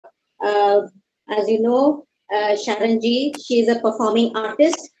Uh, as you know, Sharon Ji, she is a performing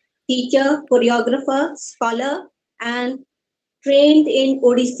artist, teacher, choreographer, scholar, and trained in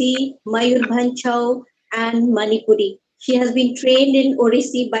Odissi, Mayurbhanchau, and Manipuri. She has been trained in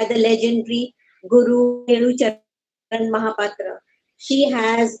Odissi by the legendary Guru Charan Mahapatra. She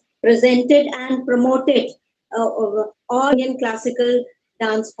has presented and promoted all Indian classical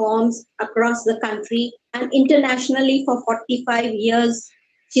dance forms across the country and internationally for 45 years.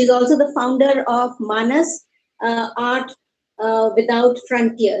 She is also the founder of Manas Art Without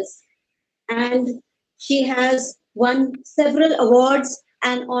Frontiers, and she has won several awards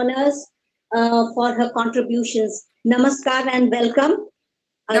and honors for her contributions. Namaskar and welcome.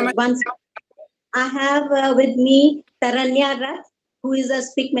 Once I have with me Taranya Rath, who is a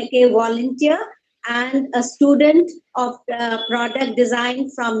SPIC MACAY volunteer and a student of product design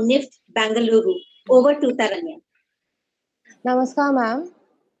from NIFT Bangalore. Over to Taranya. Namaskar, ma'am.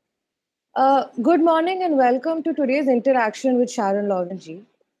 Good morning and welcome to today's interaction with Sharon Lawrence.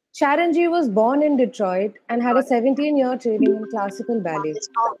 Sharon Ji was born in Detroit and had a 17-year training in classical ballet.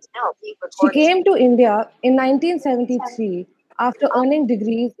 She came to India in 1973 after earning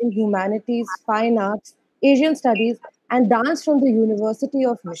degrees in humanities, fine arts, Asian studies, and dance from the University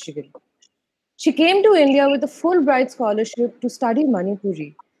of Michigan. She came to India with a Fulbright scholarship to study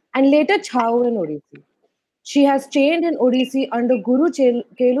Manipuri and later Chau in Odissi. She has trained in Odissi under Guru Kelu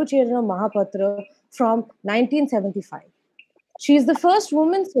Cherna Mahapatra from 1975. She is the first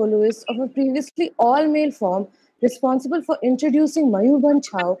woman soloist of a previously all-male form responsible for introducing Mayurbhanch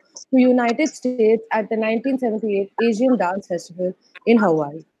Chau to United States at the 1978 Asian Dance Festival in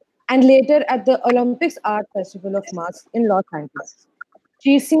Hawaii and later at the Olympics Art Festival of Masks in Los Angeles.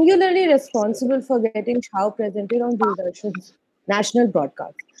 She is singularly responsible for getting Chau presented on Doordarshan's national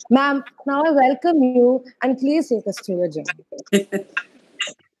broadcast. Ma'am, now I welcome you and please take us through your journey.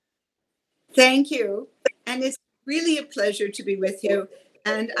 Thank you. And it's really a pleasure to be with you.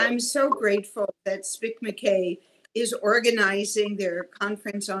 And I'm so grateful that SPIC MACAY is organizing their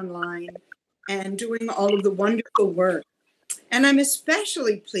conference online and doing all of the wonderful work. And I'm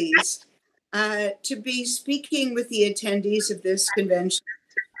especially pleased to be speaking with the attendees of this convention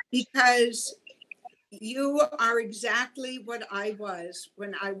because you are exactly what I was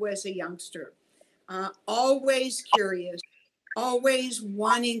when I was a youngster. Always curious, always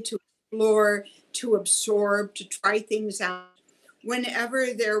wanting to explore, to absorb, to try things out.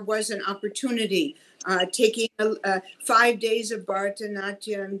 Whenever there was an opportunity, taking 5 days of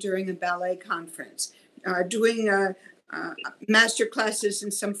Bharatanatyam during a ballet conference, doing master classes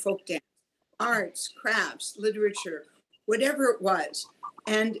in some folk dance, arts, crafts, literature, whatever it was.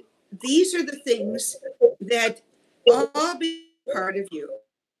 And these are the things that all be part of you,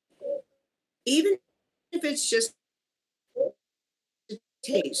 even if it's just a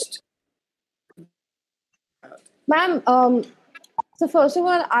taste. Ma'am, so first of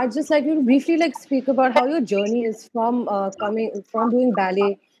all, I'd just like you to briefly speak about how your journey is from coming from doing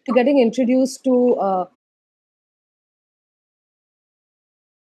ballet to getting introduced to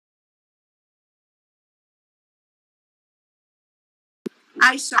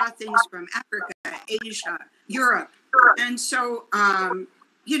I saw things from Africa, Asia, Europe. And so,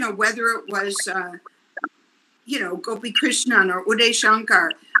 whether it was, Gopi Krishnan or Uday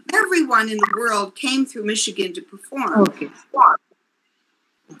Shankar, everyone in the world came through Michigan to perform. Okay.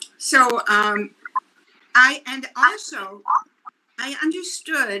 So, I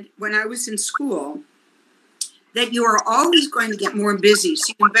understood when I was in school that you are always going to get more busy.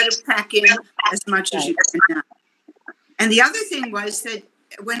 So you better pack in as much as you can now. And the other thing was that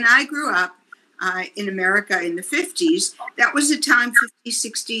when I grew up in America in the 50s, that was a time, 50s,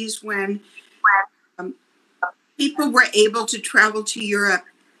 60s, when people were able to travel to Europe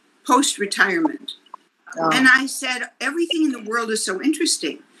post-retirement. Oh. And I said, everything in the world is so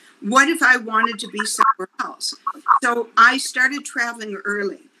interesting. What if I wanted to be somewhere else? So I started traveling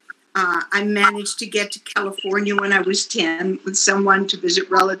early. I managed to get to California when I was 10 with someone to visit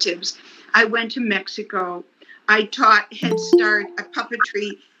relatives. I went to Mexico. I taught Head Start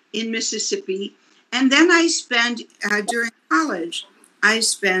puppetry in Mississippi. And then I spent, during college, I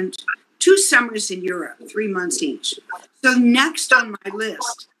spent 2 summers in Europe, 3 months each. So next on my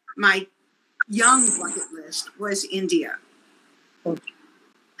list, my young bucket list, was India.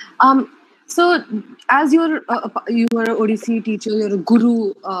 So as you were an Odissi teacher, you're a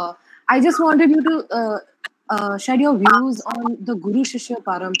guru. I just wanted you to shed your views on the Guru Shishya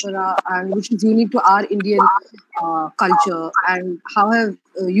Parampara, and which is unique to our Indian culture, and how have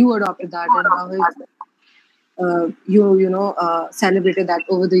you adopted that, and how have you celebrated that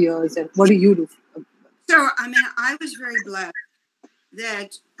over the years, and what do you do? So, I mean, I was very blessed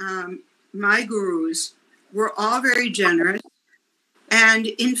that my gurus were all very generous. And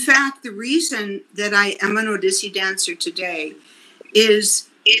in fact, the reason that I am an Odissi dancer today is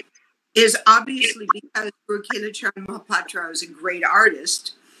obviously because Guru Kailacharan Mahapatra is a great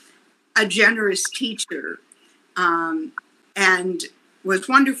artist, a generous teacher, and was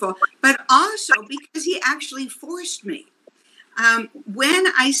wonderful, but also because he actually forced me. When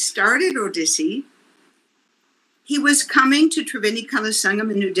I started Odissi, he was coming to Triveni Kala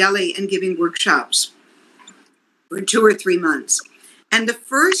Sangam in New Delhi and giving workshops for 2 or 3 months. And the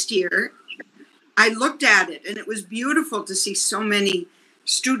first year, I looked at it, and it was beautiful to see so many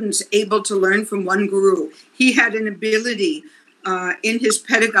students able to learn from one guru. He had an ability in his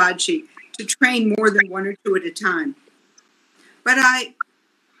pedagogy to train more than 1 or 2 at a time. But I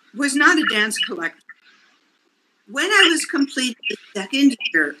was not a dance collector. When I was completing the second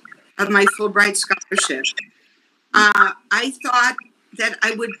year of my Fulbright scholarship, I thought that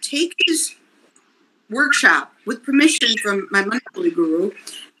I would take his workshop with permission from my Manipuri guru,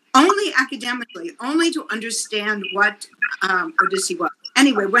 only academically, only to understand what Odissi was.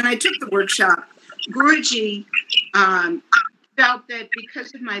 Anyway, when I took the workshop, Guruji felt that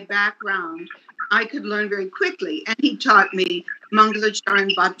because of my background, I could learn very quickly. And he taught me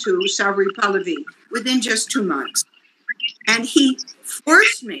Mangalacharan Batu, Savari Pallavi within just 2 months. And he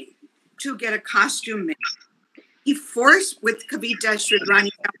forced me to get a costume made. He forced, with Kavita Shridrani,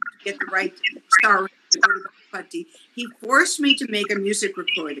 to get the right star to go to the Patti. He forced me to make a music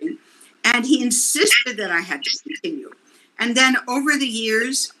recording, and he insisted that I had to continue. And then over the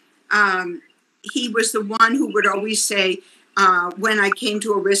years, he was the one who would always say, when I came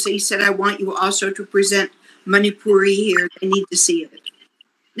to Orissa, he said, I want you also to present Manipuri here. They need to see it.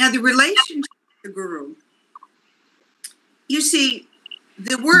 Now, the relationship to the guru, you see,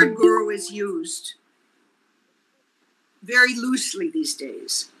 the word guru is used very loosely these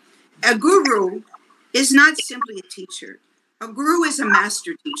days. A guru is not simply a teacher. A guru is a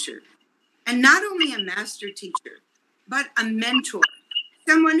master teacher. And not only a master teacher, but a mentor,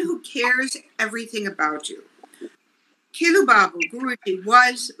 someone who cares everything about you. Kilu Babu, Guruji,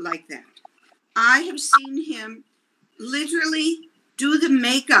 was like that. I have seen him literally do the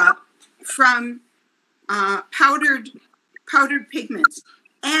makeup from powdered pigments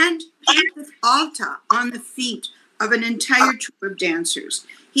and paint the altar on the feet of an entire troupe of dancers.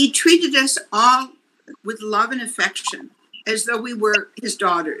 He treated us all with love and affection as though we were his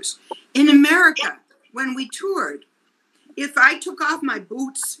daughters. In America, when we toured, if I took off my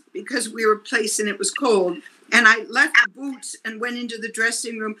boots because we were placed and it was cold, and I left the boots and went into the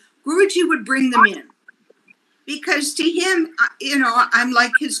dressing room, Guruji would bring them in. Because to him, I'm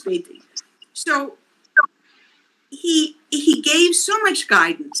like his baby. So he gave so much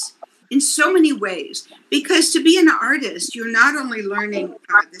guidance in so many ways. Because to be an artist, you're not only learning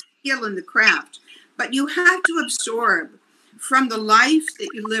the skill and the craft, but you have to absorb from the life that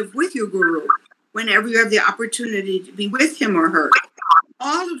you live with your guru whenever you have the opportunity to be with him or her.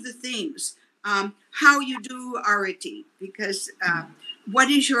 All of the things, how you do arati, because what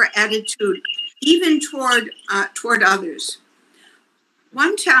is your attitude, even toward others.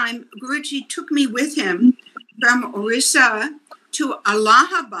 One time, Guruji took me with him from Orissa to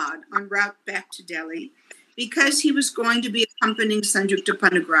Allahabad en route back to Delhi because he was going to be accompanying Sanjukta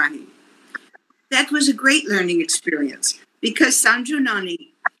Panigrahi. That was a great learning experience because Sanju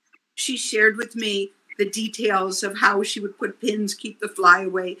Nani, she shared with me the details of how she would put pins, keep the fly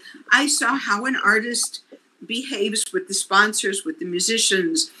away. I saw how an artist behaves with the sponsors, with the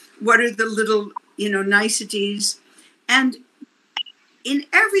musicians, what are the little, niceties. And in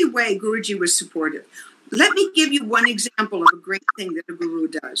every way, Guruji was supportive. Let me give you one example of a great thing that a guru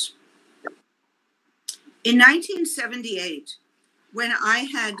does. In 1978, when I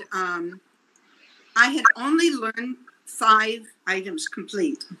had only learned 5 items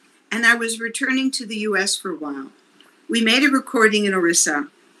complete, and I was returning to the US for a while. We made a recording in Orissa,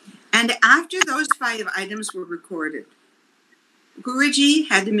 and after those 5 items were recorded, Guruji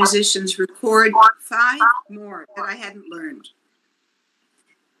had the musicians record 5 more that I hadn't learned.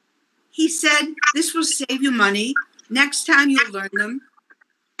 He said, this will save you money. Next time you'll learn them.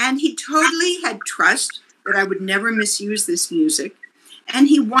 And he totally had trust that I would never misuse this music. And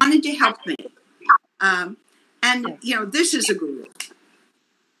he wanted to help me. This is a guru.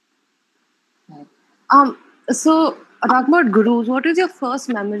 So, talk about gurus. What is your first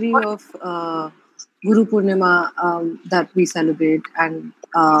memory of Guru Purnima that we celebrate, and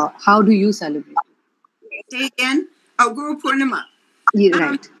how do you celebrate? Say again? Oh, Guru Purnima. Yeah,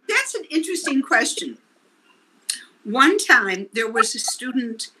 right. That's an interesting question. One time, there was a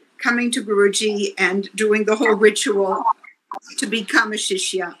student coming to Guruji and doing the whole ritual to become a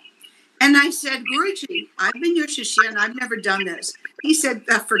shishya. And I said, Guruji, I've been your shishya and I've never done this. He said,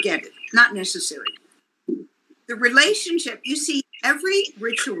 forget it, not necessary. The relationship, you see, every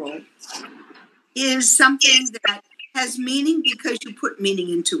ritual is something that has meaning because you put meaning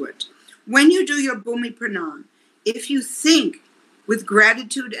into it. When you do your Bhumi Pranam, if you think with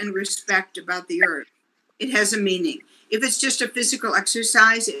gratitude and respect about the earth, it has a meaning. If it's just a physical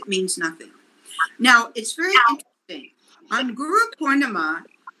exercise, it means nothing. Now, it's very interesting. On Guru Purnima,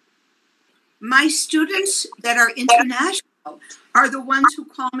 my students that are international are the ones who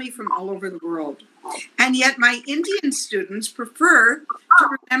call me from all over the world. And yet my Indian students prefer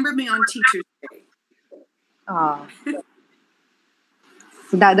to remember me on Teacher's Day.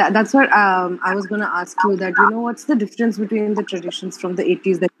 That's what I was going to ask you, that, what's the difference between the traditions from the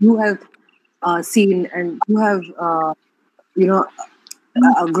 80s that you have seen and you have,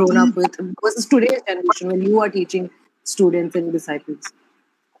 grown up with versus today's generation when you are teaching students and disciples?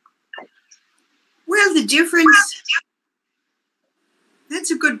 Well, the difference,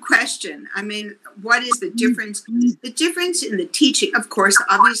 that's a good question. I mean, what is the difference? The difference in the teaching, of course,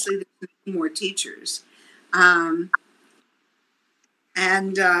 obviously there's more teachers. We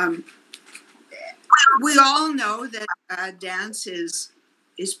all know that dance is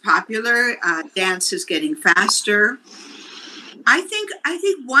popular. Dance is getting faster. I think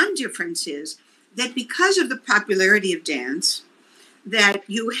one difference is that because of the popularity of dance, that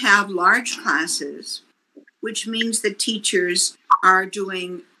you have large classes, which means that teachers are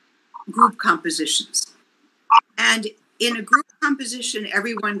doing group compositions. And in a group composition,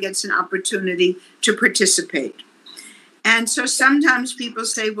 everyone gets an opportunity to participate. And so sometimes people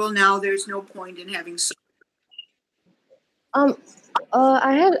say, well, now there's no point in having.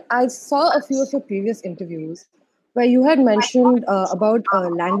 I saw a few of your previous interviews where you had mentioned about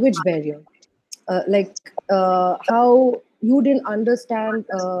language barrier, how you didn't understand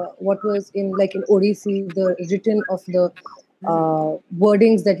what was in Odissi, the written of the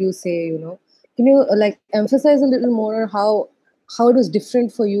wordings that you say. Can you emphasize a little more how it was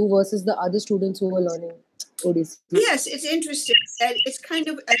different for you versus the other students who were learning Odissi? Yes, it's interesting. It's kind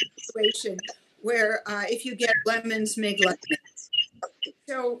of a situation where if you get lemons, make lemons.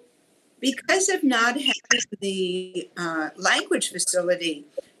 So because of not having the language facility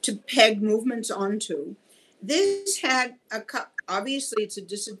to peg movements onto, this had obviously it's a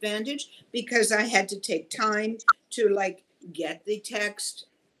disadvantage because I had to take time to get the text,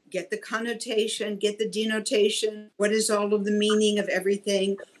 get the connotation, get the denotation, what is all of the meaning of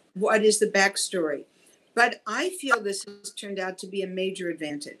everything, what is the backstory. But I feel this has turned out to be a major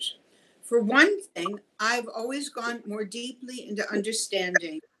advantage. For one thing, I've always gone more deeply into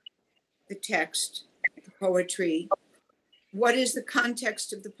understanding the text, the poetry. What is the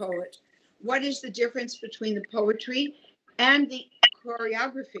context of the poet? What is the difference between the poetry and the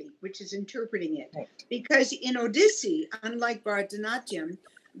choreography, which is interpreting it? Because in Odissi, unlike Bharatanatyam,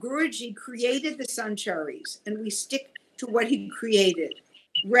 Guruji created the sancharis, and we stick to what he created,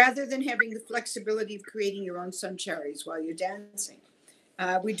 rather than having the flexibility of creating your own sancharis while you're dancing.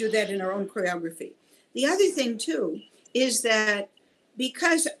 We do that in our own choreography. The other thing, too, is that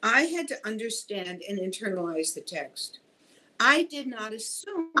because I had to understand and internalize the text, I did not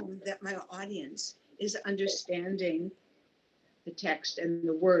assume that my audience is understanding the text and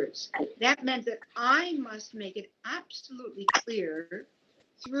the words. That meant that I must make it absolutely clear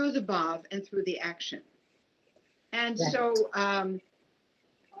through the bhav and through the action. And so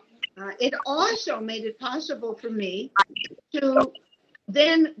it also made it possible for me to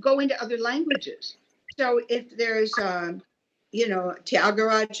then go into other languages. So if there's,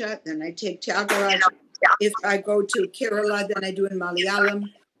 Tyagaraja, then I take Tyagaraja. If I go to Kerala, then I do in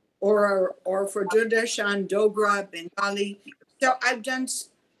Malayalam, or for Durdarshan, Dogra, Bengali. So I've done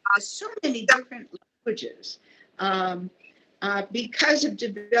so many different languages because of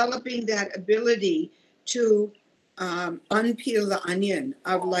developing that ability to unpeel the onion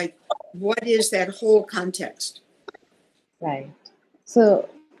of what is that whole context. Right. So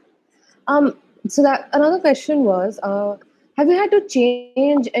that another question was, have you had to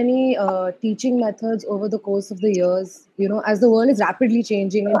change any teaching methods over the course of the years? As the world is rapidly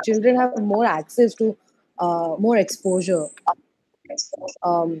changing and children have more access to more exposure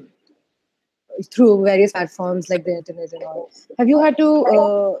through various platforms like the internet and all. Have you had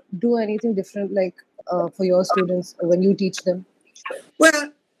to do anything different, for your students when you teach them?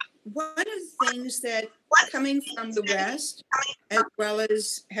 Well, one of the things that coming from the West, as well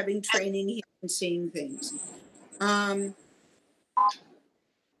as having training here and seeing things,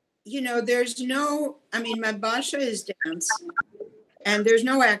 there's my bhasha is dance, and there's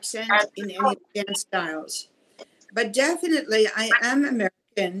no accent in any dance styles. but definitely I am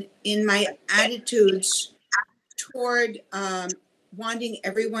American in my attitudes toward wanting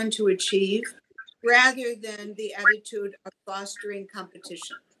everyone to achieve rather than the attitude of fostering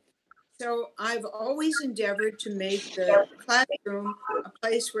competition. So I've always endeavored to make the classroom a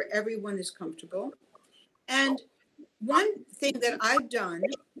place where everyone is comfortable. And one thing that I've done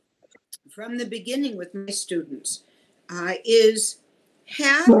from the beginning with my students is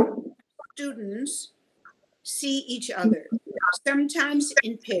have students see each other, sometimes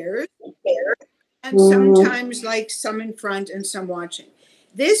in pairs and sometimes like some in front and some watching.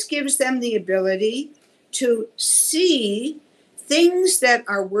 This gives them the ability to see things that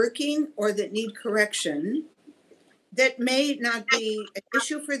are working or that need correction that may not be an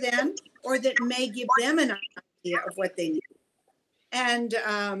issue for them or that may give them an idea of what they need. And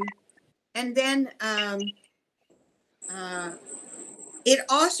then it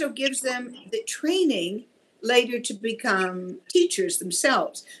also gives them the training later to become teachers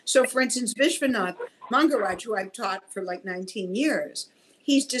themselves. So, for instance, Vishwanath Mangaraj, who I've taught for like 19 years,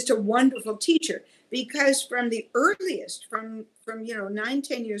 he's just a wonderful teacher because from the earliest, from 9,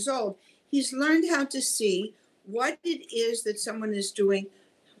 10 years old, he's learned how to see what it is that someone is doing,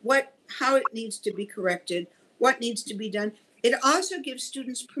 how it needs to be corrected, what needs to be done. It also gives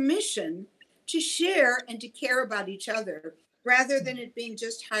students permission to share and to care about each other rather than it being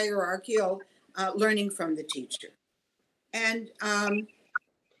just hierarchical learning from the teacher. And,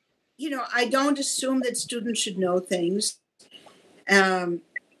 I don't assume that students should know things. But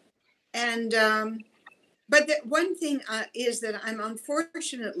the one thing is that I'm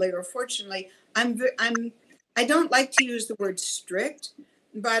unfortunately or fortunately, I don't like to use the word strict,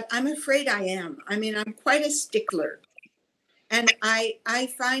 but I'm afraid I am. I mean, I'm quite a stickler. And I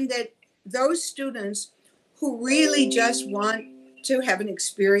find that those students who really just want to have an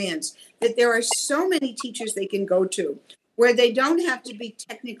experience, that there are so many teachers they can go to where they don't have to be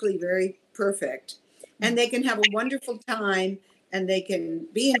technically very perfect and they can have a wonderful time and they can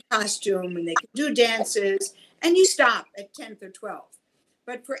be in costume and they can do dances and you stop at 10th or 12th.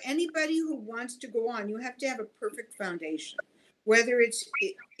 But for anybody who wants to go on, you have to have a perfect foundation, whether it's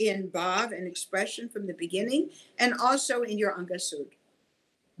in bhav and expression from the beginning and also in your Angasud.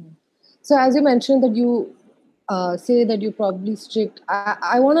 So as you mentioned that you say that you're probably strict,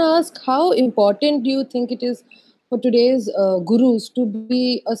 I want to ask how important do you think it is for today's gurus to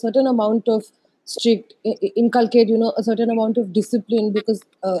be a certain amount of strict, inculcate, a certain amount of discipline, because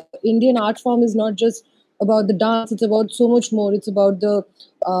Indian art form is not just about the dance, it's about so much more. It's about the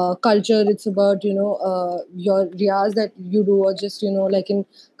culture, it's about, your riyaz that you do, or just, like in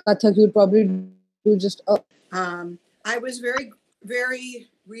Kathak, you'd probably do just I was very, very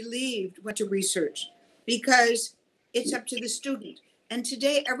relieved when to research because it's up to the student. And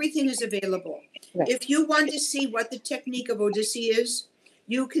today everything is available. Right. If you want to see what the technique of Odissi is,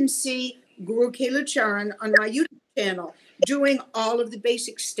 you can see Guru Kailacharan on my YouTube channel doing all of the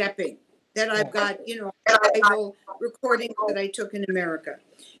basic stepping that I've got, archival recordings that I took in America.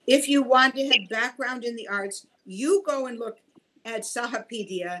 If you want to have background in the arts, you go and look at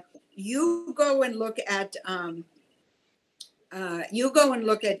Sahapedia. You go and look at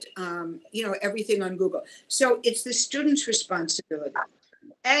everything on Google. So it's the student's responsibility.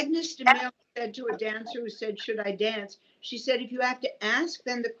 Agnes DeMille said to a dancer who said, "Should I dance?" She said, "If you have to ask,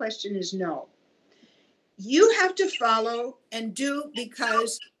 then the question is no. You have to follow and do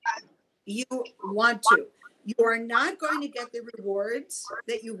because you want to. You are not going to get the rewards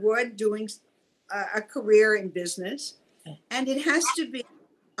that you would doing a career in business. And it has to be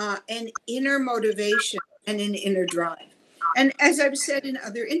an inner motivation and an inner drive. And as I've said in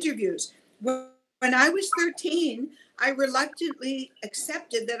other interviews, when I was 13, I reluctantly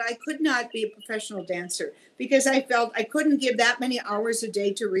accepted that I could not be a professional dancer because I felt I couldn't give that many hours a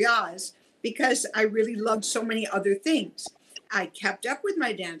day to Riyaz because I really loved so many other things. I kept up with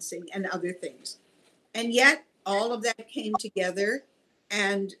my dancing and other things. And yet all of that came together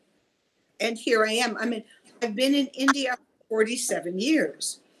and here I am. I mean, I've been in India 47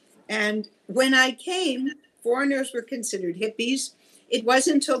 years. And when I came, foreigners were considered hippies. It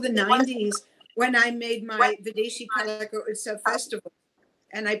wasn't until the 90s when I made my Videshi Kalaka Utsav festival.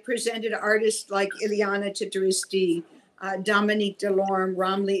 And I presented artists like Ileana Titaristi, Dominique Delorme,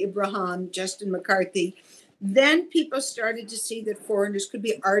 Ramli Ibrahim, Justin McCarthy. Then people started to see that foreigners could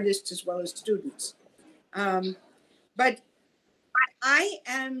be artists as well as students. But I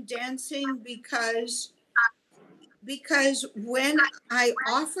am dancing because when I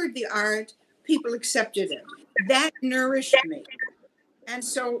offered the art, people accepted it. That nourished me. And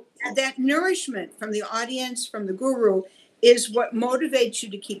so that nourishment from the audience, from the guru, is what motivates you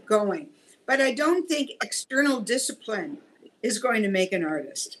to keep going. but I don't think external discipline is going to make an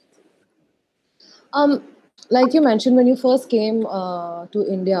artist. Um, like you mentioned, when you first came to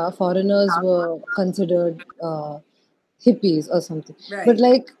India, foreigners were considered hippies or something. But Right.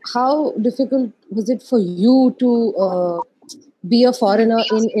 like, how difficult was it for you to be a foreigner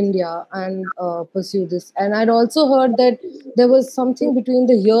in India and pursue this? And I'd also heard that there was something between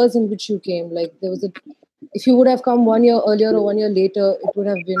the years in which you came. Like there was a, if you would have come 1 year earlier or 1 year later, it would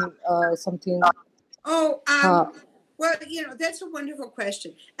have been something. Oh, Uh, well, that's a wonderful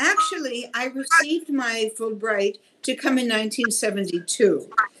question. Actually, I received my Fulbright to come in 1972.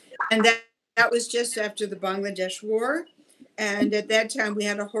 And that was just after the Bangladesh War. And at that time, we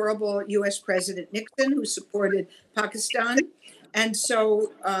had a horrible US President Nixon who supported Pakistan. And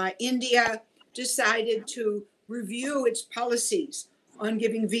so India decided to review its policies on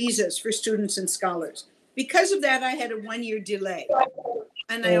giving visas for students and scholars. Because of that, I had a 1-year delay.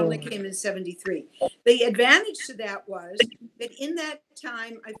 And I only came in 73. The advantage to that was that in that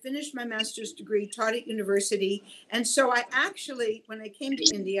time, I finished my master's degree, taught at university. And so I actually, when I came to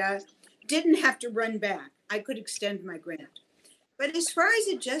India, didn't have to run back. I could extend my grant. But as far as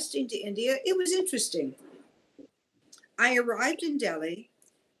adjusting to India, it was interesting. I arrived in Delhi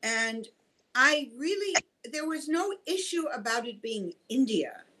and there was no issue about it being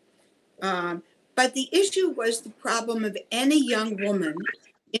India. But the issue was the problem of any young woman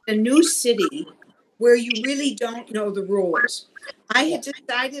in a new city where you really don't know the rules. I had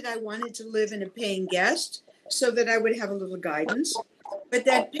decided I wanted to live in a paying guest so that I would have a little guidance. But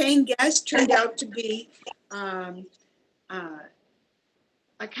that paying guest turned out to be a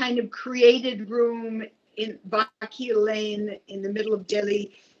kind of created room in Baki Lane in the middle of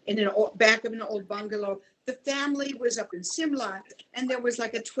Delhi, in the back of an old bungalow. The family was up in Simla, and there was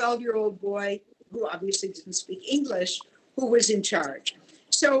like a 12-year-old boy who obviously didn't speak English, who was in charge.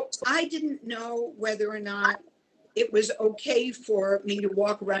 So I didn't know whether or not it was okay for me to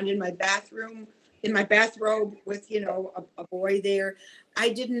walk around in my bathroom, in my bathrobe with, a boy there. I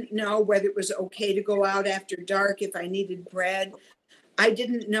didn't know whether it was okay to go out after dark if I needed bread. I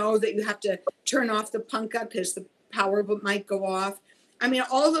didn't know that you have to turn off the punkah because the power might go off. I mean,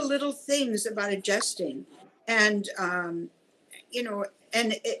 all the little things about adjusting. And, and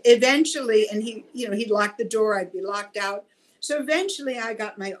eventually, and he'd lock the door, I'd be locked out. So eventually I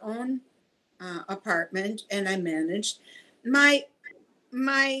got my own apartment and I managed. My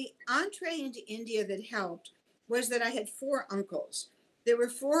entree into India that helped was that I had 4 uncles. There were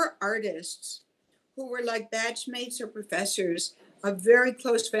 4 artists who were like batchmates or professors of very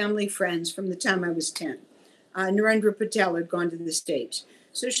close family friends from the time I was 10. Narendra Patel had gone to the States.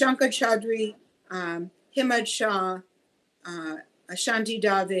 So Shankar Chaudhary, Himad Shah, Ashanti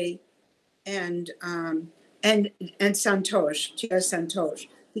Dave, and Santosh, Tia Santosh.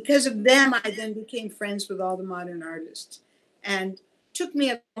 Because of them, I then became friends with all the modern artists. And it took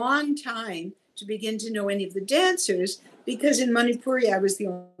me a long time to begin to know any of the dancers because in Manipuri, I was the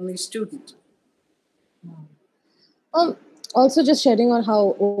only student. Also, just shedding on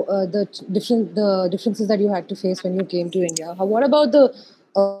how the differences that you had to face when you came to India. What about the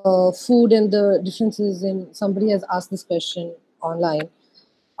food and the differences in? Somebody has asked this question online.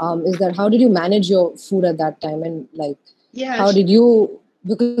 Is that how did you manage your food at that time, and like how did you?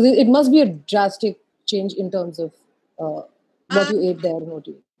 Because it must be a drastic change in terms of what you ate there and what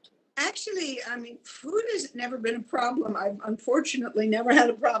you ate. Actually, I mean, food has never been a problem. I've unfortunately never had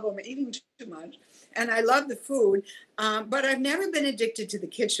a problem eating too much. And I love the food, but I've never been addicted to the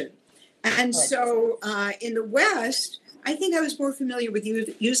kitchen. And so in the West, I think I was more familiar with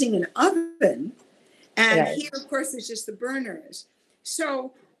using an oven. And here, of course, there's just the burners.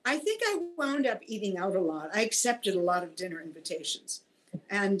 So I think I wound up eating out a lot. I accepted a lot of dinner invitations.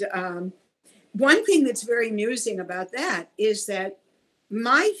 And one thing that's very amusing about that is that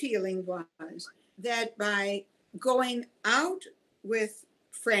my feeling was that by going out with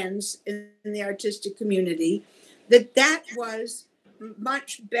friends in the artistic community, that was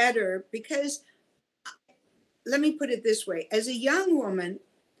much better because, let me put it this way, as a young woman,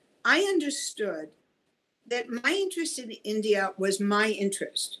 I understood that my interest in India was my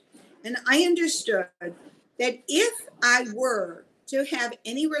interest. And I understood that if I were to have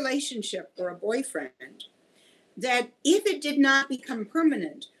any relationship or a boyfriend, that if it did not become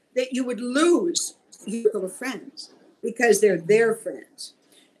permanent, that you would lose your friends because they're their friends.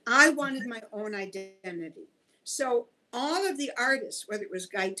 I wanted my own identity. So all of the artists, whether it was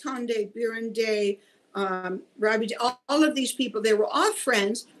Gaitonde, Birande, Rabi, all of these people, they were all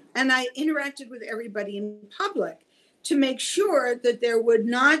friends. And I interacted with everybody in public to make sure that there would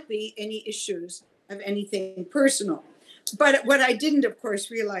not be any issues of anything personal. But what I didn't, of course,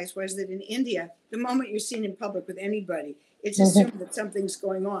 realize was that in India, the moment you're seen in public with anybody, it's assumed that something's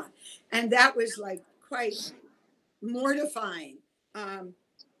going on. And that was like quite mortifying.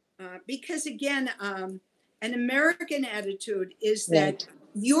 Because again, an American attitude is that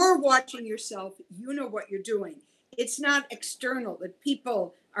you're watching yourself, you know what you're doing. It's not external, that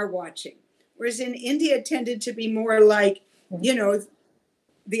people are watching. Whereas in India, it tended to be more like, you know,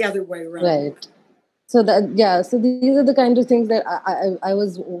 the other way around. Right. So so these are the kind of things that I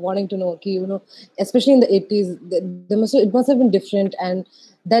was wanting to know. You know, especially in the 80s, it must have been different, and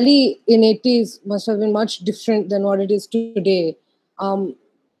Delhi in 80s must have been much different than what it is today.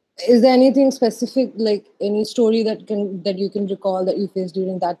 Is there anything specific, like any story that you can recall that you faced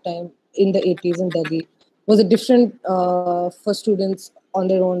during that time in the 80s in Delhi? Was it different for students on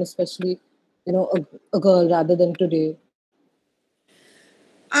their own, especially, you know, a girl rather than today?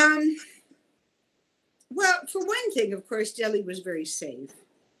 Well, for one thing, of course, Delhi was very safe.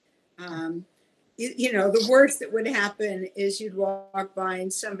 You know, the worst that would happen is you'd walk by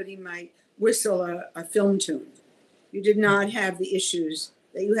and somebody might whistle a film tune. You did not have the issues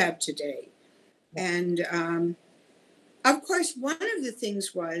that you have today. And of course, one of the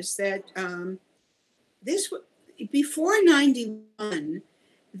things was that before 91,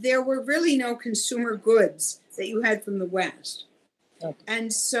 there were really no consumer goods that you had from the West. Okay.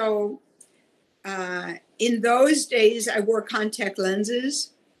 And so in those days, I wore contact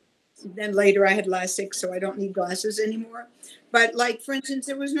lenses. Then later I had LASIK, so I don't need glasses anymore. But like, for instance,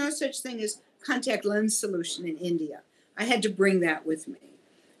 there was no such thing as contact lens solution in India. I had to bring that with me.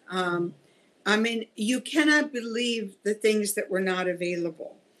 I mean, you cannot believe the things that were not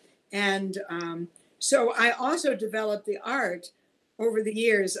available. And so I also developed the art over the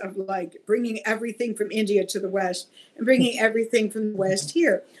years of like bringing everything from India to the West and bringing everything from the West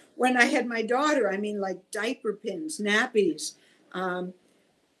here. When I had my daughter, I mean, like diaper pins, nappies,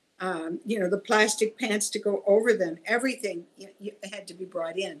 you know, the plastic pants to go over them, everything had to be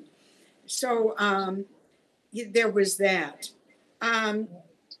brought in. So there was that. And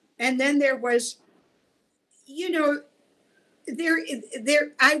then there was, you know,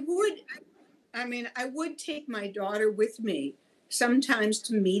 I would take my daughter with me sometimes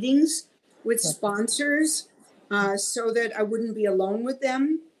to meetings with sponsors so that I wouldn't be alone with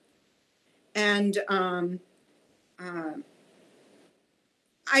them. And I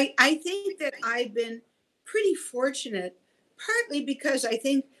think that I've been pretty fortunate, partly because I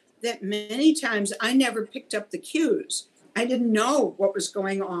think that many times I never picked up the cues. I didn't know what was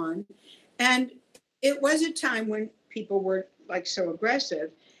going on. And it was a time when people were like so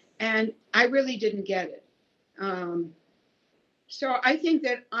aggressive, and I really didn't get it. So I think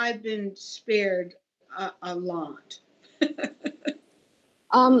that I've been spared a lot.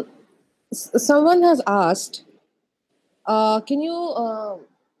 Someone has asked, can you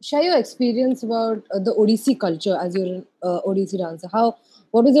share your experience about the Odissi culture as you're an Odissi dancer?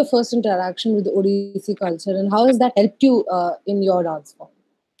 What was your first interaction with the Odissi culture, and how has that helped you in your dance form?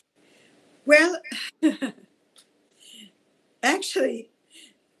 Well, actually,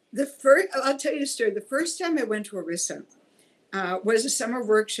 I'll tell you a story. The first time I went to Orissa was a summer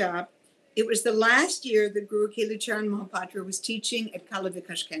workshop. It was the last year that Guru Kelucharan Mahapatra was teaching at Kala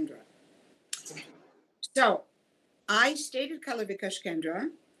Vikas Kendra. So I stayed at Kala Vikas Kendra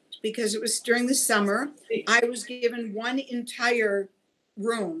because it was during the summer. I was given one entire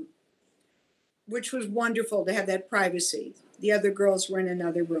room, which was wonderful to have that privacy. The other girls were in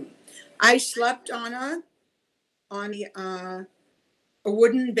another room. I slept on a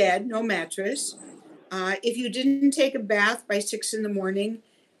wooden bed, no mattress. If you didn't take a bath by 6 a.m,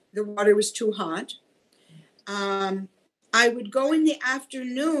 the water was too hot. I would go in the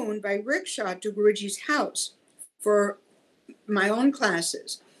afternoon by rickshaw to Guruji's house for my own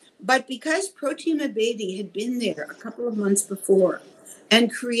classes. But because Pratima Bedi had been there a couple of months before and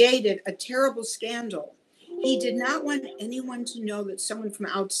created a terrible scandal, he did not want anyone to know that someone from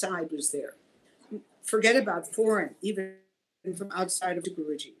outside was there. Forget about foreign, even from outside of the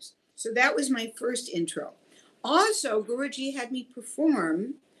Guruji's. So that was my first intro. Also, Guruji had me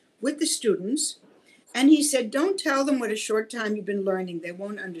perform with the students, and he said, don't tell them what a short time you've been learning. They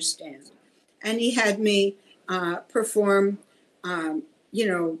won't understand. And he had me perform, you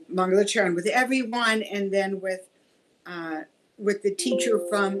know, Mangalacharan with everyone, and then with the teacher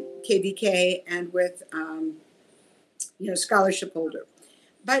from KVK and with, you know, scholarship holder.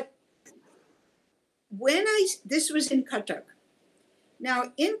 But this was in Cuttack.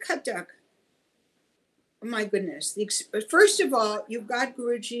 Now, in Cuttack, oh my goodness, first of all, you've got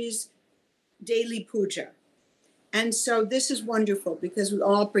Guruji's daily puja. And so this is wonderful because we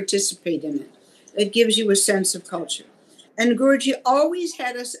all participate in it. It gives you a sense of culture. And Guruji always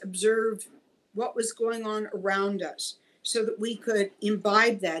had us observe what was going on around us so that we could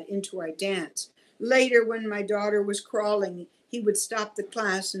imbibe that into our dance. Later, when my daughter was crawling, he would stop the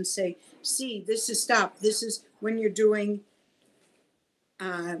class and say, see, this is stop. This is when you're doing,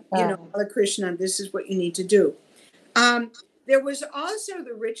 Hare Krishna, this is what you need to do. There was also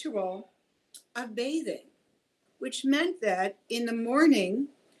the ritual of bathing, which meant that in the morning,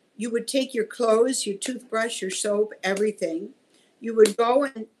 you would take your clothes, your toothbrush, your soap, everything. You would go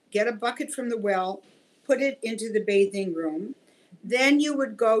and get a bucket from the well, put it into the bathing room. Then you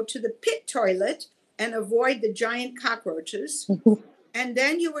would go to the pit toilet and avoid the giant cockroaches. And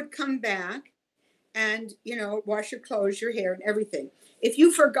then you would come back and, wash your clothes, your hair, and everything. If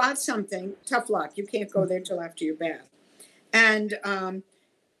you forgot something, tough luck. You can't go there till after your bath. And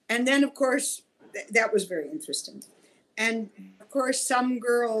then, of course, that was very interesting. And of course, some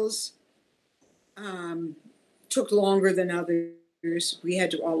girls took longer than others. We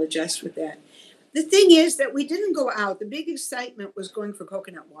had to all adjust with that. The thing is that we didn't go out. The big excitement was going for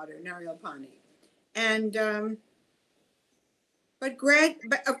coconut water, nariyal pani. And, but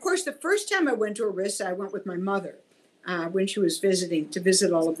of course, the first time I went to Odissi, I went with my mother when she was to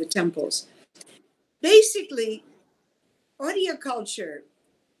visit all of the temples. Basically, Odia culture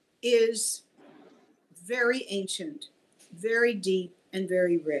is very ancient, very deep, and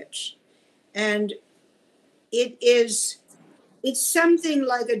very rich. And it's something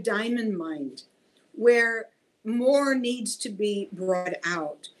like a diamond mine where more needs to be brought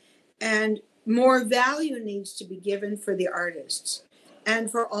out and more value needs to be given for the artists and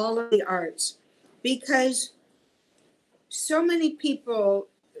for all of the arts, because so many people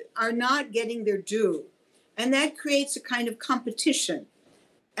are not getting their due, and that creates a kind of competition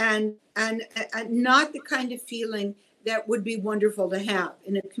and not the kind of feeling that would be wonderful to have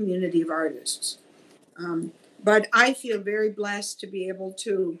in a community of artists. But I feel very blessed to be able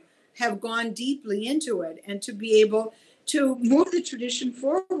to have gone deeply into it and to be able to move the tradition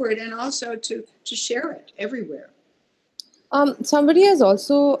forward and also to share it everywhere. Somebody has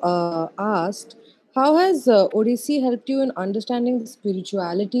also asked, how has Odissi helped you in understanding the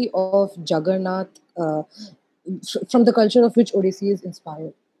spirituality of Jagannath from the culture of which Odissi is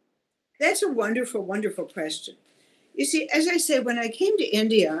inspired? That's a wonderful, wonderful question. You see, as I say, when I came to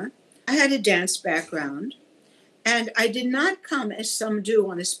India, I had a dance background, and I did not come as some do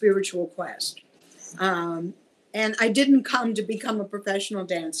on a spiritual quest. And I didn't come to become a professional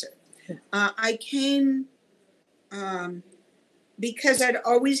dancer. I came because I'd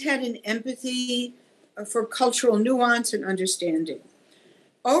always had an empathy for cultural nuance and understanding.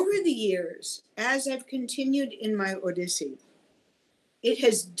 Over the years, as I've continued in my Odissi, it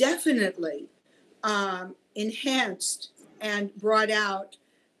has definitely enhanced and brought out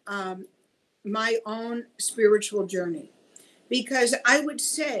my own spiritual journey. Because I would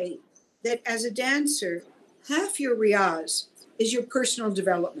say that as a dancer, half your riyaz is your personal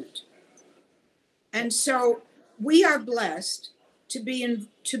development. And so we are blessed to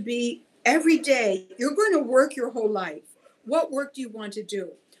be every day. You're going to work your whole life. What work do you want to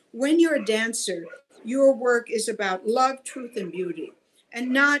do? When you're a dancer, your work is about love, truth, and beauty,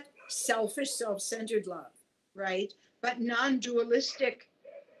 and not selfish, self-centered love, right? But non-dualistic,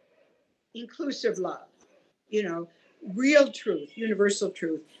 inclusive love, real truth, universal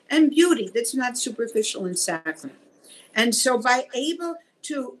truth, and beauty that's not superficial and saccharine. And so by able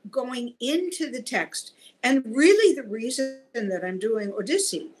to going into the text, and really the reason that I'm doing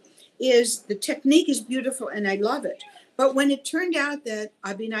Odissi is the technique is beautiful and I love it. But when it turned out that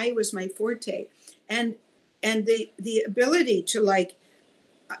Abhinaya was my forte, and the ability to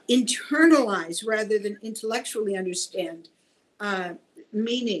internalize rather than intellectually understand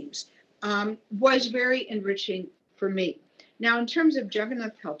meanings was very enriching for me. Now, in terms of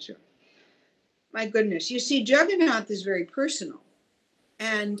Jagannath culture, my goodness, you see, Jagannath is very personal,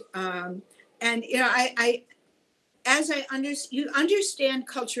 and you understand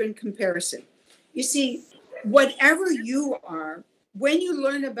culture in comparison. You see, whatever you are, when you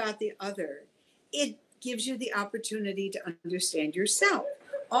learn about the other, it gives you the opportunity to understand yourself,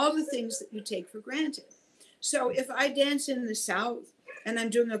 all the things that you take for granted. So if I dance in the South and I'm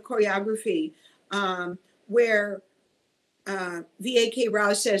doing a choreography where V.A.K.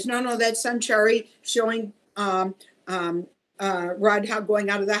 Rao says, no, that's Sanchari showing Radha going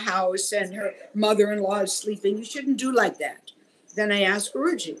out of the house and her mother-in-law is sleeping. You shouldn't do like that. Then I asked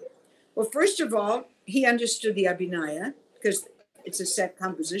Guruji. Well, first of all, he understood the Abhinaya because it's a set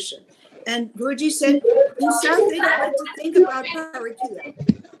composition. And Guruji said, in South, they don't like to think about Parakiya.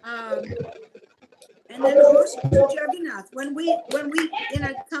 And then also Jagannath, when we in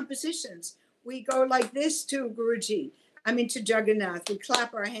our compositions, we go like this to Guruji. I mean, to Jagannath. We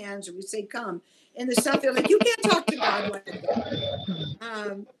clap our hands and we say, come. In the South, they're like, you can't talk to God like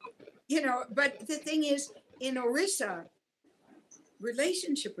that. You know, but the thing is, in Orissa,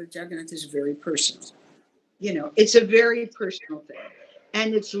 relationship with Jagannath is very personal. You know, it's a very personal thing,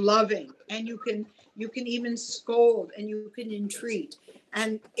 and it's loving, and you can even scold, and you can entreat,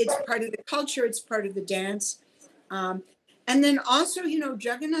 and it's part of the culture. It's part of the dance, and then also, you know,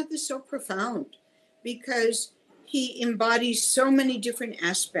 Jagannath is so profound because he embodies so many different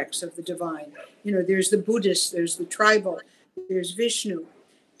aspects of the divine. You know, there's the Buddhist, there's the tribal, there's Vishnu,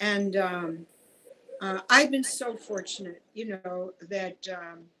 and I've been so fortunate, you know, that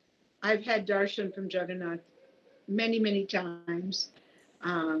I've had darshan from Jagannath many, many times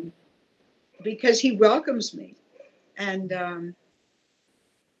because he welcomes me. And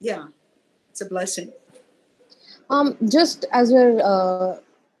yeah, it's a blessing. Just as we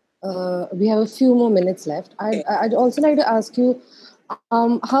have a few more minutes left, I'd also like to ask you,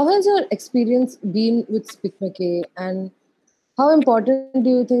 how has your experience been with SPIC MACAY, and how important do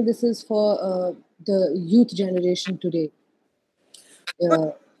you think this is for the youth generation today?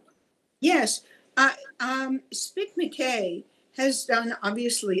 Yes, SPIC MACAY has done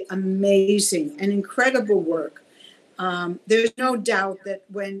obviously amazing and incredible work. There's no doubt that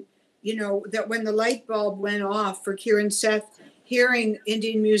when the light bulb went off for Kiran Seth hearing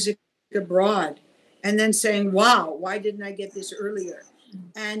Indian music abroad and then saying, wow, why didn't I get this earlier?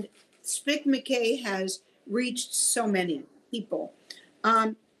 And SPIC MACAY has reached so many people.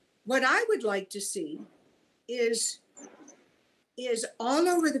 What I would like to see is all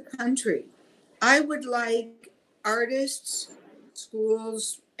over the country. I would like artists,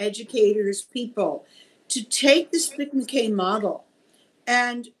 schools, educators, people to take the SPIC MACAY model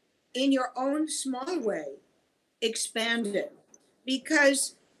and in your own small way, expand it.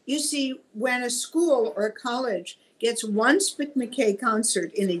 Because you see, when a school or a college gets one SPIC MACAY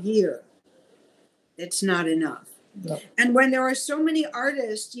concert in a year, it's not enough. No. And when there are so many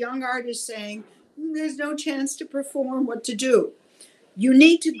artists, young artists saying, there's no chance to perform, what to do? You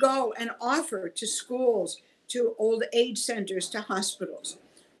need to go and offer to schools, to old age centers, to hospitals.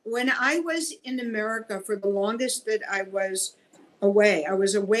 When I was in America for the longest that I was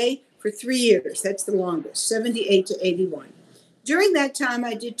away for 3 years. That's the longest, 78 to 81. During that time,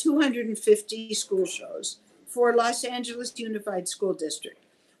 I did 250 school shows for Los Angeles Unified School District.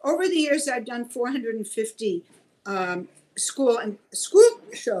 Over the years, I've done 450 school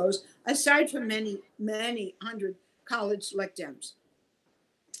shows, aside from many, many hundred college lectums.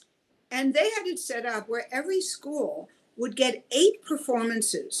 And they had it set up where every school would get 8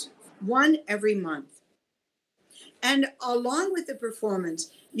 performances, one every month. And along with the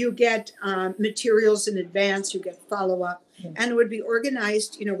performance, you get materials in advance, you get follow-up, and it would be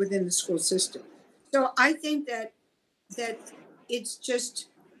organized, you know, within the school system. So I think that it's just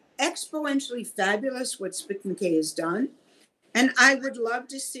exponentially fabulous what SPIC MACAY has done. And I would love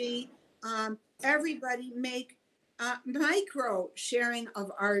to see everybody make micro sharing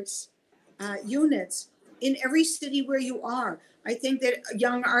of arts units in every city where you are. I think that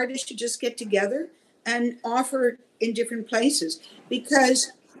young artists should just get together and offer in different places,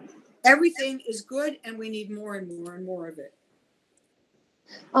 because everything is good and we need more and more and more of it.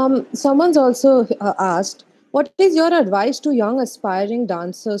 Someone's also asked, what is your advice to young aspiring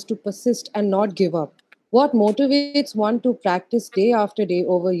dancers to persist and not give up? What motivates one to practice day after day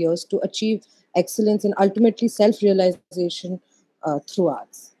over years to achieve excellence and ultimately self-realization through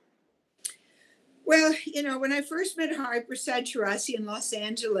arts? Well, you know, when I first met Hari Prasad Chirasi in Los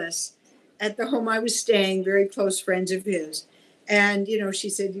Angeles, at the home I was staying, very close friends of his. And, you know, she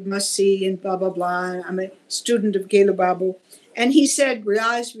said, you must see, and blah, blah, blah. I'm a student of Kela Babu. And he said,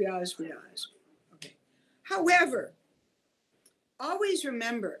 Riaz, Riaz, Riaz. Okay. However, always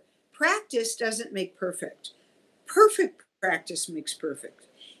remember, practice doesn't make perfect. Perfect practice makes perfect.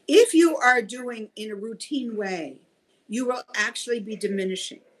 If you are doing in a routine way, you will actually be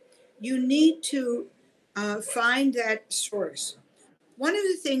diminishing. You need to find that source. One of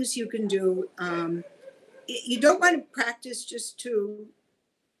the things you can do, you don't want to practice just to,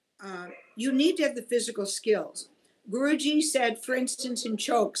 you need to have the physical skills. Guruji said, for instance, in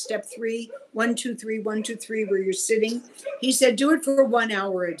Chok, step 3, 1, 2, 3, 1, 2, 3, where you're sitting, he said, do it for 1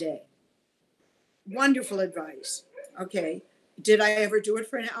 hour a day. Wonderful advice. Okay. Did I ever do it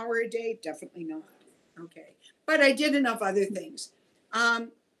for an hour a day? Definitely not. Okay. But I did enough other things.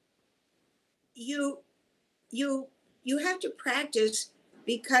 You have to practice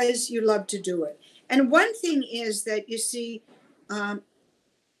because you love to do it. And one thing is that you see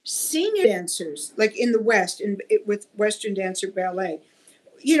senior dancers, like in the West, with Western dancer ballet,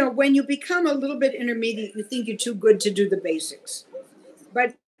 you know, when you become a little bit intermediate, you think you're too good to do the basics.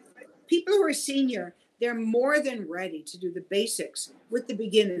 But people who are senior, they're more than ready to do the basics with the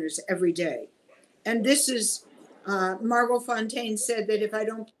beginners every day. And this is, Margot Fontaine said that if I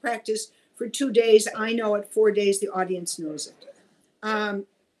don't practice for 2 days, I know at 4 days the audience knows it.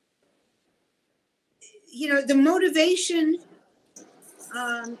 You know, the motivation,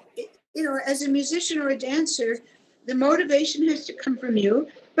 you know, as a musician or a dancer, the motivation has to come from you.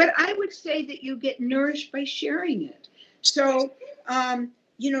 But I would say that you get nourished by sharing it. So,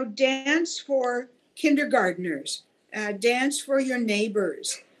 you know, dance for kindergartners, dance for your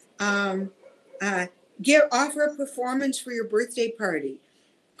neighbors, offer a performance for your birthday party.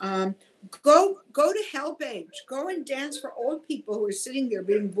 Go to Help Age. Go and dance for old people who are sitting there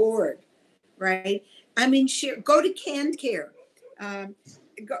being bored, right? I mean, go to Canned Care.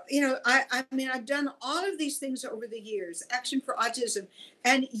 You know, I mean, I've done all of these things over the years, Action for Autism,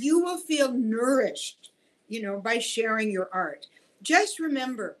 and you will feel nourished, you know, by sharing your art. Just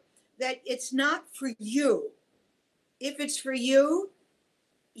remember that it's not for you. If it's for you,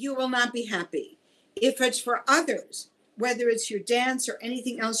 you will not be happy. If it's for others, whether it's your dance or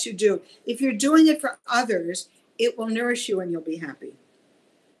anything else you do, if you're doing it for others, it will nourish you and you'll be happy.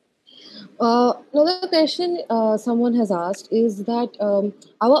 Another question someone has asked is that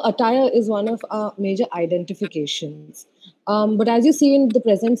our attire is one of our major identifications. But as you see in the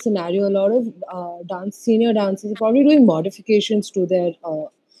present scenario, a lot of senior dancers are probably doing modifications to their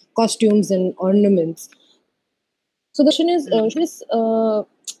costumes and ornaments. So the question is, it'll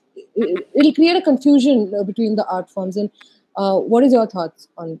create a confusion between the art forms. And what is your thoughts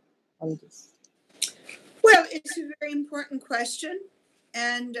on this? Well, it's a very important question.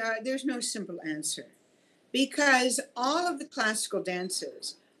 And there's no simple answer, because all of the classical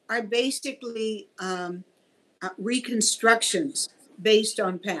dances are basically reconstructions based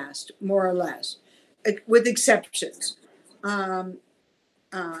on past, more or less, with exceptions. You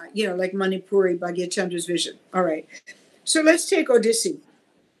know, like Manipuri, Bhagya Chandra's vision. All right. So let's take Odissi.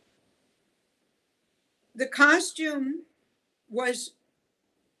 The costume was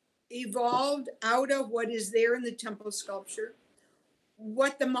evolved out of what is there in the temple sculpture,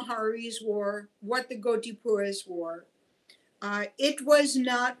 what the Maharis wore, what the Gotipuras wore. It was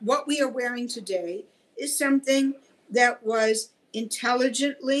not, what we are wearing today is something that was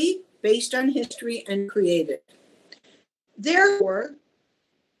intelligently based on history and created. Therefore,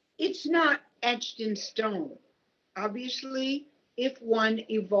 it's not etched in stone. Obviously, if one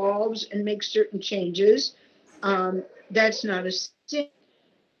evolves and makes certain changes, that's not a sin.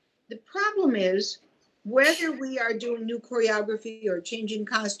 The problem is, whether we are doing new choreography or changing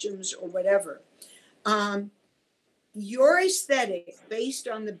costumes or whatever, your aesthetic based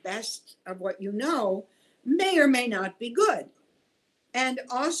on the best of what you know may or may not be good. And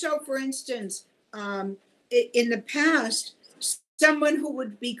also, for instance, in the past, someone who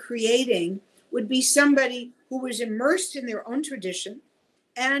would be creating would be somebody who was immersed in their own tradition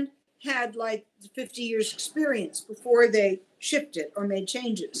and had like 50 years experience before they shifted or made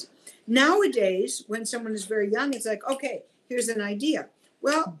changes. Nowadays, when someone is very young, it's like, okay, here's an idea.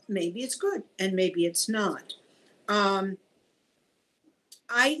 Well, maybe it's good and maybe it's not.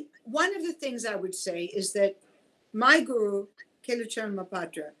 One of the things I would say is that my guru, Kelucharan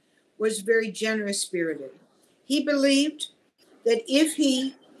Mahapatra, was very generous spirited. He believed that if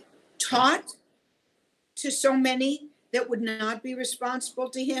he taught to so many that would not be responsible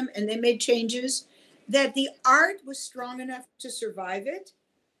to him and they made changes, that the art was strong enough to survive it,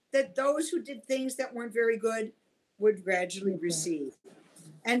 that those who did things that weren't very good would gradually recede.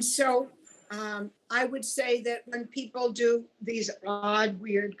 And so I would say that when people do these odd,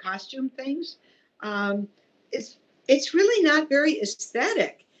 weird costume things, it's really not very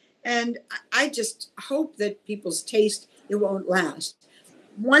aesthetic. And I just hope that people's taste, it won't last.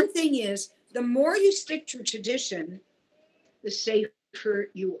 One thing is, the more you stick to tradition, the safer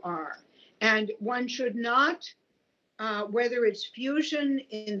you are. And one should not, whether it's fusion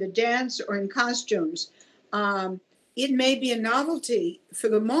in the dance or in costumes, it may be a novelty for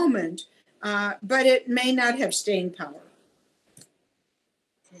the moment, but it may not have staying power.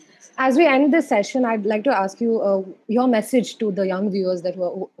 As we end this session, I'd like to ask you your message to the young viewers that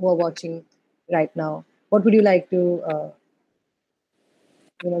who are watching right now. What would you like to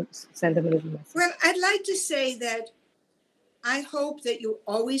send them a little message? Well, I'd like to say that I hope that you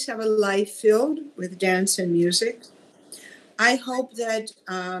always have a life filled with dance and music. I hope that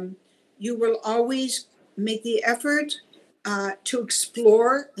you will always make the effort to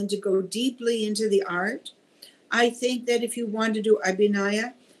explore and to go deeply into the art. I think that if you want to do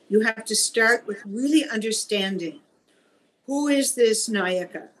Abhinaya, you have to start with really understanding Who is this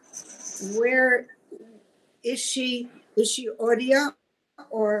Nayaka? Where is she? Is she Odia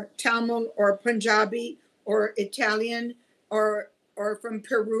or Tamil or Punjabi or Italian or from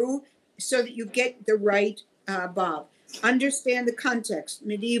Peru? So that you get the right Bob. Understand the context,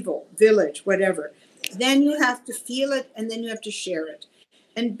 medieval, village, whatever. Then you have to feel it and then you have to share it.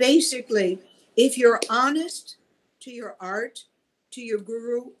 And basically, if you're honest to your art, to your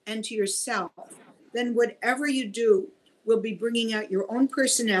guru, and to yourself, then whatever you do will be bringing out your own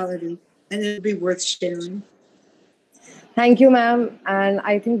personality and it'll be worth sharing. Thank you, ma'am. And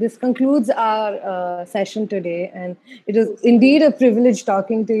I think this concludes our session today. And it is indeed a privilege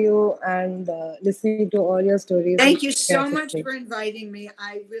talking to you and listening to all your stories. Thank you so much for inviting me.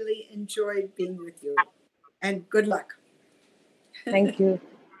 I really enjoyed being with you. And good luck. Thank you.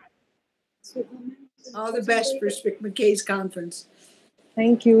 All the best for SPIC MACAY's conference.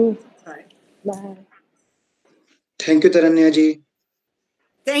 Thank you. Bye. Bye. Thank you, Taranya ji.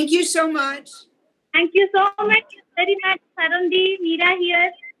 Thank you so much. Thank you so much, very much, Sarundi, Meera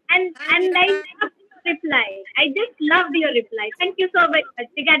here. And I loved your reply. I just loved your reply. Thank you so very much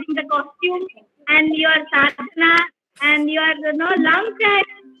regarding the costume and your sadhana and your long time.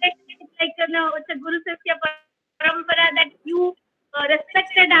 Like it's a Guru Sasya Parampara that you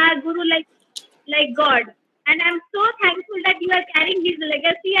respected our Guru like God. And I'm so thankful that you are carrying his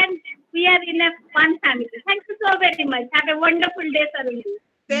legacy and we are in a one family. Thank you so very much. Have a wonderful day, Sarundi.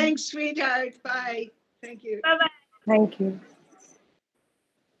 Thanks, sweetheart. Bye. Thank you. Bye-bye. Thank you.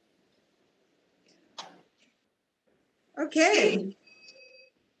 Okay.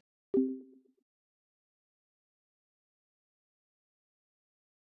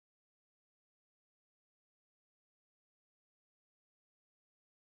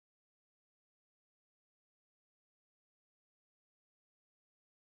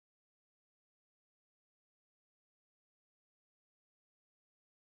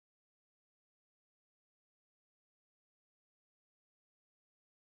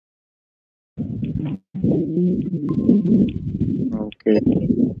 Okay.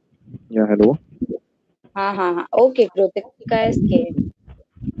 Yeah, hello. Okay, Kritika is came.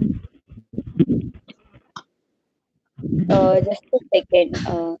 Just a second.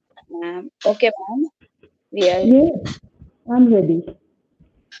 Ma'am. Okay, ma'am. We are Yes, I'm ready.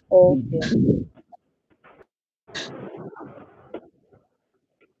 okay.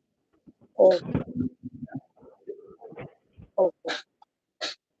 Okay. Okay.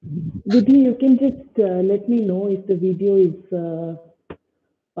 Vidhi, you can just let me know if the video is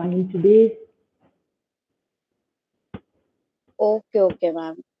fine today. Okay,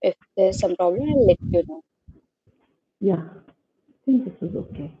 ma'am. If there's some problem, I'll let you know. Yeah, I think this is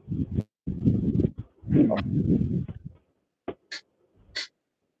okay.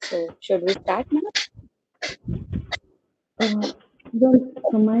 So, should we start now? Well,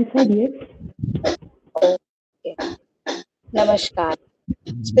 from my side, yes. Okay. नमस्कार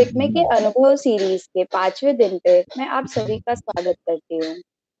speak में के अनुभव series के 5वें दिन पे मैं आप सभी का स्वागत करती हूँ।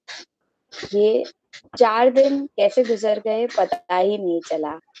 ये 4 दिन कैसे गुजर गए पता ही नहीं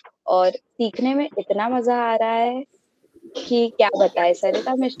चला और सीखने में इतना मजा आ रहा है कि क्या बताएं।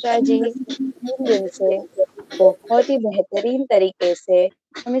 सरिता मिश्रा जी 3 दिन से बहुत ही बेहतरीन तरीके से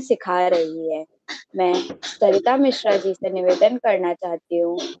हमें सिखा रही है। मैं सरिता मिश्रा जी से निवेदन करना चाहती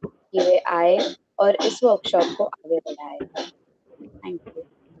हूँ कि वे आए और इस वर्कशॉप को आगे बढ़ाएं। Thank you.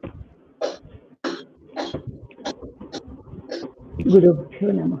 Gurubhyo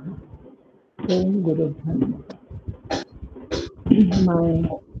Namaha. Om Gurubhyo Namaha. My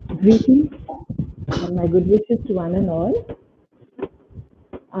greetings and my good wishes to one and all.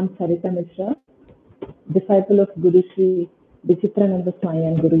 I'm Sarita Mishra, disciple of Guru Sri Vichitrananda Swami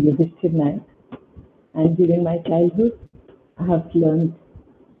and Guru Yudhishthir Nayak. And during my childhood, I have learned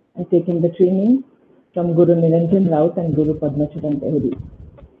and taken the training from Guru Niranjan Raut and Guru Padmacharan Tehri.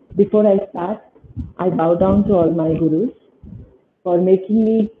 Before I start, I bow down to all my gurus for making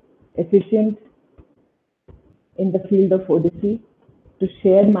me efficient in the field of Odissi to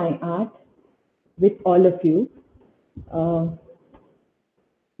share my art with all of you.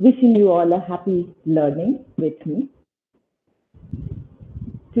 Wishing you all a happy learning with me.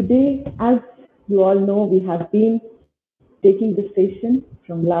 Today, as you all know, we have been taking this session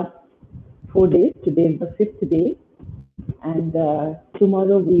from last 4 days. Today is the 5th day, and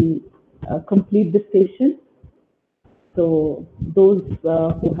tomorrow we complete the session. So those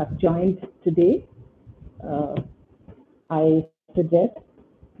who have joined today, I suggest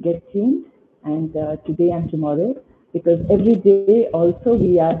get tuned and today and tomorrow, because every day also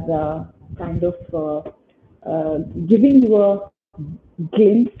we are kind of giving you a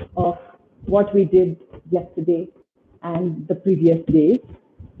glimpse of what we did yesterday and the previous days.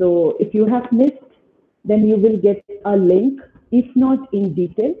 So if you have missed, then you will get a link, if not in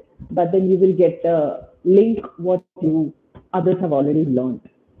detail, but then you will get a link what you others have already learned.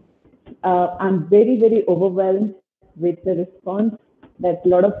 I'm very, very overwhelmed with the response that a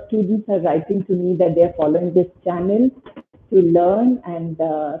lot of students are writing to me that they are following this channel to learn, and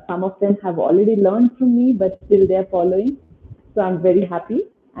some of them have already learned from me, but still they are following. So I'm very happy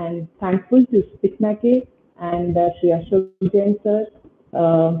and thankful to SPIC MACAY and Shri Ashok Jain sir,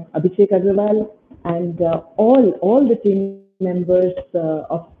 Abhishek Agrawal, and all the team members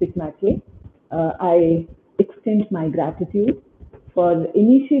of SPIC MACAY. I extend my gratitude for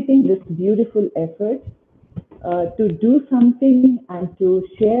initiating this beautiful effort to do something and to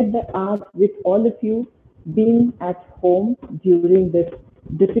share the art with all of you being at home during this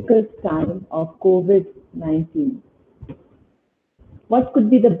difficult time of COVID-19. What could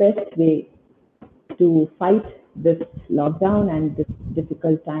be the best way to fight this lockdown and this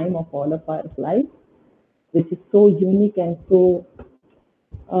difficult time of all of our lives, which is so unique and so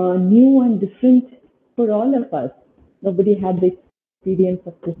new and different for all of us. Nobody had the experience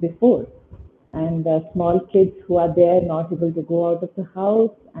of this before. And small kids who are there, not able to go out of the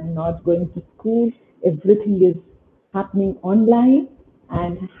house and not going to school, everything is happening online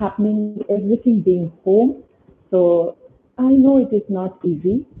and happening, everything being home. So I know it is not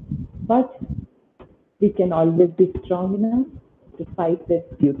easy, but we can always be strong enough to fight this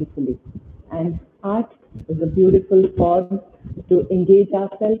beautifully. And art is a beautiful form to engage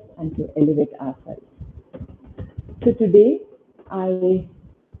ourselves and to elevate ourselves. So today, I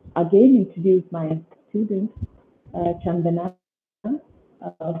again introduce my student, Chandana,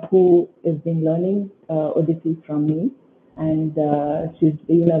 who has been learning Odissi from me. And she's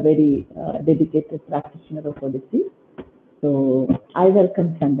been a very dedicated practitioner of Odissi. So I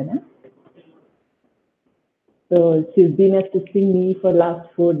welcome Chandana. So she's been assisting me for last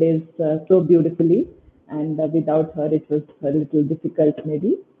 4 days so beautifully, and without her it was a little difficult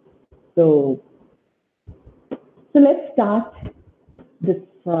maybe. So let's start this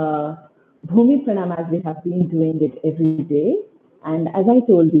Bhumi Pranam as we have been doing it every day. And as I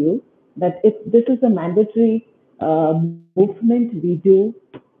told you, that if this is a mandatory movement we do,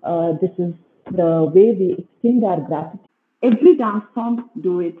 this is the way we extend our gratitude. Every dance form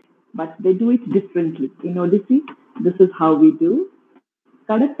do it, but they do it differently. In Odissi, this is how we do.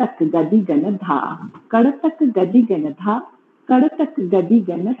 Kadatak gadi gana dha, kadatak gadi gana dha, kadatak gadi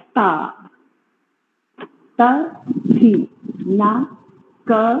gana ta, ta thi, na,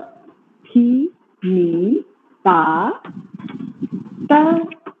 ka, thi, ni, ta, ta,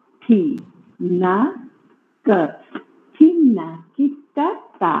 thi, na, ka, thi, na, ki,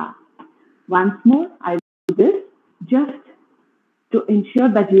 ta. Once more, I will do this just to ensure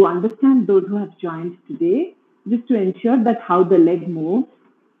that you understand, those who have joined today, just to ensure that how the leg moves.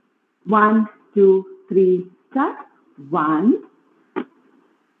 1, 2, 3, start. 1,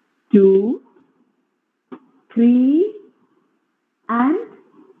 2, 3, and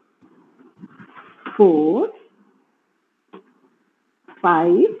 4,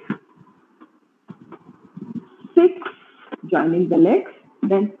 5, 6, joining the legs,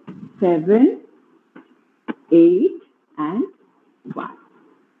 then 7, 8, and 1.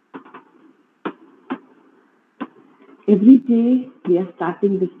 Every day we are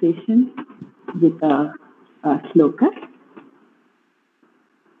starting the session with a sloka.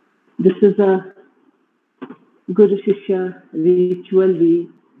 This is a Guru Shishya ritual we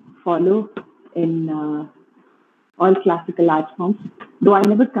follow in all classical art forms. Though I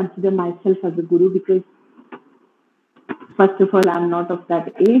never consider myself as a guru because, first of all, I'm not of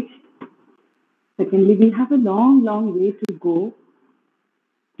that age. Secondly, we have a long, long way to go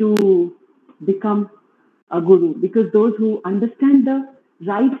to become a guru, because those who understand the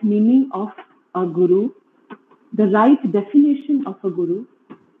right meaning of a guru, the right definition of a guru,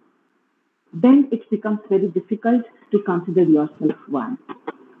 then it becomes very difficult to consider yourself one,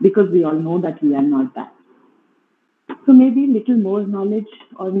 because we all know that we are not that. So maybe little more knowledge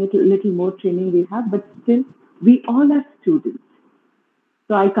or little more training we have, but still we all are students.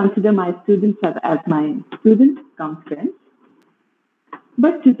 So I consider my students as my students come friends.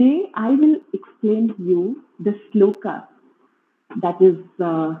 But today I will explain you the sloka that is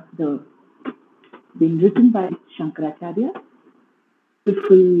been written by Shankaracharya,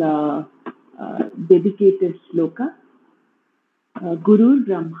 beautiful dedicated sloka. Gurur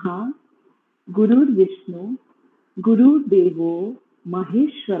Brahma, Gurur Vishnu, Gurur Devo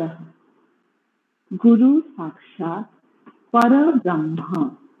Maheshwara, Guru Sakshat Para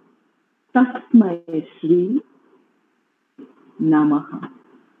Brahma, Tasmai Shri Namaha.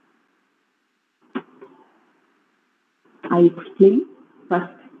 I explain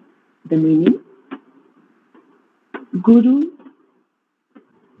first the meaning. Guru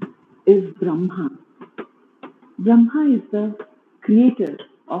is Brahma. Brahma is the creator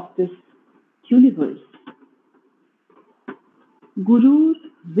of this universe. Guru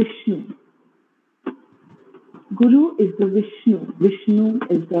Vishnu. Guru is the Vishnu. Vishnu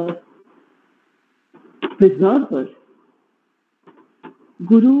is the preserver.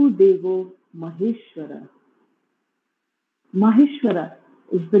 Guru Devo Maheshwara. Maheshwara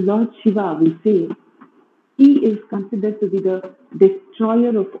is the Lord Shiva, we say. He is considered to be the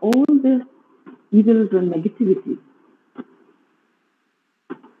destroyer of all the evils and negativity.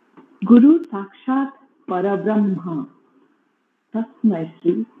 Guru Sakshat Parabrahma. Tasmai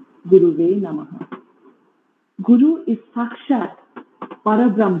Shri Guruve Namaha. Guru is Sakshat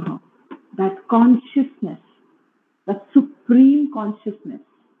Parabrahma, that consciousness, that supreme consciousness.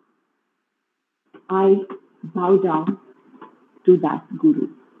 I bow down to that Guru.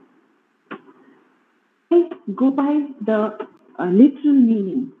 I go by the literal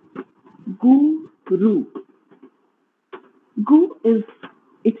meaning. Guru. Gu is,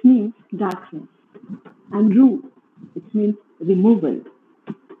 it means darkness. And Ru, it means removal.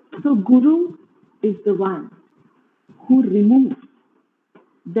 So Guru is the one who removes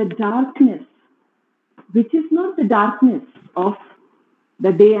the darkness, which is not the darkness of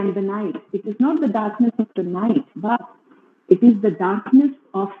the day and the night. It is not the darkness of the night, but it is the darkness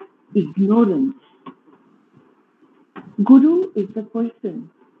of ignorance. Guru is the person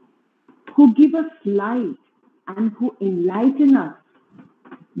who gives us light and who enlighten us,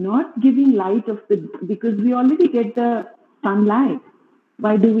 not giving light of the, because we already get the sunlight.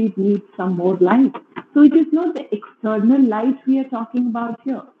 Why do we need some more light? So it is not the external light we are talking about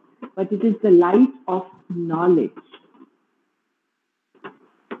here, but it is the light of knowledge.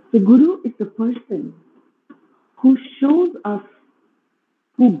 The Guru is the person who shows us,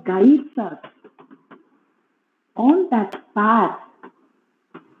 who guides us on that path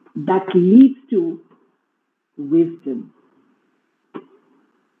that leads to wisdom.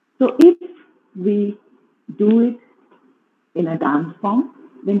 So if we do it in a dance form,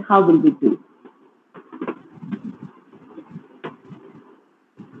 then how will we do?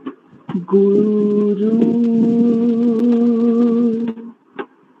 Guru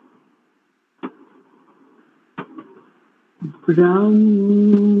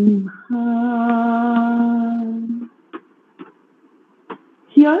Brahma.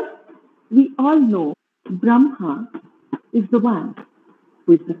 Here we all know Brahma is the one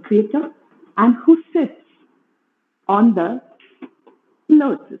who is the creator and who sits on the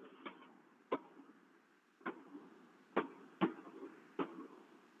lotus.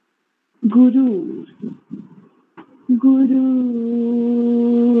 Guru, Guru,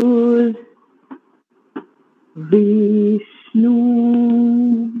 Vishnu.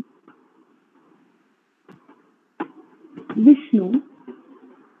 Vishnu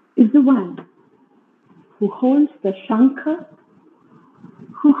is the one who holds the Shankha,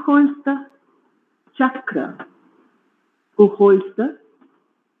 who holds the Chakra, who holds the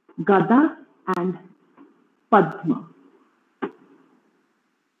Gada and Padma.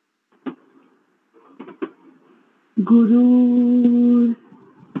 Guru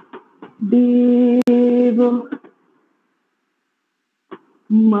Devo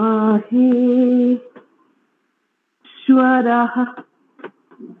Maheshwara.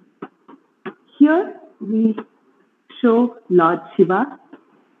 Here we show Lord Shiva.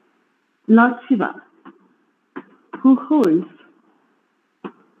 Lord Shiva, who holds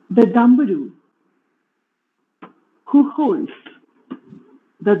the Dambaru, who holds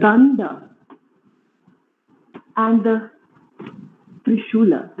the Danda and the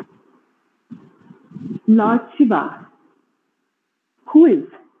Trishula. Lord Shiva, who is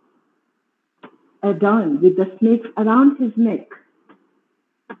adorned with the snakes around his neck,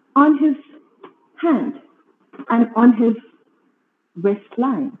 on his hand and on his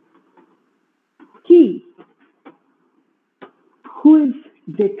waistline. He who is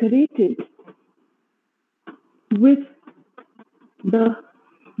decorated with the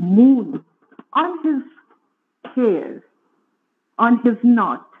moon on his hair, on his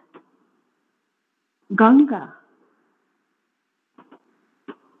knot. Ganga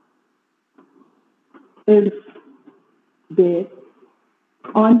is there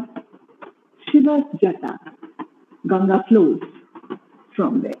on Shiva's jata. Ganga flows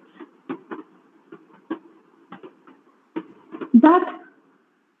from there. That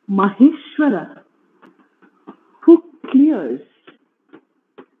Maheshwara who clears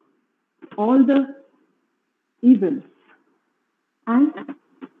all the evils and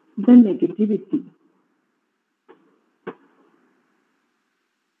the negativity.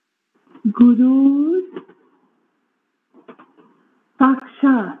 Guru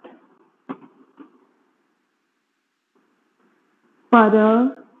Sakshat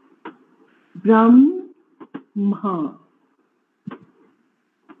Para Brahma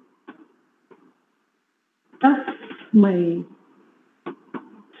Tasmai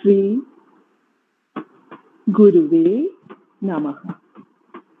Sri Guruve Namaha.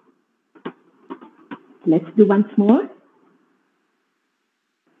 Let's do once more.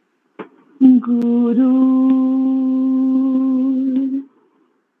 Guru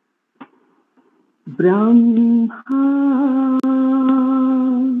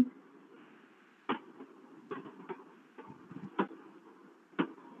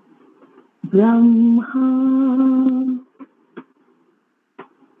Brahma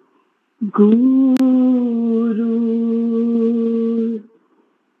Guru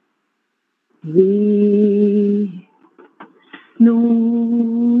Vishnu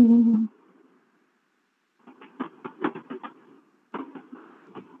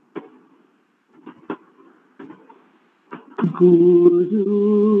Guru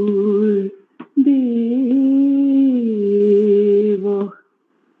Deva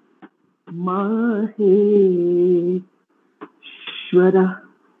Maheshwara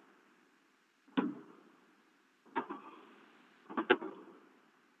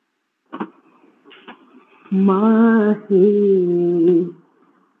Maheshwara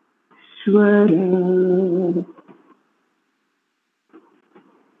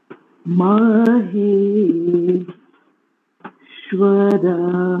Maheshwara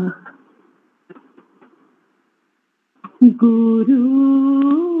Guru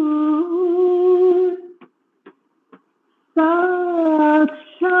Sakshat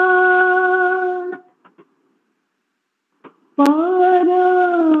Para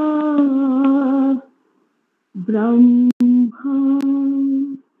Brahma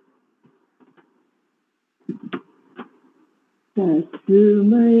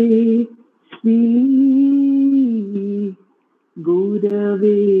Tasmai Shri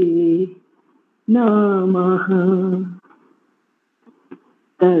Gurave Namaha.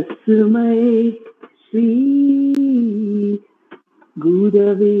 Tasmai Shri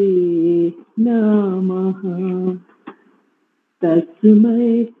Gurave Namaha.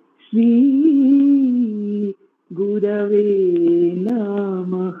 Tasmai Shri Gurave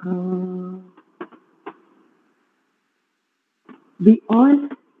Namaha. We all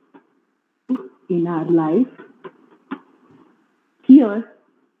in our life hear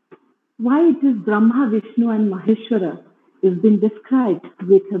why it is Brahma, Vishnu and Maheshwara is been described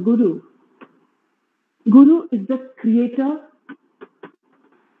with a Guru. Guru is the creator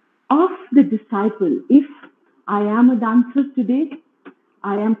of the disciple. If I am a dancer today,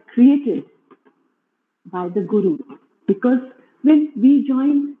 I am created by the Guru. Because when we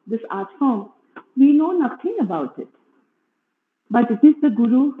join this art form, we know nothing about it. But it is the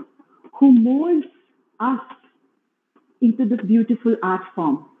Guru who molds us into this beautiful art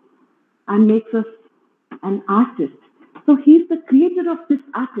form and makes us an artist. So he's the creator of this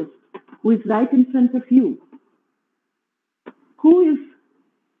artist who is right in front of you. Who is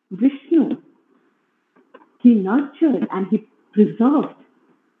Vishnu? He nurtured and he preserved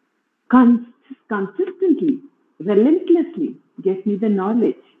consistently, relentlessly, gave me the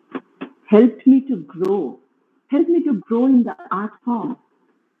knowledge, helped me to grow in the art form.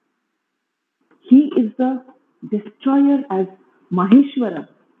 He is the destroyer as Maheshwara.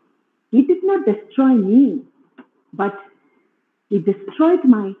 He did not destroy me, but he destroyed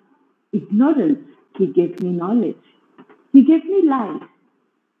my ignorance. He gave me knowledge. He gave me light.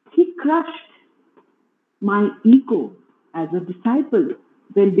 He crushed my ego as a disciple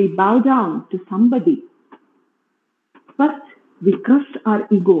when we bow down to somebody. First, we crush our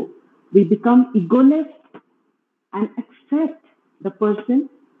ego. We become egoless and accept the person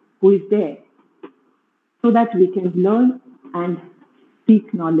who is there so that we can learn and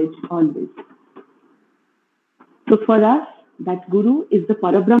seek knowledge always. So for us, that Guru is the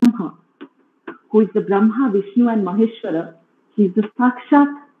Parabrahma, who is the Brahma, Vishnu and Maheshwara. He is the Sakshat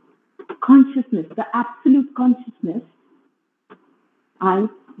consciousness, the absolute consciousness. I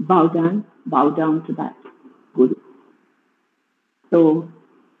bow down to that Guru. So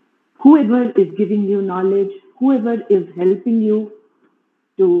whoever is giving you knowledge, whoever is helping you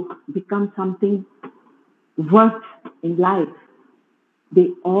to become something worth in life, they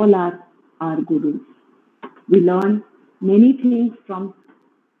all are our gurus. We learn many things from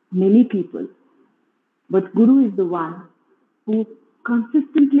many people, but Guru is the one who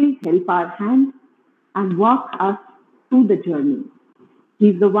consistently help our hand and walk us through the journey.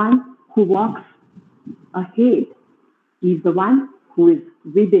 He's the one who walks ahead. He's the one who is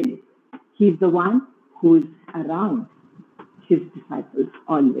within. He's the one who is around his disciples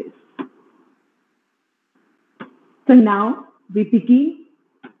always. So now we begin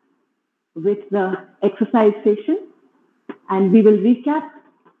with the exercise session, and we will recap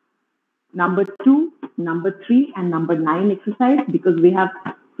number 2, number 3, and number 9 exercise, because we have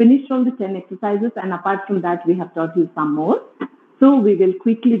finished all the 10 exercises, and apart from that, we have taught you some more. So we will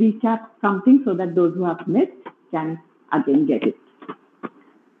quickly recap something so that those who have missed can again get it.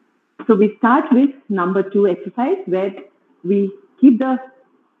 So we start with number 2 exercise, where we keep the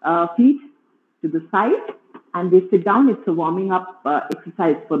feet to the side and we sit down. It's a warming up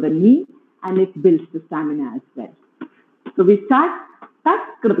exercise for the knee, and it builds the stamina as well. So we start. Tas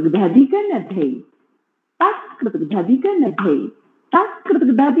krutgdhadiganadhai. Tas krutgdhadiganadhai. Tas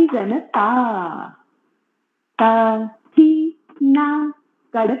krutgdhadiganata. Ta thi na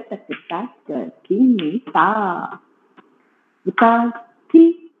kadatakata kini ta. Ta thi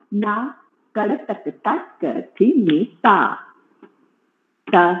na kadatakata kini ta.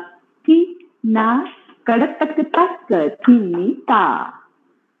 Ta thi na kadatakata kini ta.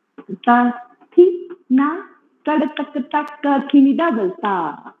 Ta thi na kadatakata kini double ta.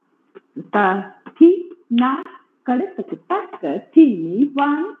 Ta thi na kadatakata kini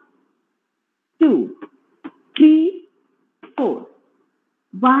 1, 2, 3, 4.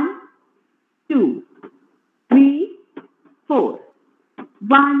 1, 2, 3, 4.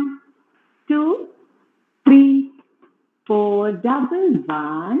 1, 2, 3, 4. Double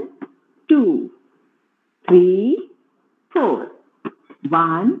 1, 2, 3, 4.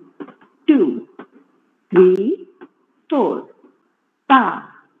 1, 2, 3, 4. Ta.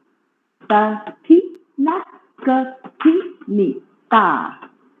 Ta thi na ka thi ni ta.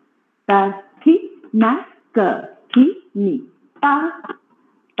 Ta thi na ka thi ni ta.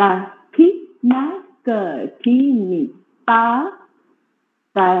 Ta thi na ka thi ni ta.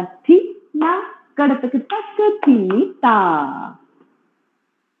 Ta thi na kadatakata thi ni ta.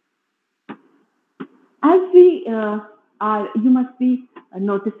 As we are, you must be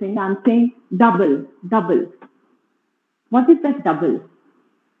noticing, I'm saying double, double. What is that double?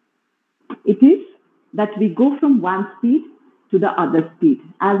 It is that we go from one speed to the other speed.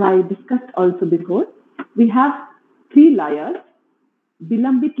 As I discussed also before, we have 3 layers: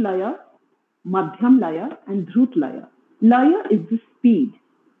 Vilambit layer, Madhyam layer, and Dhrut layer. Layer is the speed.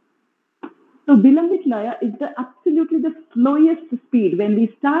 So Vilambit layer is absolutely the slowest speed. When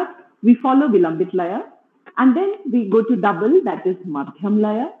we start, we follow Vilambit layer, and then we go to double, that is Madhyam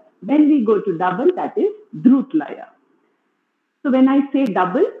layer. Then we go to double, that is Dhrut layer. So when I say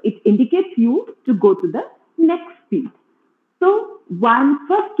double, it indicates you to go to the next speed. So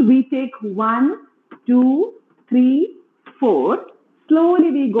first we take 1, 2, 3, 4. Slowly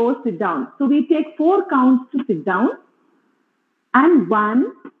we go sit down. So we take 4 counts to sit down, and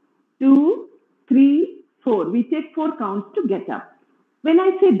 1, 2, 3, 4. We take 4 counts to get up. When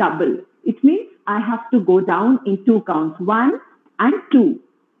I say double, it means I have to go down in 2 counts, 1 and 2,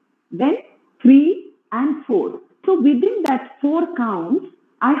 then 3 and 4. So within that 4 counts,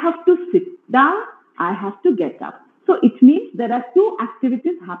 I have to sit down, I have to get up. So it means there are 2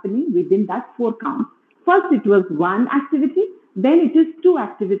 activities happening within that 4 counts. First it was 1 activity, then it is 2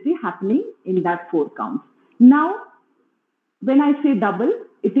 activity happening in that 4 counts. Now, when I say double,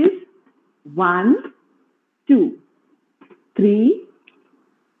 it is 1, 2, 3,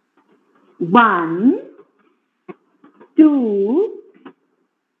 1, 2,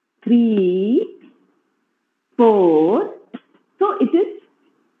 3, 4. So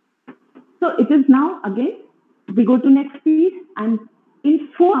it is now again, we go to next speed, and in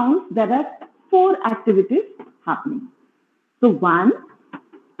 4 counts, there are 4 activities happening. So 1,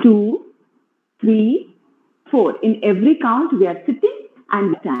 2, 3, 4. In every count, we are sitting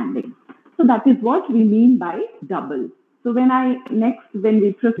and standing. So that is what we mean by double. So when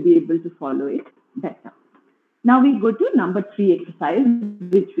we first be able to follow it better. Now we go to number 3 exercise,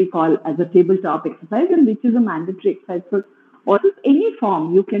 which we call as a tabletop exercise, and which is a mandatory exercise for also any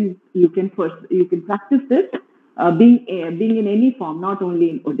form. You can practice this being in any form, not only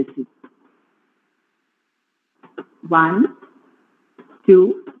in Odissi. 1,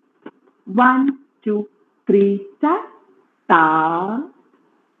 2, 1, 2, 3, ta, ta,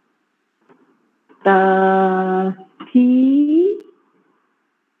 ta, thi,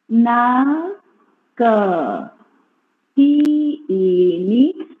 na, ka, thi,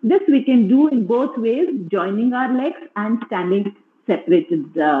 ni. This we can do in both ways, joining our legs and standing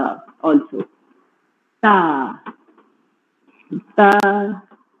separated also. Ta, ta,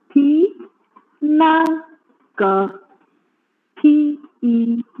 thi, na, ka, thi,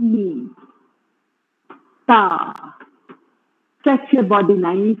 ni. Ta, Stretch your body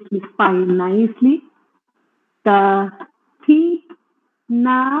nicely, spine nicely. Ta, thi,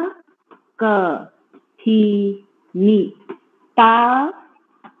 na, ka, thi, ni. Ta,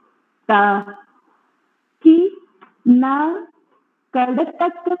 ta, thi, na, ka, da, ta,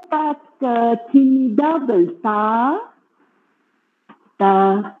 ta, ta, ka, thi, ni, double. Ta,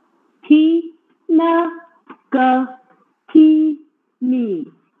 ta, thi, na, ka, thi, ni.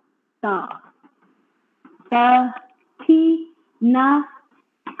 Ta, ta, thi, na,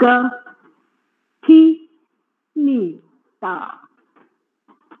 ka, thi, ni. Ta,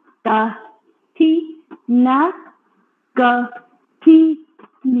 ta, thi, na, ka, thi,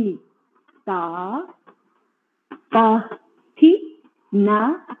 ni. Ta, ta, thi,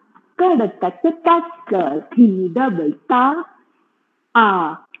 na, ka, da, ta, ta, ta, ka, thi, ni, double. Ta,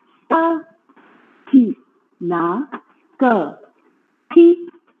 a, ta, thi, na, ka, thi,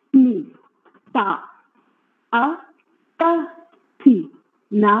 ni. Ta, a, ta, thi,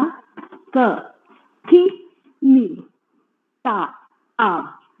 na, ka, thi, ni. Ta, a,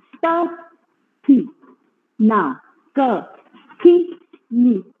 ta, thi, na, ka, thi,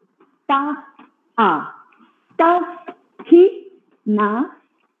 ni. Ta, a, ta, thi, na,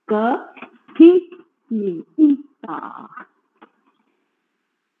 ka, thi, ni. Ta.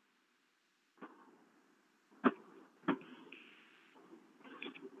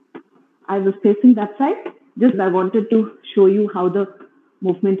 I was facing that side. Just I wanted to show you how the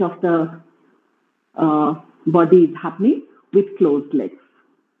movement of the body is happening with closed legs.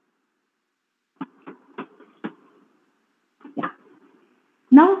 Yeah.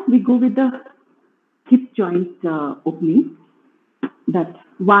 Now we go with the hip joint opening. That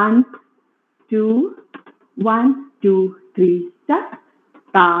 1, 2, 1, 2, 3, step.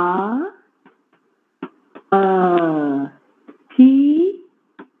 Ta, thi,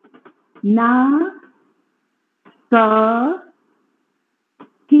 na, ka,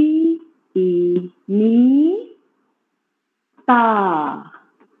 thi, ni, ta,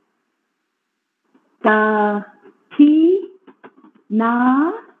 ta, thi,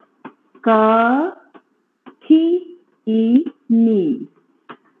 na, ka, thi, ni,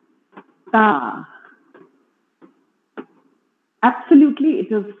 ta. Absolutely,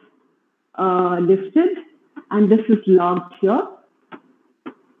 it is lifted, and this is locked here.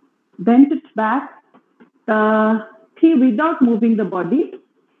 Bend it back. Thi without moving the body.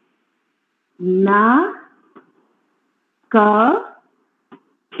 Na, ka,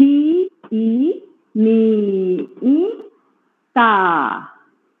 thi, ni, ta.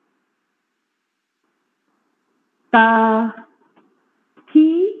 Ta,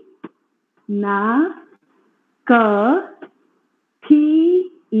 thi, na, ka,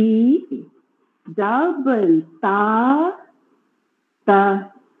 thi, double. Ta,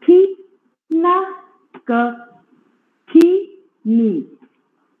 thi, na, ka, thi, ni.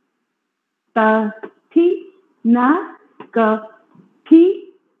 Ta, thi, na, ka,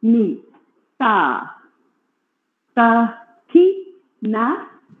 thi, ni. Ta, thi, na,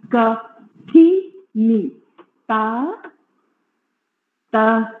 ka, thi, ni. Ta,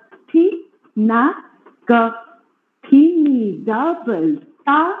 thi, na, ka, thi, ni. Double.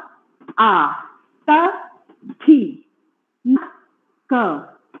 Ta, thi, na, ka,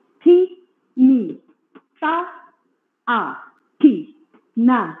 thi, ni. Ta, thi,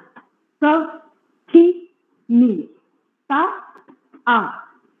 na, ka, thi, ni. Ta,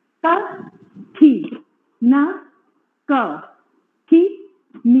 thi, na, ka, thi,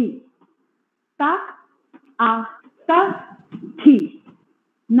 ni. Ta, thi,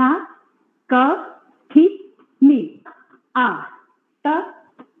 na, ka, thi, ni.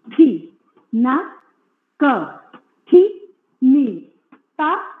 Thi, na, ka, thi, ni.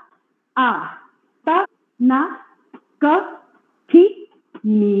 Ta, na, ka, thi,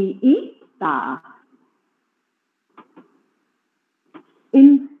 ni. Ta.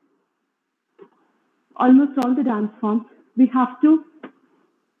 In almost all the dance forms, we have to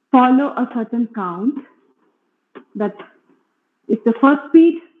follow a certain count. That if the first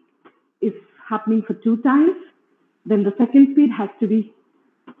speed is happening for 2 times, then the second speed has to be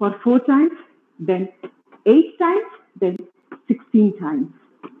for 4 times, then 8 times, then 16 times.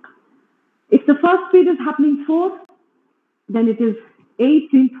 If the first speed is happening 4, then it is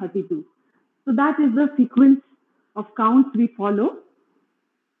 18, 32. So that is the sequence of counts we follow.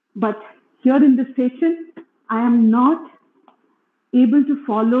 But here in this session, I am not able to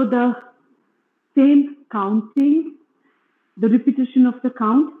follow the same counting, the repetition of the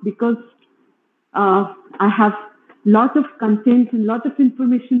count, because I have lot of content and lot of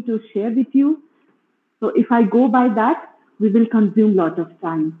information to share with you. So if I go by that, we will consume lot of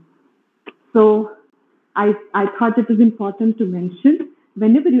time. So I thought it is important to mention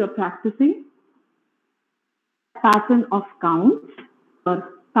whenever you are practicing pattern of counts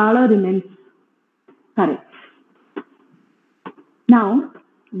or tala remains correct. Now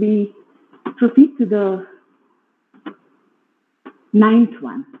we proceed to the ninth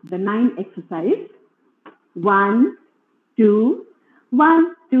one, the 9 exercise. 1, 2,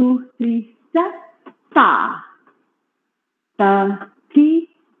 1, 2, 3, start. Ta, ta, ti,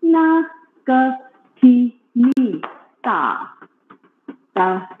 na, ka, ti, ni, ta,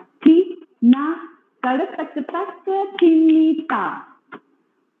 ta, ti, na, kada, tak, tak, ti, ni, ta,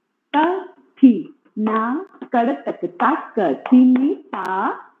 ta, ti, na, kada, tak, tak, ti, ni,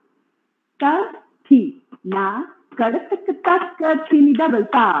 ta, ta, ti, na, kada, tak, tak, ti, ni, double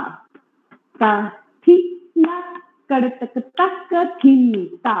ta, ta, ti, na, kada, tak, tak, ti, ni,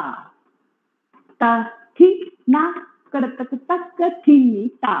 ta, ta, ti, na, kada, tak, tak, ti, ni,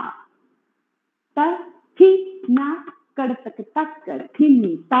 ta, ta, ti, na, kada, tak, tak, ti,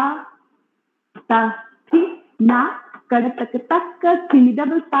 ni, ta, ta, ti, na, kada, tak, tak, ti, ni,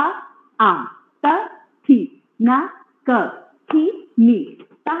 double ta, a, ta, ti, na, ka, ti, ni,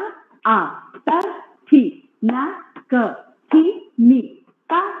 ta, a, ta, ti, na, ka, ti, ni,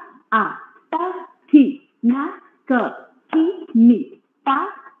 ta, a, ta, ti, na, ka, ti, ni, ta,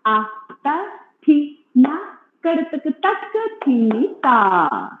 a, ta, ti, na, kada, tak, tak, ti, ni,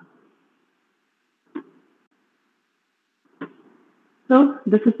 ta. So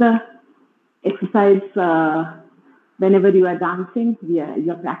this is the exercise whenever you are dancing,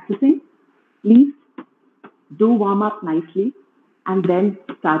 you're practicing. Please do warm up nicely and then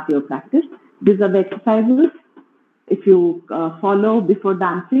start your practice. These are the exercises. If you follow before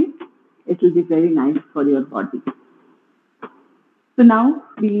dancing, it will be very nice for your body. So now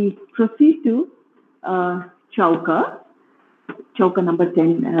we proceed to chauka number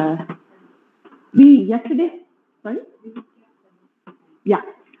 10.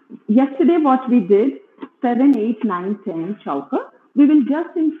 Yesterday what we did, 7, 8, 9, 10 chauka. We will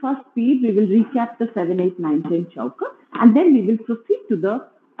just in first speed, we will recap the 7, 8, 9, 10 chauka, and then we will proceed to the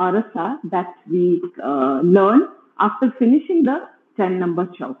arasa that we learn after finishing the 10 number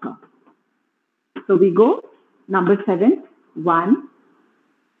chauka. So we go number 7, 1.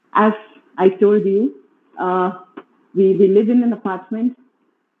 As I told you, we live in an apartment,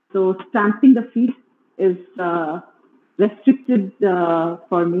 so stamping the feet is restricted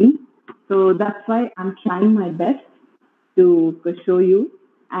for me. So that's why I'm trying my best to show you.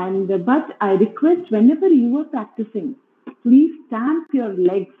 But I request whenever you are practicing, please stamp your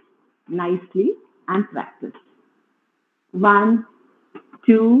legs nicely and practice. 1,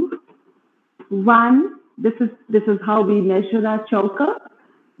 2, 1. This is how we measure our chauka.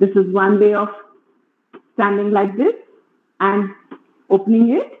 This is one way of standing like this and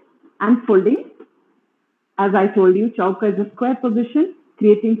opening it and folding. As I told you, chauka is a square position,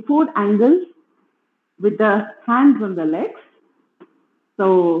 creating 4 angles with the hands on the legs.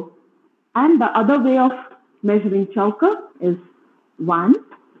 So, and the other way of measuring chauka is 1,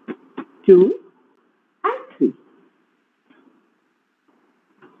 2, and 3.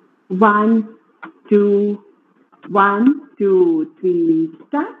 1, 2, 1, 2, 3,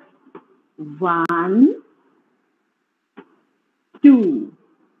 start. 1, 2,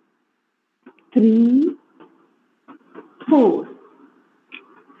 3, 4,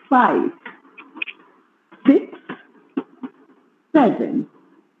 5, 6, 7.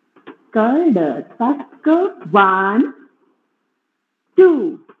 Kada, taka, 1,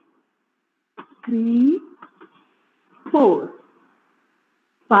 2, 3, 4,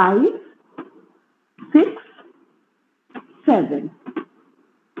 5, 6, 7.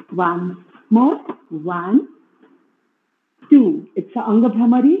 Once more. 1, 2. It's a Anga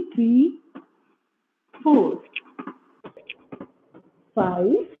Bhramari. 3, 4, 5,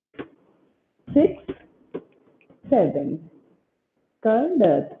 6, 7.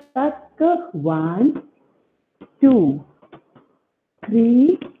 Kada, taka, 1, 2,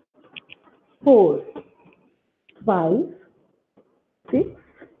 3, 4, 5, 6,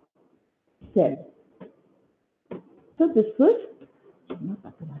 7. So this was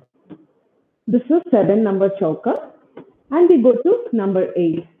 7 number chauka, and we go to number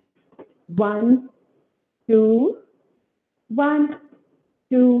 8. 1, 2, 1,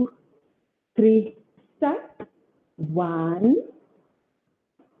 2, 3. Start. 1,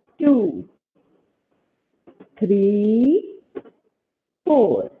 2, 3,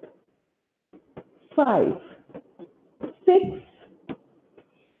 4, 5, 6,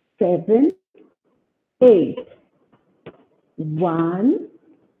 7, 8. 1,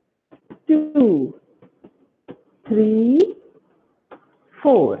 2, 3,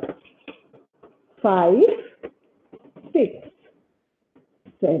 4, 5, 6,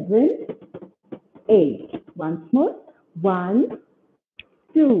 7, 8. Once more. 1,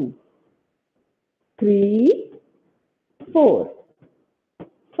 2, 3, 4,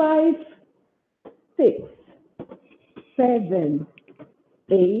 5, 6, 7,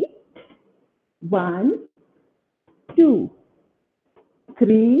 8. 1, 2,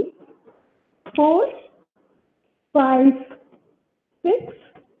 3, 4, 5, 6,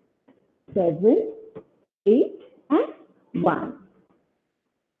 7, 8, and 1.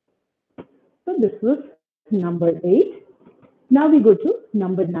 So this was number 8. Now we go to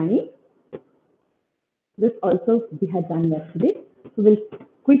number 9. This also we had done yesterday. So we'll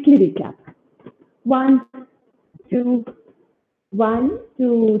quickly recap. 1, 2, 1,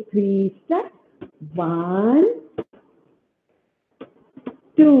 2, 3, start. 1,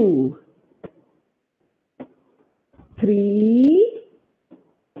 2, 3,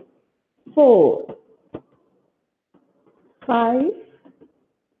 4, 5,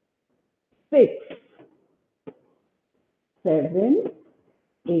 6, 7,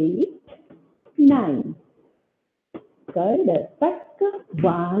 8, 9. Good. Back.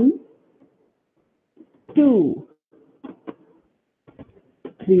 1, 2,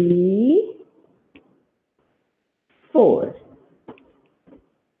 3, 4,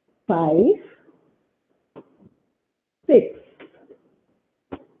 5, 6,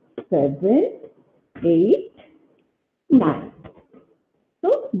 7, 8, 9.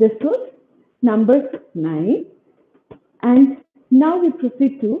 So this was number 9. And now we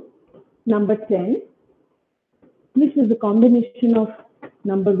proceed to number 10, which is a combination of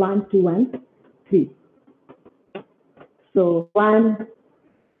number 1, 2, and 3. So 1,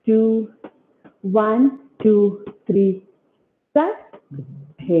 2, 1, 2, 3. Start.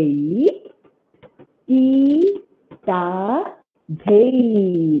 Dhei, e, ta,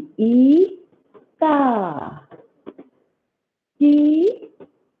 dhei, e, ta, ki,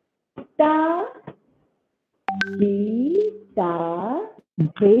 ta, ki, ta,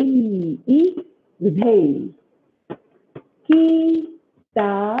 dhei, e, dhei, ki,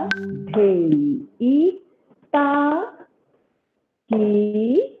 ta, dhei, e, ta,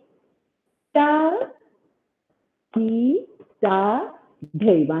 ki, ta, ki, ta,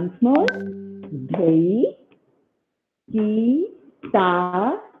 dhei. Once more. Dhei, ki,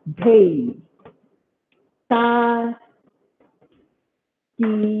 ta, dhei. Ta,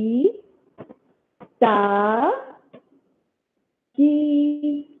 ki, ta, ki,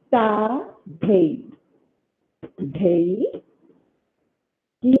 ta, dhei. Dhei,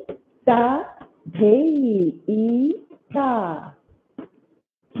 ki, ta, dhei, e, ta,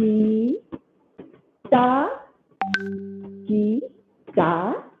 ki, ta, ki, ta,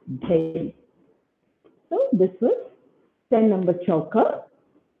 dhei. So this was 10 number chauka.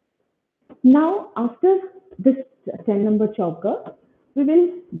 Now after this 10 number chauka, we will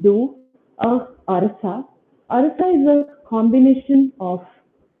do a arasa. Arasa is a combination of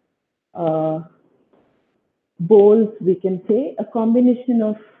bowls, we can say, a combination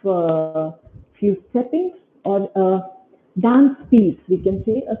of few steppings or a dance piece, we can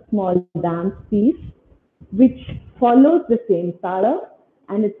say a small dance piece which follows the same tala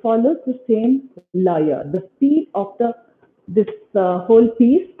and it follows the same laya. The speed of this whole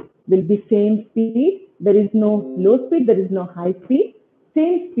piece will be same speed. There is no low speed, there is no high speed.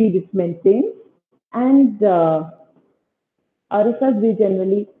 Same speed is maintained. And arasas we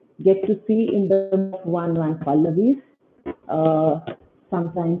generally get to see in the 1-1 pallavis.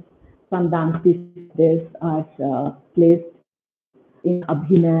 Sometimes some dance pieces are placed in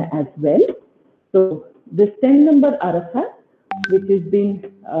abhinaya as well. So this 10 number arasa, which has been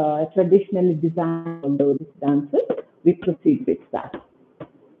traditionally designed for those dances, we proceed with that.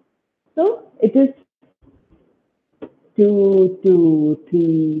 So it is 2, 2,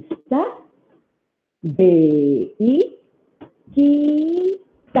 3, start. Dhei, ki,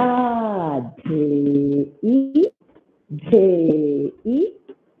 ta, dhei, dhei,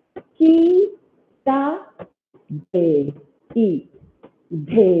 ki, ta, dhei,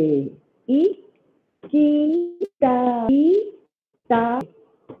 dhei, ki, ta,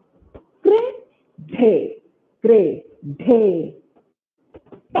 kre, dhei,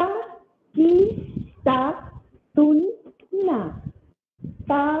 ta, ki, ta, tun, na,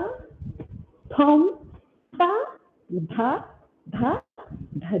 ta, thom, ta, dha, dha,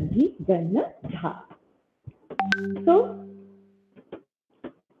 dhaji, gana, dha. So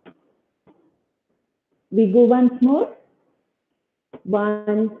we go once more.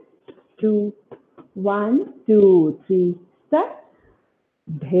 1, 2, 1, 2, 3, start.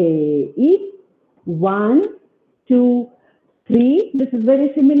 Dhei, 1, 2, 3. This is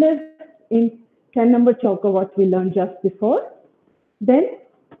very similar in 10 number chauka, what we learned just before. Then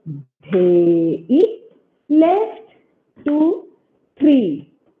dhei, left 2,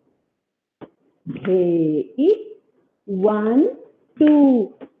 3. Dhei, 1,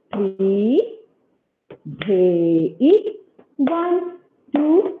 2, 3. Dhei, 1,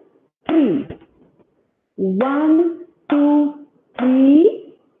 2, 3. 1, 2,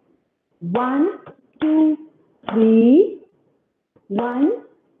 3. 1, 2, 3. 1,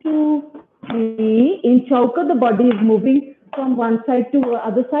 2, 3. In chauka, the body is moving from one side to the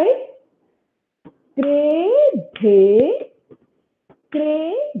other side. Kre, dhe,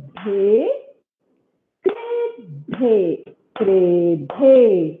 kre, dhe, kre, dhe, kre, dhe.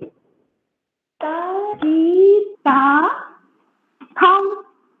 Ta, ki, ta, tham,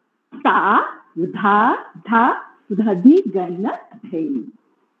 ta, dha, dha, dhadi, gana, dhei.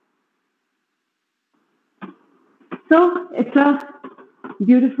 So it's a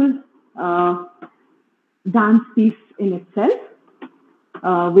beautiful dance piece in itself,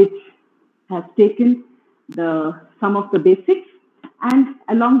 which has taken some of the basics, and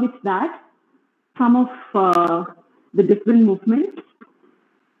along with that, some of the different movements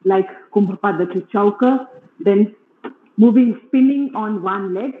like Kumbhapada to Chauka, then spinning on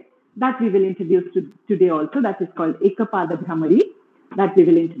one leg, that we will introduce today also. That is called Ekapada Bhramari, that we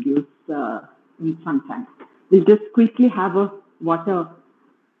will introduce in some time. We'll just quickly have a water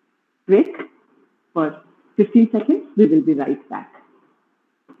break for 15 seconds. We will be right back.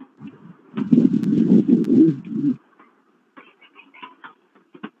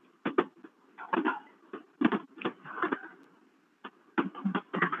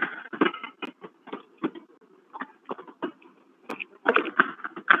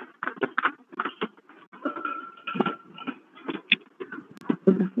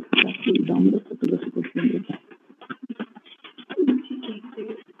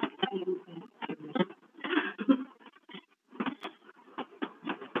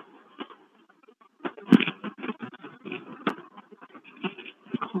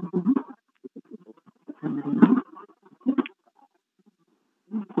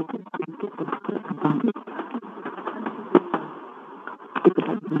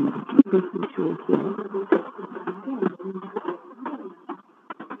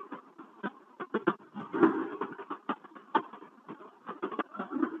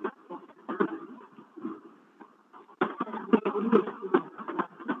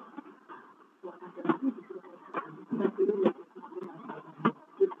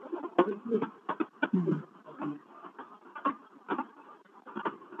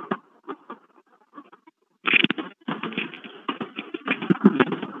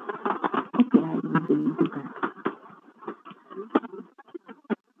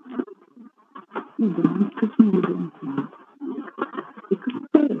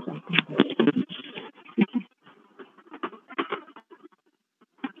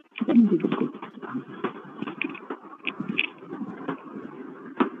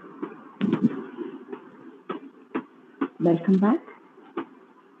 Welcome back.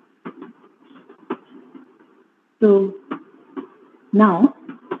 So now,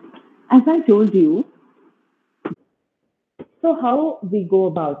 as I told you, so how we go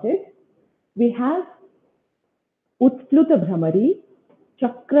about it, we have Utpluta Bhramari,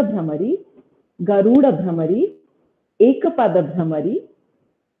 Chakra Bhramari, Garuda Bhramari, Ekapada Bhramari,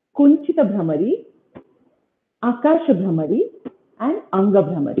 Kunchita Bhramari, Akasha Bhramari, and Anga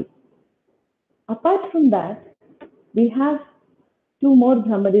Bhramari. Apart from that, we have two more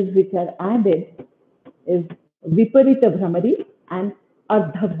Bhramaris which are added, is Viparita Bhramari and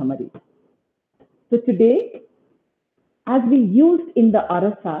Ardha Bhramari. So today, as we used in the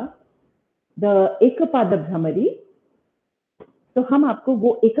Arasa, the Ekapada Bhramari, so hum aapko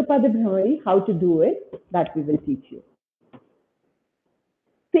wo Ekapada Bhramari, how to do it, that we will teach you.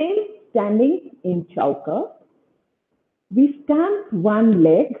 Same standing in Chauka, we stamp one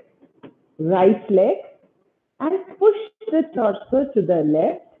leg, right leg, and push the torso to the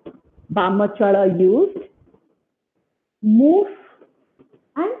left, Bamachala used, move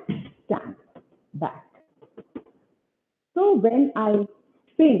and stand back. So when I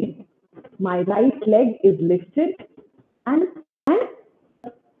spin, my right leg is lifted and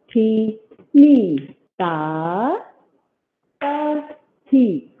thi, ni, ta,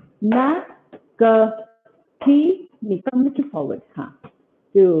 thi, na, ka, thi, ni. Come little forward.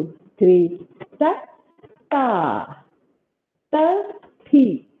 2, 3, ta,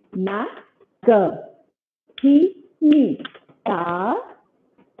 thi, na, ka, thi, ni, ta,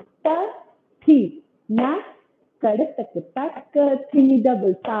 thi, na, kadak, thi,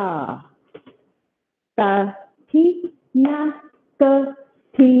 double ta, thi, na, ka,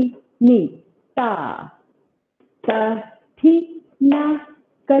 thi, ni, ta. Ta, thi, na,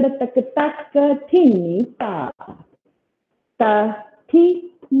 kadatak tak, thini, ta. Ta,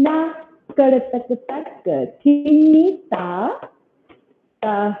 thi, na, kadatak tak, thini, ta.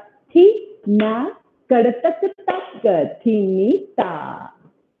 Ta, thi, na, kadatak tak, thini, ta.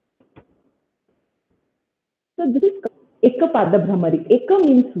 So this is Eka Pada Bhramari. Eka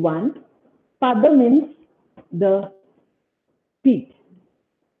means one, Pada means the feet.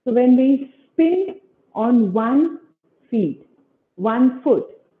 So when we spin on one feet, 1 foot,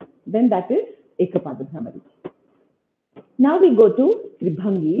 then that is Ekapada Bhramari. Now we go to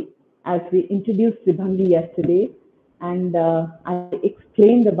Tribhangi, as we introduced Tribhangi yesterday, and I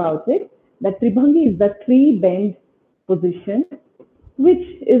explained about it, that Tribhangi is the 3-bend position, which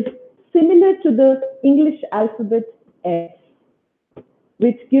is similar to the English alphabet S,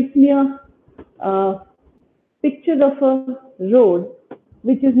 which gives me a picture of a road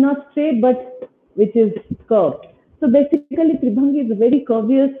which is not straight but which is curved. So basically, Tribhangi is a very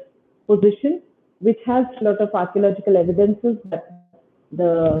curvious position which has a lot of archaeological evidences that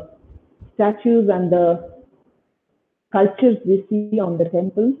the statues and the sculptures we see on the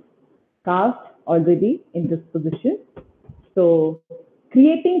temples carved already in this position. So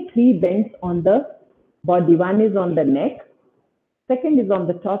creating 3 bends on the body. One is on the neck, second is on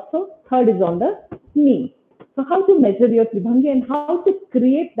the torso, third is on the knee. So how to measure your Tribhangi and how to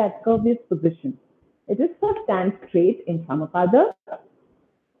create that curvious position? It is first stand straight in Samapada,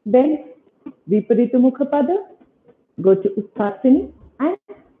 then Viparitu Mukhapada, go to Uttasini and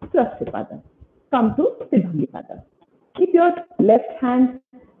Prasyapada. Come to Tribhangi Pada. Keep your left hand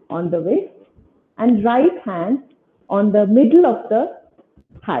on the waist and right hand on the middle of the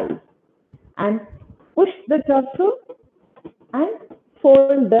thighs and push the torso and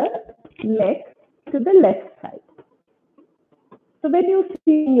fold the neck to the left side. So when you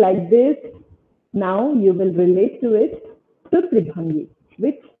see like this, now you will relate to it to Tribhangi,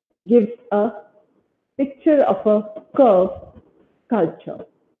 which gives a picture of a curved sculpture.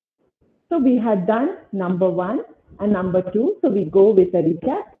 So we had done number 1 and number 2. So we go with a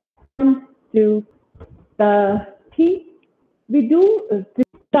recap. 1, 2, ta, thi. We do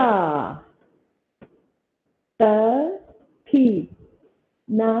ta, ta, thi,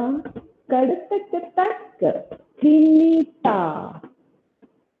 na, kadatak, thini, ta,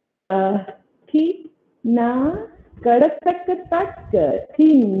 thi, na, kadatak,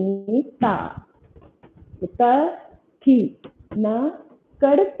 thini, ta, ta, thi, na,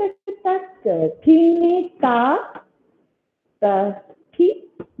 kadatak, thini, ta, ta, thi,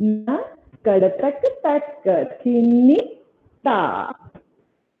 na, kadatak, thini, ta.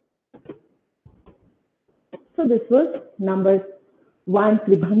 So this was number 1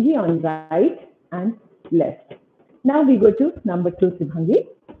 Tribhangi on right and left. Now we go to number 2 Tribhangi.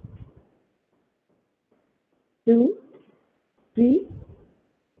 2, 3,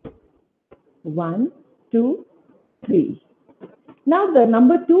 1, 2, 3. Now the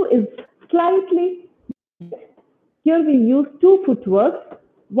number 2 is slightly, here we use 2 footwork.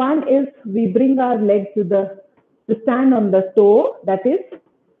 One is we bring our leg to stand on the toe, that is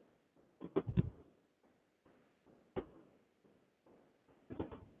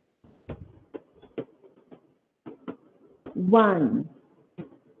 1,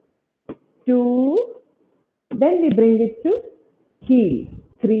 2, then we bring it to heel,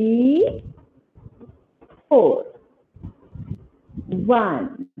 3, 4,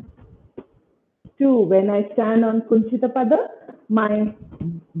 1, 2. When I stand on Kunchita Pada,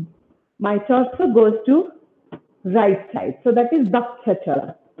 my torso goes to right side. So that is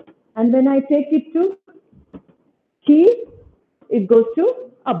Dakshachara. And when I take it to heel, it goes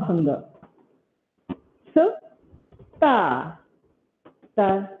to Abhanga. So, ta,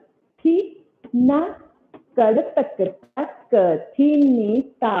 ta, thi, na, kadatak, tak,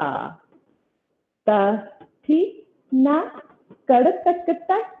 thini, ta, ta, thi, na, kadatak,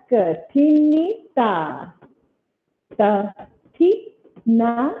 tak, thini, ta, ta, thi,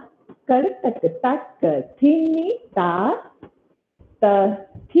 na, kadatak, tak, thini, ta, ta,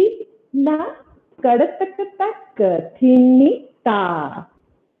 thi, na, kadatak, tak, thini, ta.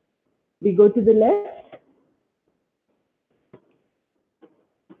 We go to the left.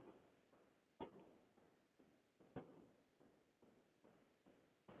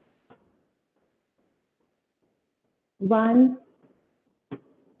 One,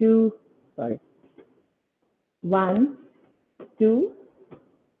 two, 1, 2,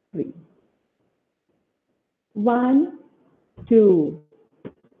 3. 1, 2,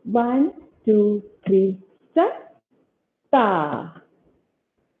 1, 2, 3. Start. Ta,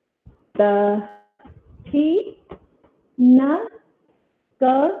 ta, thi, na,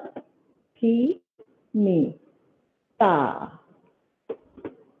 ka, thi, ni. Ta.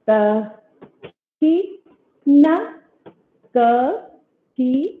 Ta, thi, na, ka,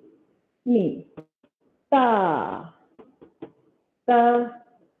 thi, ni. Ta. Ta,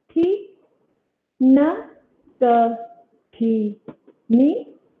 thi, na, ka, thi, ni.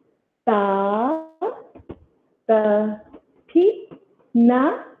 Ta, ta, thi,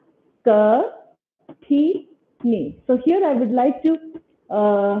 na, ka, thi, ni. So here I would like to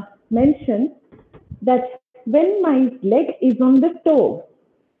mention that when my leg is on the toe,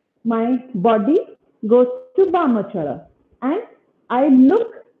 my body goes to Bamachara and I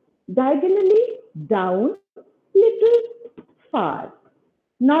look diagonally down little far.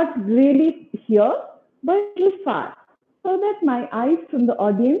 Not really here, but little far, so that my eyes from the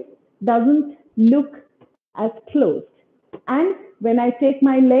audience doesn't look as closed. And when I take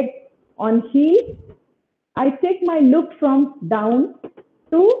my leg on heel, I take my look from down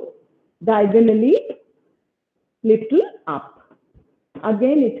to diagonally little up.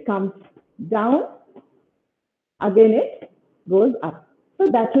 Again it comes down, again it goes up. So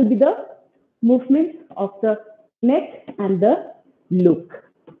that will be the movement of the neck and the look.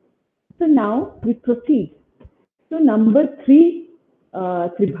 So now we proceed to number 3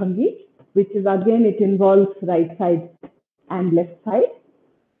 Tribhangi, which is again it involves right side and left side.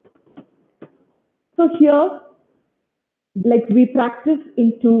 So here, like we practice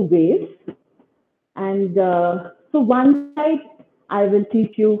in 2 ways, and so one side I will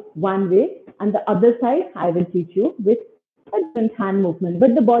teach you one way, and the other side I will teach you with a different hand movement,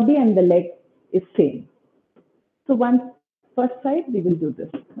 but the body and the leg is same. So first side we will do this,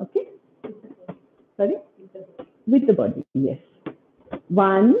 okay? Sorry? With the body, yes.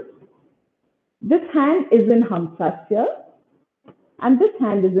 1, this hand is in Hamsasya, and this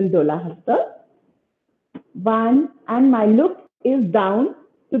hand is in Dolahasta. 1, and my look is down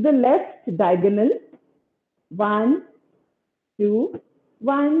to the left diagonal. 1, 2,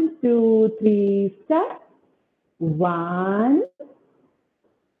 1, 2, 3, start. 1,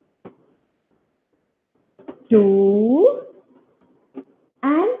 2,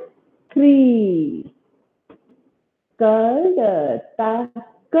 and 3. Ka, ta,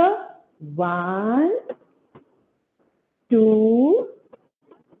 ka. 1, 2,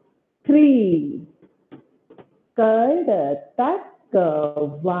 3. Ka, ta, ka.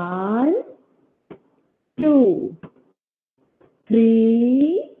 1, 2,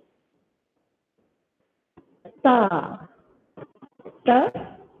 3. Ta, ta,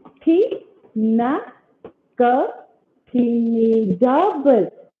 thi, na, ka, thi, ni. Double.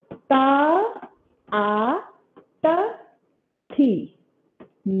 Ta, a, ta, thi,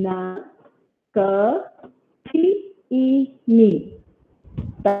 na, ka, thi, I, ni.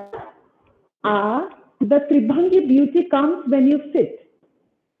 Ta, a. The Tribhangi beauty comes when you sit.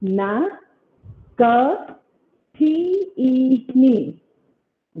 Na, ka, thi, I, ni.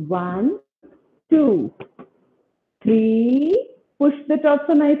 1, 2, 3. Push the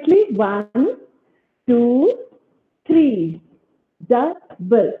torso nicely. 1, 2, 3.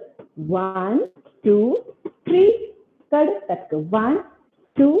 Double. 1, 2, 3. Kadak. 1,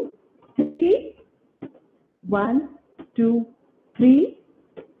 2, 3. 1, 2, 3.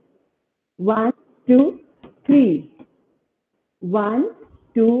 1, 2, 3. 1,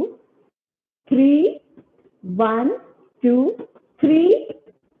 2, 3. 1, 2, 3.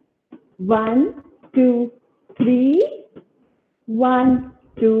 1, 2, 3. 1,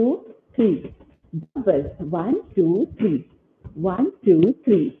 2, 3. Double. 1, 2, 3. 1, 2,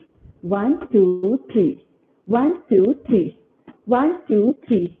 3. 1, 2, 3. 1, 2, 3. 1, 2,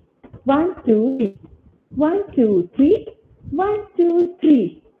 3. 1, 2, 3. 1, 2, 3. 1, 2,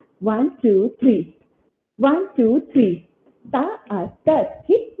 3. 1, 2, 3. 1, 2, 3. Ta, ta,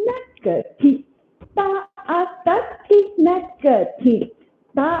 thi, na, ka, thi. Ta, ta, thi, na, ka, thi.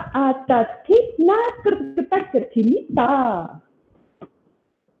 Ta, ta, thi, na, ka, ka, thi, ni, ta.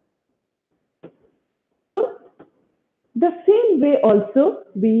 The same way also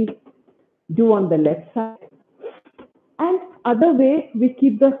we do on the left side, and other way we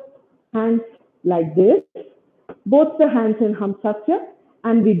keep the hands like this, both the hands in Hamsasya,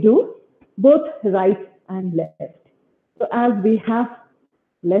 and we do both right and left. So as we have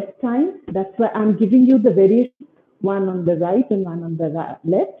less time, that's why I'm giving you the variation, one on the right and one on the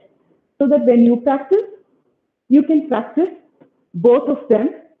left, so that when you practice, you can practice both of them,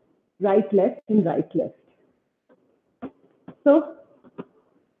 right, left, and right, left. So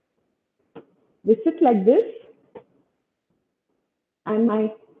we sit like this, and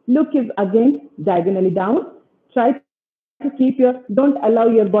my look is again diagonally down. Try to keep don't allow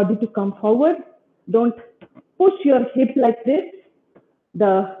your body to come forward. Don't push your hip like this.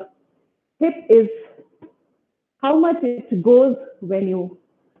 The hip is how much it goes when you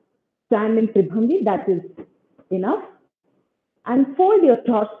stand in Tribhangi, that is enough. And fold your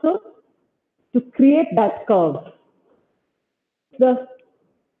torso to create that curve. The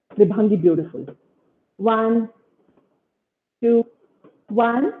Tribhangi beautiful. 1, 2,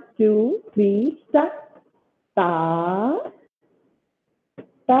 1, 2, 3, start. Ta,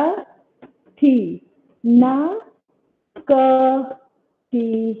 ta, ti, na, ka,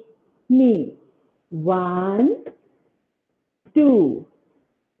 ti, ni. 1, 2,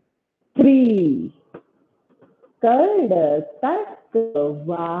 3. Curled, start.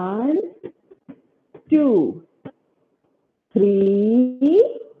 1, 2, 3.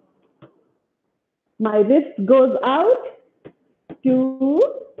 My wrist goes out. 2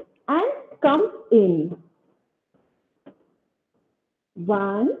 and comes in.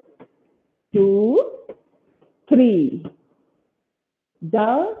 1, 2, 3.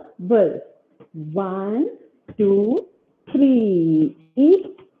 Double. 1, 2, 3. Each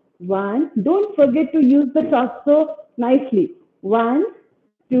one. Don't forget to use the torso nicely. 1,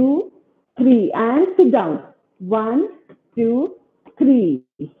 2, 3. And sit down. 1, 2, 3.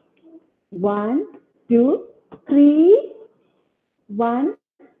 1, 2, 3. 1,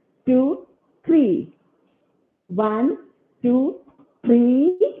 2, 3. 1, 2, 3.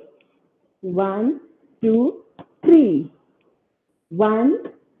 1, 2, 3. 1,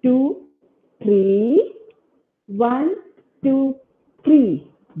 2, 3. 1, 2, 3.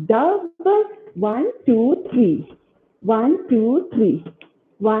 Double. 1, 2, 3. 1, 2, 3.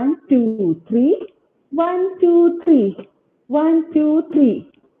 1, 2, 3. 1, 2, 3. 1, 2, 3.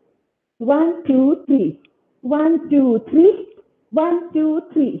 1, 2, 3. 1, 2, 3. 1, 2,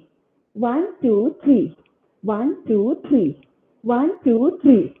 3. 1, 2, 3. 1, 2, 3. 1, 2,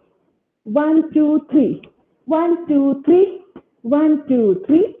 3. 1, 2, 3. 1, 2, 3. 1, 2,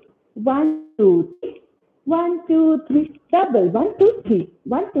 3. 1, 2, 3. 1, 2, 3. Double. 1, 2, 3.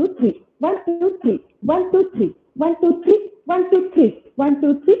 1, 2, 3. 1, 2, 3. 1, 2, 3. 1, 2, 3. 1, 2, 3.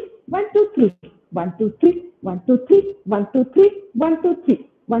 1, 2, 3. 1, 2, 3. 1, 2, 3. 1, 2, 3. 1, 2, 3. 1, 2, 3.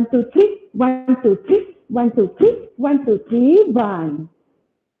 1, 2, 3. 1, 2, 3. 1, 2, 3. 1, 2, 3. 1.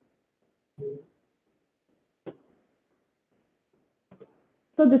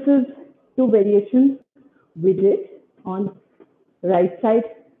 So this is 2 variations we did on right side.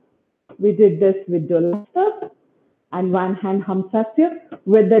 We did this with Dolasta and one hand Hamsasya,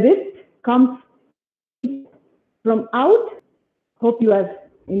 where the wrist comes from out. Hope you are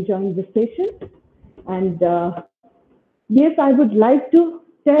enjoying the session. And yes, I would like to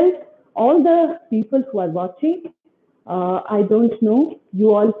tell all the people who are watching, I don't know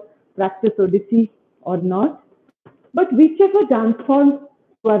you all practice Odissi or not, but whichever dance form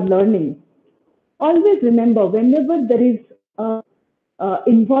you are learning, always remember whenever there is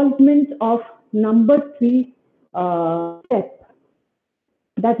involvement of number 3 step,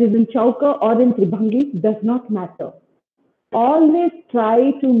 that is in Chauka or in Tribhangi, does not matter. Always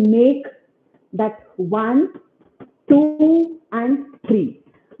try to make that 1, 2, and 3.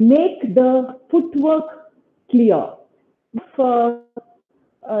 Make the footwork clear. For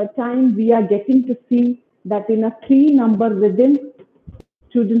time we are getting to see that in a 3 number rhythm,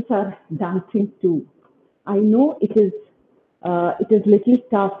 students are dancing too. I know it is little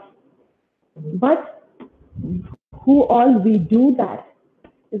tough, but who all we do that?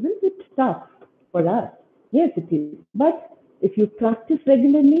 Isn't it tough for us? Yes, it is. But if you practice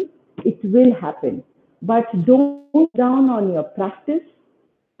regularly, it will happen. But don't down on your practice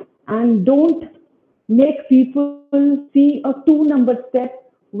and don't make people see a 2 number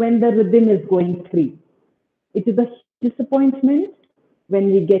step when the rhythm is going 3. It is a disappointment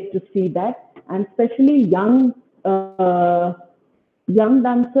when we get to see that, and especially young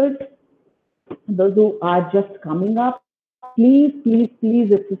dancers, those who are just coming up, please, please,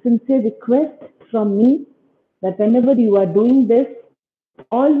 please, it's a sincere request from me that whenever you are doing this,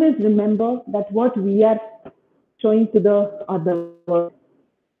 always remember that what we are showing to the other world,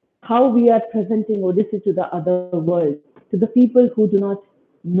 how we are presenting Odissi to the other world, to the people who do not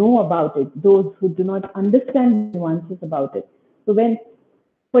know about it, those who do not understand nuances about it. So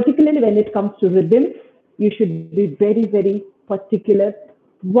particularly when it comes to rhythm, you should be very, very particular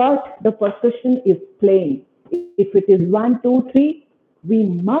what the percussion is playing. If it is 1, 2, 3, we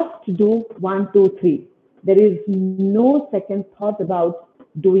must do 1, 2, 3. There is no second thought about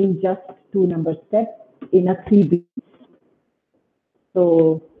doing just 2 number steps in a 3 beats.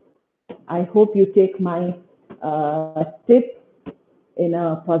 So I hope you take my tip in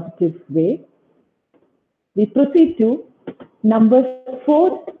a positive way. We proceed to number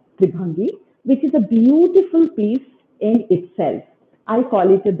 4, Tribhangi, which is a beautiful piece in itself. I call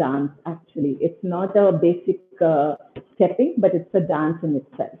it a dance actually. It's not a basic stepping, but it's a dance in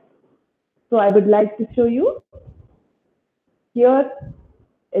itself. So I would like to show you. Here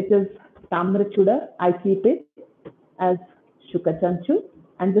it is Tamrachuda. I keep it as Shukachanchu.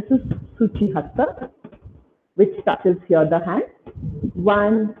 And this is Suchi Hasta, which touches here the hand.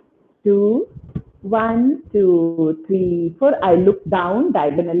 1, 2, 1, 2, 3, 4. I look down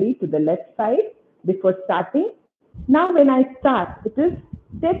diagonally to the left side before starting. Now when I start, it is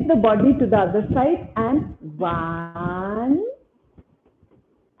take the body to the other side and 1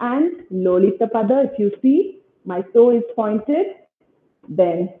 and Lolita Pada. If you see, my toe is pointed.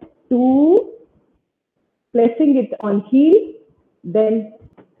 Then 2, placing it on heel. Then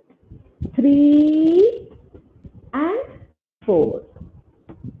 3 and 4.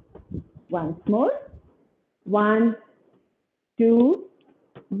 Once more. 1, 2,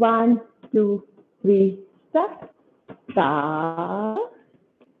 1, 2, 3. Start. Ta,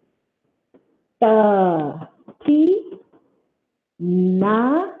 ta, ti, na,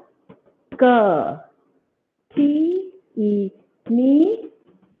 ka, ti, I, ni,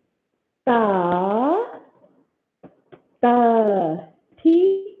 ta, ta, ti,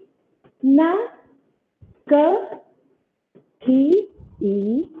 na, ka, ti,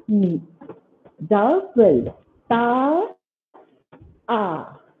 I, ni. Double. Ta, a,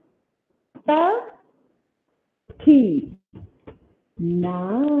 ta, ti,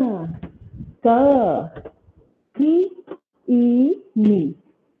 na, ka, ti, I, ni.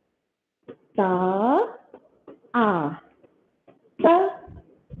 Ta, a, ta,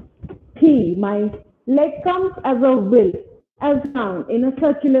 ti. My leg comes as a will, as down. In a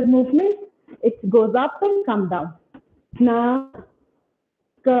circular movement, it goes up and come down. Na,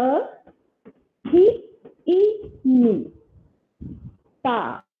 ka, ti, I, ni.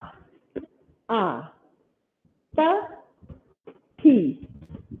 Ta, a, ta, ti,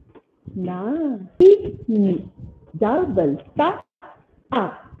 na, ti, ni. Double. Ta,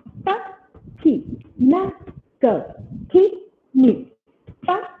 a, ta, ti, na, ka, ti, ni.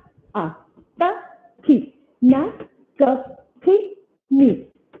 Ta, a, ta, ti, na, ka, ti, ni.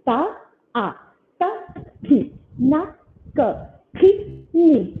 Ta, a, ta, ti, na, ka, ti,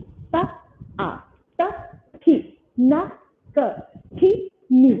 ni. Ta, a, ta, ti, na, ka, ti,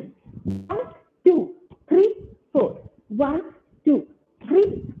 ni. 1, 2, 3, 4. 1, 2,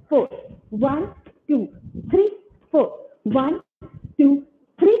 3, 4. 1, 2, 3, 4. 1, 2,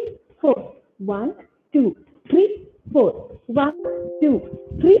 3, 4. 1, 2, 3, 4. 1, 2,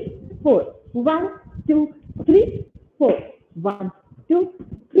 3, 4. 1, 2, 3, 4. 1, 2,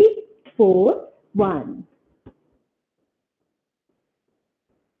 3, 4. 1.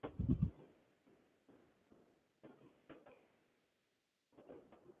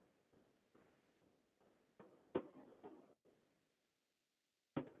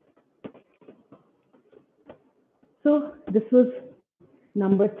 So this was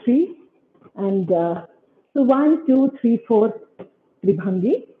number 3, and so 1, 2, 3, 4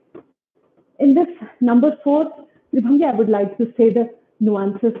 Tribhangi. In this number 4 Tribhangi, I would like to say the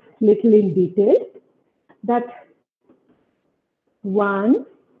nuances little in detail. That 1,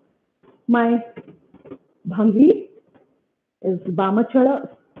 my Bhangi is Dakhya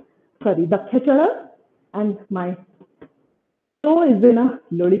Chala, and my toe is in a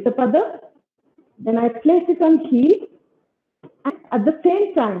Lolita Pada. Then I place it on heel, and at the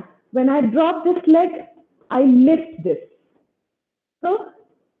same time, when I drop this leg, I lift this. So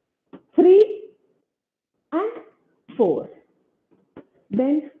 3 and 4.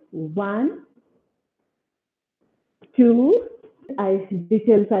 Then 1, 2.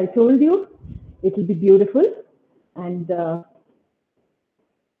 Details I told you. It will be beautiful, and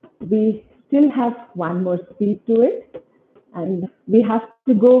we still have one more speed to it, and we have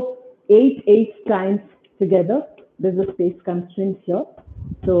to go 8 times together. There's a space constraint here,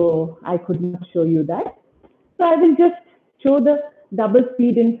 so I could not show you that. So I will just show the double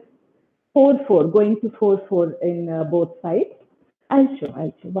speed in 4/4, going to 4/4 in both sides. I'll show.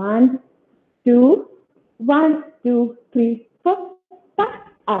 1, 2, 1, 2, 3, 4. Ta,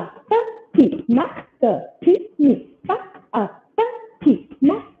 a, ta, ti, na, ka, ti, ni. Ta, a, ta, ti,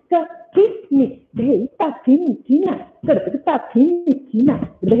 na, ka, ti, ni. Dhei, ta, ti, ni, ti, na. Kadapaka, ta, ti, ni, ti, na.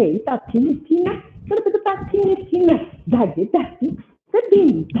 Dhei, ta, ti, ni, ti, na. Kadapaka, ta, ti, ni, ti, na. Dhage, dhati,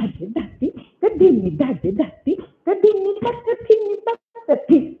 kadini, dhage, dhati, kadini, dhage, dhati, kadini, dhati,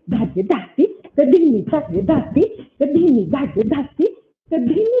 dhati, dhage, dhati, kadini, dhage, dhati, kadini, dhage, dhati,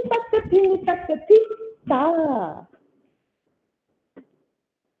 kadini, dhati, dhati, ta.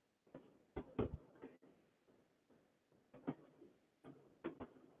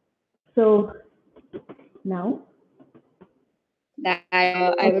 So now that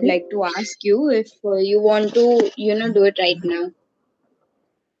I would like to ask you if you want to, do it right now.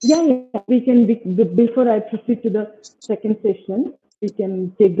 Yeah. We can, before I proceed to the second session, we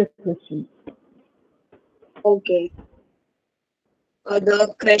can take the questions. Okay.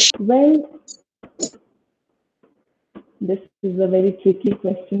 The question. Well, this is a very tricky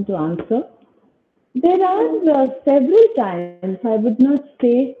question to answer. There are several times, I would not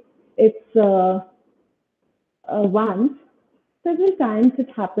say it's once, several times it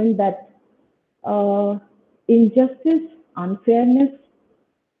happened that injustice, unfairness,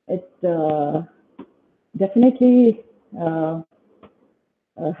 it definitely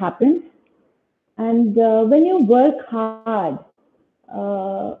happens. And when you work hard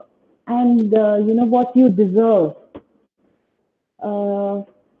and you know what you deserve, a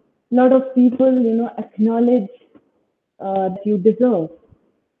lot of people, acknowledge that you deserve.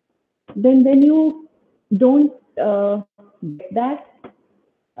 Then when you don't get that,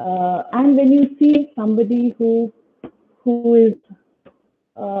 and when you see somebody who is,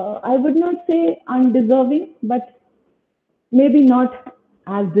 I would not say undeserving, but maybe not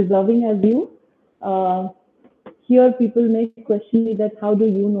as deserving as you. Here people may question me that how do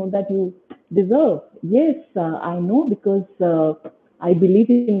you know that you deserve? Yes, I know because I believe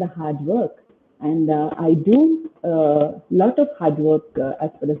in the hard work, and I do a lot of hard work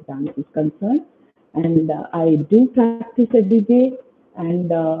as far as dance is concerned, and I do practice every day,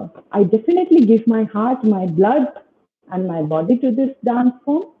 and I definitely give my heart, my blood, and my body to this dance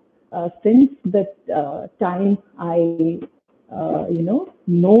form since that time I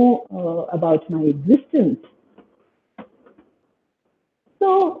know about my existence.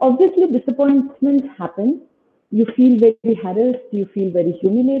 So obviously disappointment happens. You feel very harassed, you feel very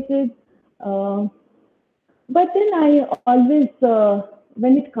humiliated. Uh, but then I always,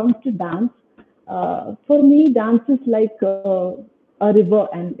 when it comes to dance, for me, dance is like a river.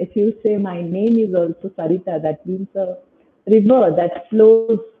 And if you say my name is also Sarita, that means a river that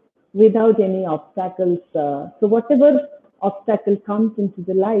flows without any obstacles. So whatever obstacle comes into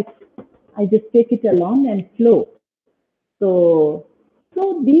the life, I just take it along and flow. So,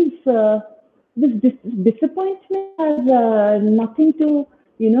 so this disappointment has nothing to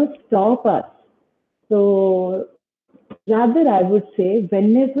stop us. So rather, I would say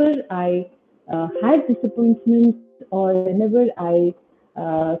whenever I had disappointment or whenever I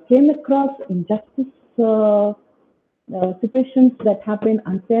came across injustice situations that happen,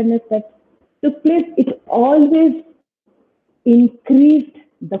 unfairness that took place, it always increased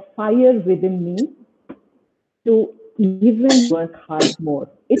the fire within me to even work hard more.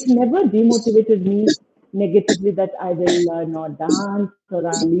 It never demotivated me negatively that I will not dance or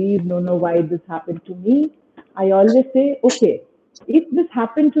I'll leave, no, why this happened to me. I always say, okay, if this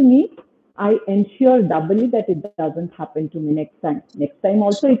happened to me, I ensure doubly that it doesn't happen to me next time. Next time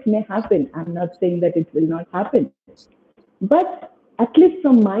also it may happen. I'm not saying that it will not happen. But at least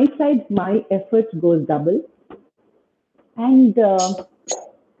from my side, my effort goes double. And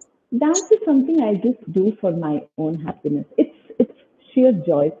dance is something I just do for my own happiness. It's sheer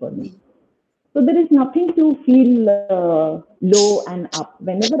joy for me. So there is nothing to feel low and up.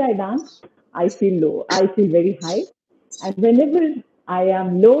 Whenever I dance, I feel low. I feel very high, and whenever I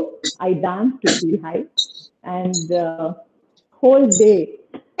am low, I dance to feel high. And whole day,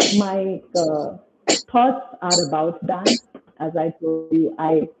 my thoughts are about dance. As I told you,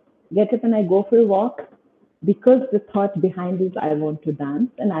 I get up and I go for a walk because the thought behind is I want to dance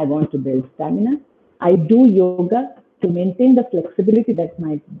and I want to build stamina. I do yoga to maintain the flexibility that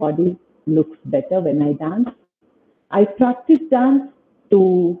my body looks better when I dance. I practice dance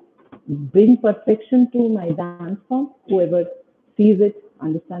to bring perfection to my dance form. Whoever sees it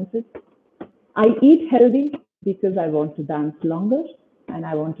understands it. I eat healthy because I want to dance longer and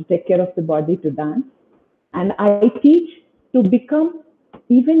I want to take care of the body to dance. And I teach to become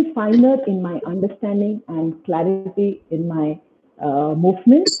even finer in my understanding and clarity in my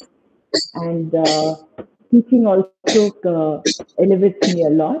movements. And teaching also elevates me a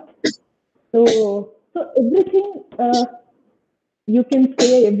lot. So everything you can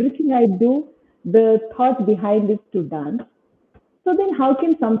say, everything I do, the thought behind is to dance. So then, how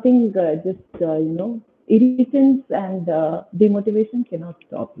can something irritants and demotivation cannot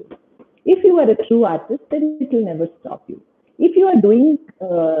stop you? If you are a true artist, then it will never stop you. If you are doing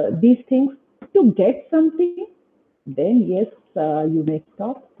these things to get something, then yes, you may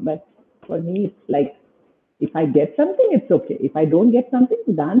stop. But for me, it's like if I get something, it's okay. If I don't get something,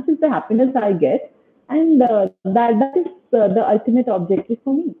 dance is the happiness I get, and that is the ultimate objective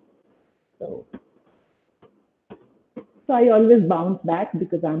for me. So, so I always bounce back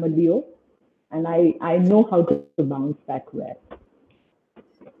because I'm a Leo, and I know how to bounce back well.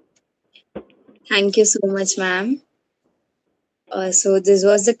 Thank you so much, ma'am. So this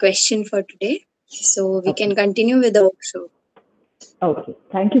was the question for today. So we can continue with the workshop. Okay.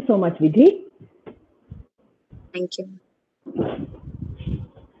 Thank you so much, Vidhi. Thank you.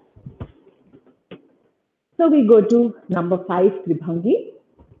 So we go to number 5, Tribhangi.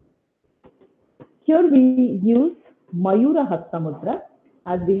 Here we use Mayura Hasta Mudra,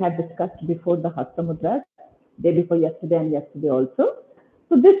 as we had discussed before the Hasta Mudra, day before yesterday and yesterday also.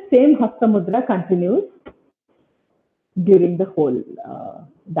 So this same Hasta Mudra continues during the whole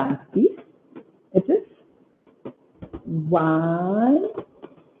dance piece. It is 1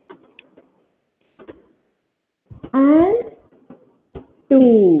 and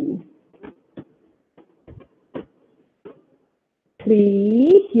 2,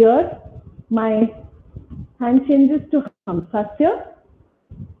 3. Here my hand changes to Hamsasya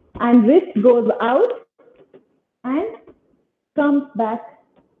and wrist goes out and comes back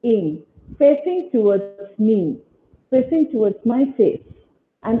in, facing towards me, facing towards my face.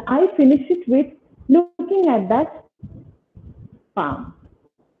 And I finish it with looking at that palm.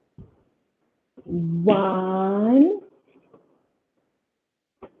 1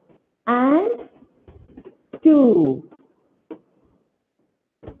 and 2.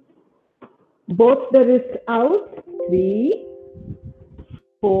 Both the wrists out. 3,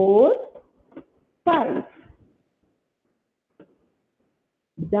 4, 5.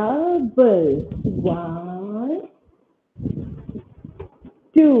 Double. 1,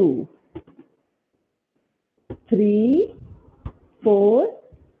 2, 3, 4,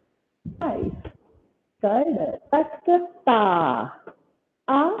 5. Third. Ta.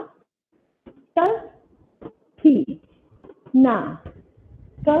 A. Ta. Thi. Na.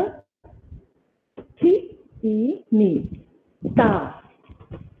 Ka. Thi. Ni. Ta.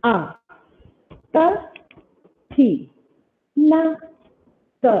 A. Ta. Thi. Na.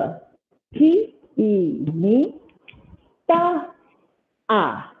 Ka. Thi. Ni. Ta.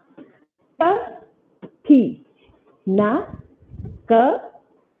 A. Ta. Thi. Na. Ka.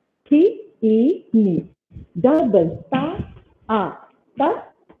 Thi. Ni. Double. Ta. A. Ta.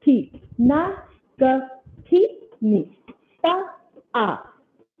 Thi. Na. Ka. Thi. Ni. Ta. A.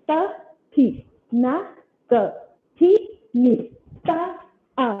 Ta. Thi. Na. Ka. Thi. Ni. Ta.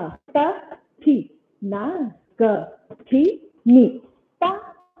 A. Ta. Thi. Na. Ka. Thi. Ni. Ta.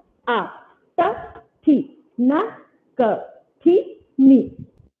 A. Ta. Thi. Na. Ka. Thi. Ni.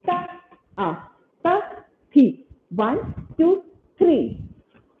 Ta. A. Ta. Thi. 1, 2, 3.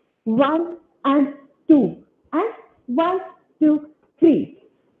 1 and 2 and 1, 2, 3.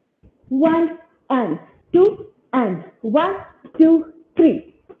 1 and 2 and 1, 2,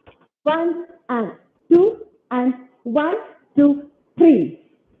 3. 1 and 2 and 1, 2, 3.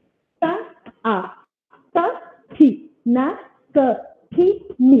 Ta. A. Ta. Thi. Na. Ka. Thi.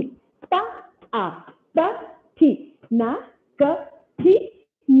 Ni. Ta. A. Ta. Thi. Na. Ka. Thi.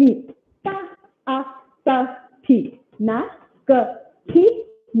 Ni. Ta. A. Ta. Thi. Na. Ka. Thi.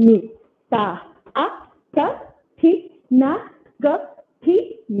 Ni. Ta. A. Ta. Thi. Na. Ka.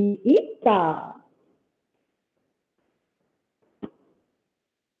 Thi. Ni. Ta.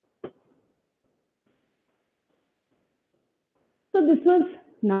 So this was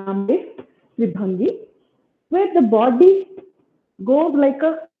number Vibhangi, where the body goes like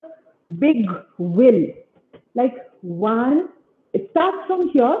a big will, like 1. It starts from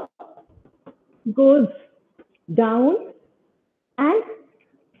here, goes down and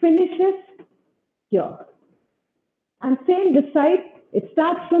finishes here. And same this side, it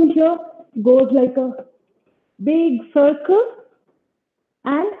starts from here, goes like a big circle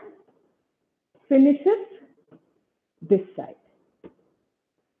and finishes this side.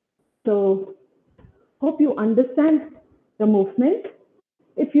 So hope you understand the movement.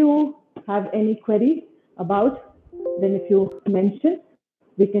 If you have any query about, then if you mention,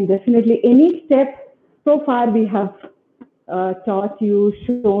 we can definitely, any step so far we have taught you,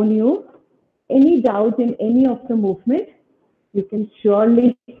 shown you, any doubt in any of the movement, you can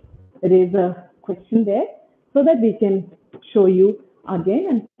surely raise a question there so that we can show you again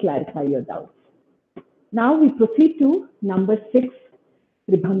and clarify your doubts. Now we proceed to number 6,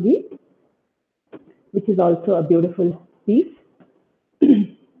 Tribhangi, which is also a beautiful piece.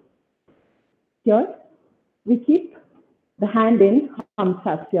 Here we keep the hand in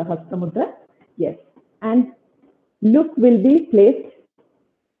Hamsasya Hasta Mudra. Yes. And look will be placed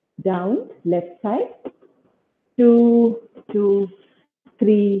down, left side. 2, 2,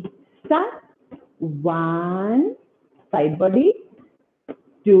 3, start. 1, side body.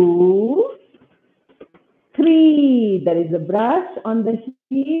 2, 3. There is a brush on the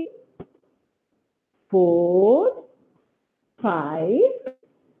heel. 4, 5,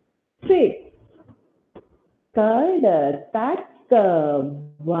 6. Tack.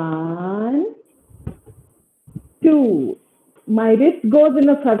 1, 2. My wrist goes in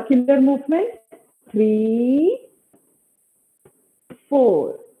a circular movement. 3,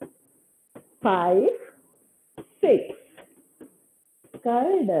 4, 5, 6.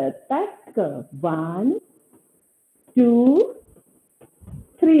 Tack. 1, 2,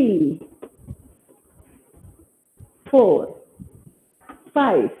 3, 4,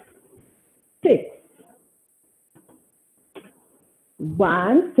 5, 6.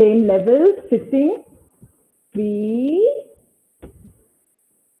 1, same level, sitting. 3,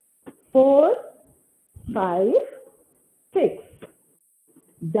 4, 5, 6.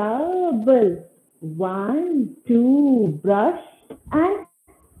 Double. 1, 2, brush, and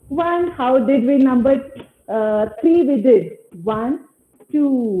 1. How did we number? 3 we did. 1,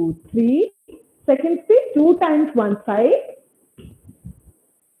 2, 3. Second speed, 2 times one side.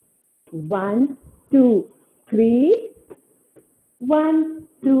 1, 2, 3. 1,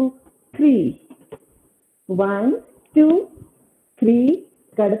 2, 3. 1, 2, 3.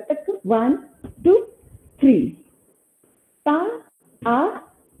 Kadatak. 1, 2, 3. Ta,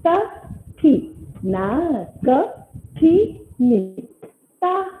 thi. Na, ka, thi, ni.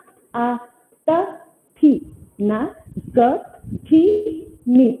 Ta, thi. Na, ka, thi,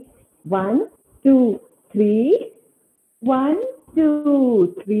 ni. 1, 2, 3. 1,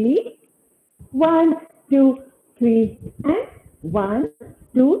 2, 3. 1, 2, 3. And 1,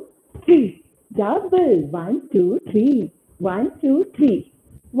 2, 3. Double. 1, 2, 3. 1, 2, 3.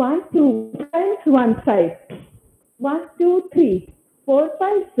 1, 2 times one side. 1, 2, 3. 4,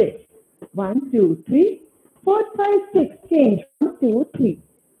 5, 6. 1, 2, 3. 4, 5, 6. Change. 1, 2, 3.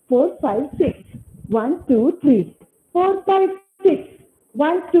 4, 5, 6. 1, 2, 3. 4, 5, 6.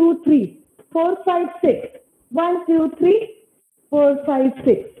 1, 2, 3. 4, 5, 6. 1, 2, 3. 4, 5,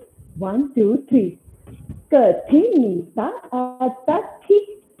 6. 1, 2, 3. Katinita atati.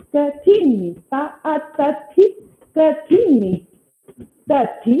 Katinita atati. Katini.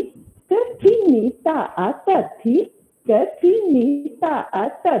 Tati. Katinita atati. Katinita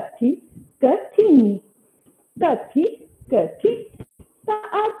atati. Katini. Tati. Kati.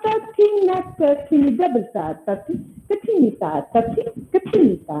 Ta-a-ta-ti-na, katini, double ta-ta-ti, katini-ta-ta-ti,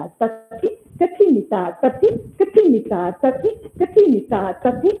 katini-ta-ta-ti, katini-ta-ta-ti, katini-ta-ta-ti,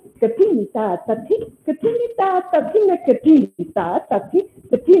 katini-ta-ta-ti, katini-ta-ta-ti, katini-ta-ta-ti, na katini-ta-ta-ti,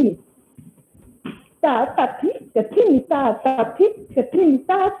 katini. Ta-ta-ti, katini-ta-ta-ti,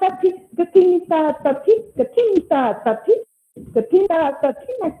 katini-ta-ta-ti, katini-ta-ta-ti, katini-ta-ta-ti,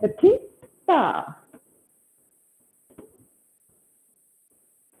 katini-ta-ta-ti, na katini-ta.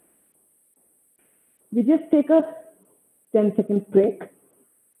 We just take a 10-second break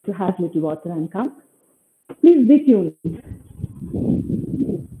to have a little water and come. Please be tuned.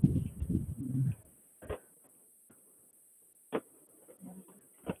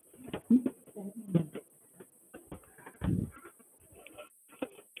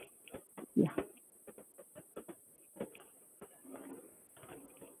 Yeah.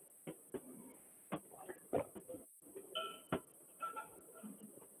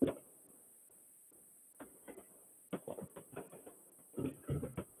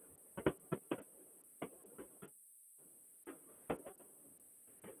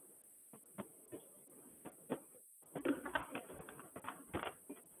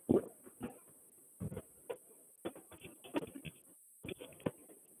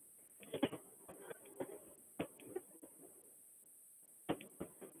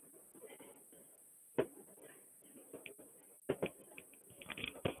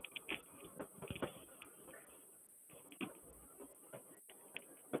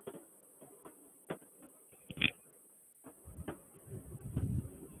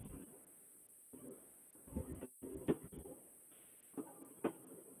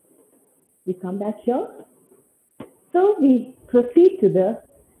 We come back here. So we proceed to the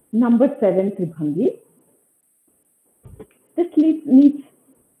number 7 Tribhangi. This needs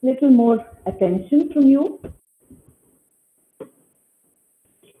little more attention from you.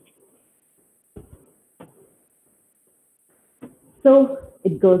 So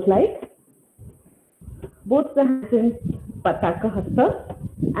it goes like, both the hands in Pataka Hasta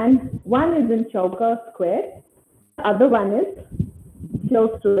and one is in Chauka square, the other one is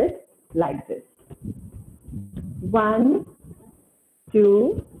close to it like this. 1,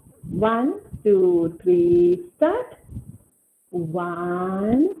 2, 1, 2, 3, start.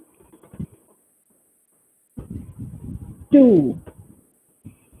 1, 2,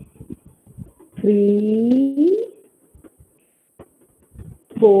 3,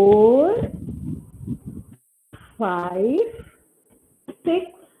 4, 5, 6,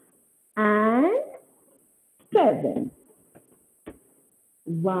 and 7.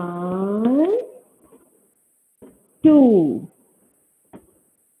 1, 2,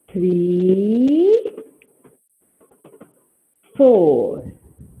 3, 4,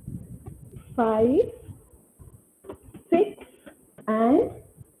 5, 6, and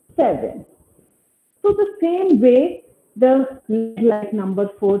 7. So the same way, the leg like number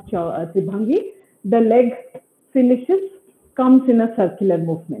 4 Tribhangi, the leg comes in a circular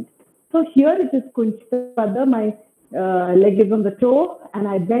movement. So here it is Kunchita Pada, my leg is on the toe, and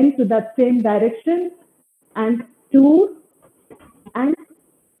I bend to that same direction, and 2 and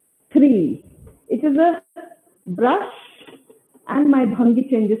 3. It is a brush, and my bhangi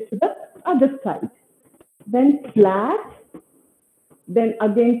changes to the other side. Then flat, then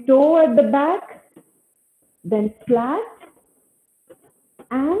again toe at the back, then flat,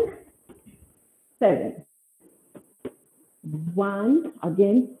 and 7. 1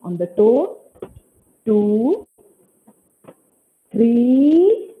 again on the toe, 2,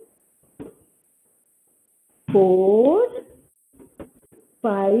 3, 4,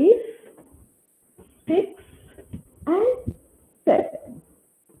 5, 6, and 7.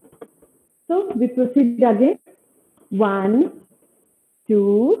 So we proceed again. 1,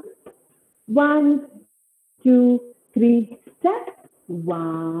 2, 1, 2, 3, step.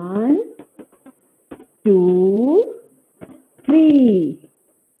 1, 2, 3.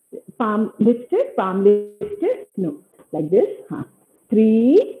 Palm lifted, no, like this.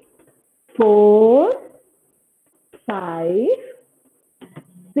 3, 4, 5,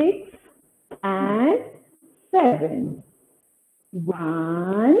 6, and 7.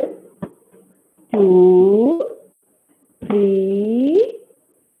 1, 2, 3,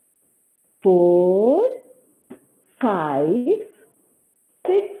 4, 5,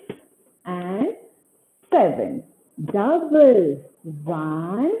 6, and 7. Double.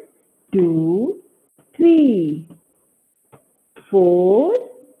 1, 2, 3, 4,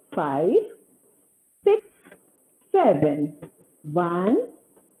 5, 6, 7. 1,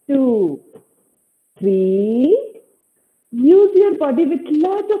 2, 3. Use your body with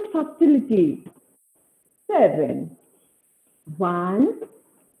lot of facility. 7. 1,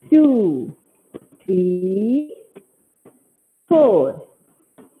 2, 3, 4,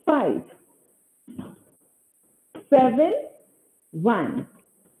 5, 7. 1,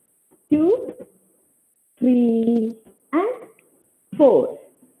 2, 3, and 4,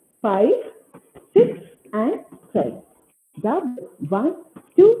 5, 6, and 7. Double. 1,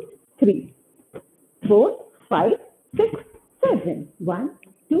 2, 3, 4, 5, 6, 7. 1,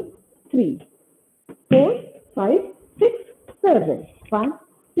 2, 3, 4, 5, 6, 7. 1,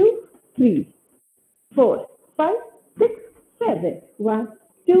 2, 3, 4, 5, 6, 7. 1,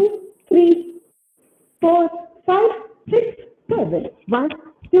 2, 3, 4, 5, 6, 7. 1,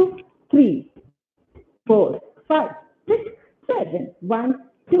 2, 3, 4, 5, 6, 7. 1,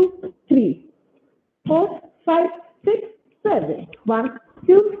 2, 3, 4, 5, 6, 7. 1,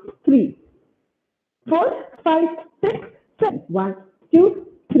 2, 3, 4, 5, 6, 7. 1, 2,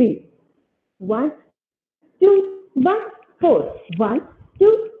 3, 1, 2, 1, 4. 1,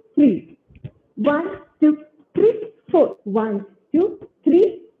 2, 3, 1, 2, 3, 4. 1, 2,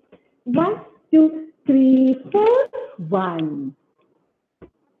 3, 1, 2, 3, 4, 1.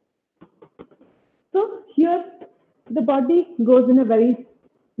 So here the body goes in a very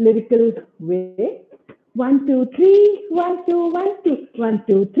lyrical way. 1, 2, 3, 1, 2, 1, 2, 1,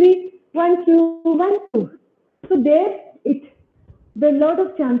 2, 3, 1, 2, 1, 2. So the lot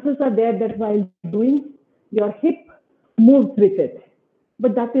of chances are there that while doing, your hip moves with it.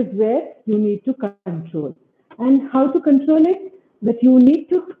 But that is where you need to control. And how to control it? That you need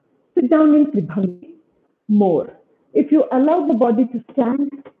to sit down in Tribhangi more. If you allow the body to stand,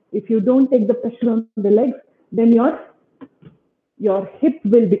 if you don't take the pressure on the legs, then your hip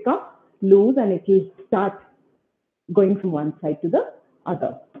will become loose and it will start going from one side to the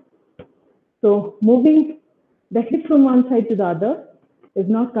other. So moving the hip from one side to the other is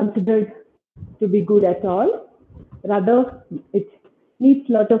not considered to be good at all. Rather, it needs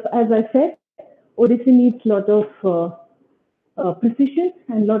a lot of, as I said, Odissi needs a lot of precision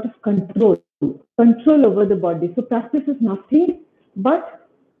and a lot of control over the body. So practice is nothing but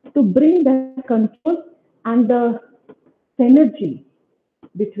to bring that control and the synergy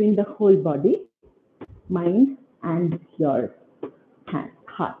between the whole body, mind, and your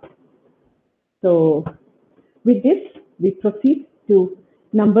heart. So with this, we proceed to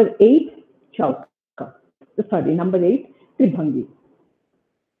number 8, Chauka. Sorry, number 8, Tribhangi.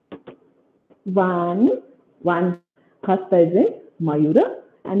 One hasta is in Mayura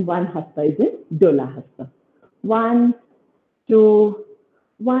and one hasta is in Dola hasta. 1, 2,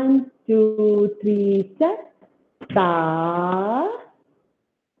 1, 2, 3, step. Ta,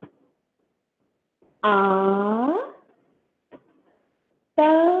 a,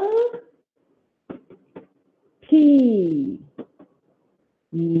 ta, ki,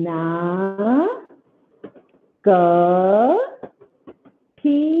 na, ka,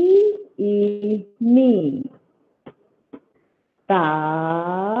 ki, ni,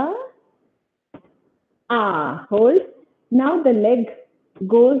 ta, a. Hold. Now the leg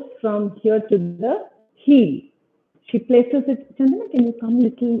goes from here to the heel. She places it. Chandana, can you come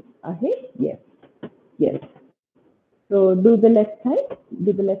little ahead? Yes. Yes. So do the left side.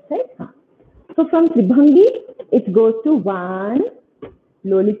 Do the left side. So from Tribhangi, it goes to 1,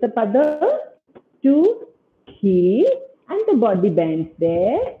 Lolita Pada, 2, heel, and the body bends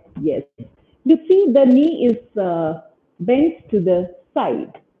there. Yes. You see the knee is bent to the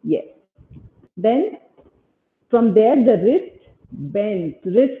side. Yes. Then from there the wrist bends.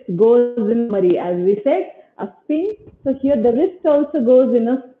 Wrist goes in Mari. As we said, a spin. So here the wrist also goes in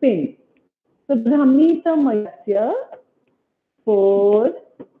a spin. So Brahmita Mayasya, 4,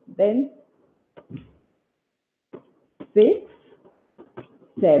 then 6,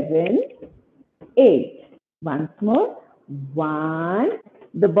 7, 8. Once more. 1.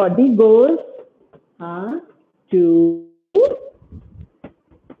 The body goes 2,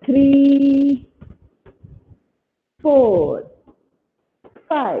 3, 4,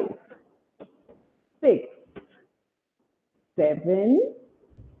 5, 6, 7,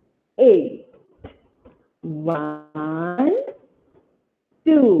 8. 1,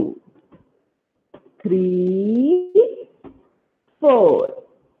 2, 3, 4,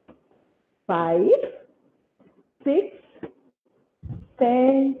 5, 6,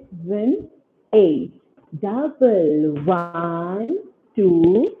 7, 8. Double. 1,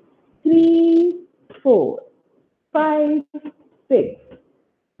 2, 3, 4, 5, 6,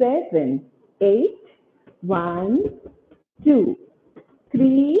 7, 8. 1, 2,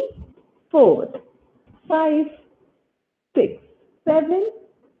 3, 4, 5, 6, 7,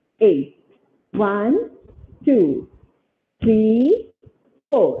 8. 1, 2, 3,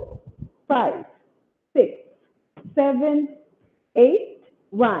 4, 5, 6, 7, 8.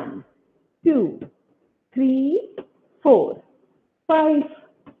 1, 2, 3, 4, 5,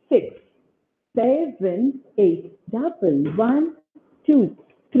 6, 7, 8. Double. 1, 2,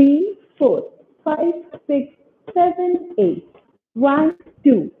 3, 4, 5, 6, 7, 8. 1,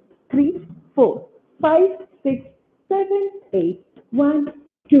 2, 3, 4, 5, 6, 7, 8. 1,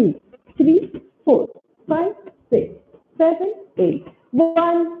 2, 3, 4, 5, 6, 7, 8.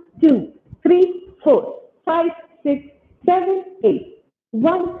 1, 2, 3, 4, 5, 6, 7, 8.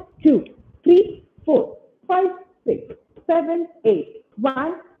 1, 2, 3, 4, 5, 6, 7, 8.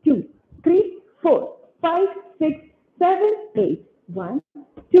 1, 2, 3, 4, 5, 6, 7, 8. 1,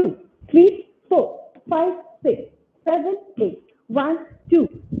 2, 3, 4, 5, 6, 7, 8. 1, 2,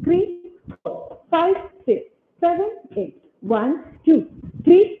 3, 4, 5, 6, 7, 8. 1, 2,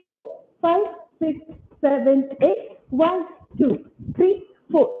 3, 5, 6, 7, 8. 1, 2, 3,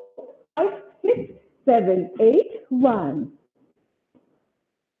 4, 5, 6, 7, 8. 1.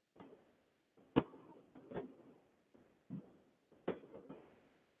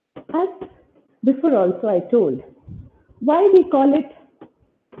 As before also I told, why we call it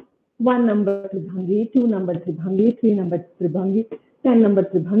 1 number Tribhangi, 2 number Tribhangi, 3 number Tribhangi, 10 number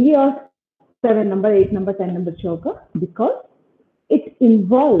Tribhangi, or 7 number, 8 number, 10 number Chauka? Because it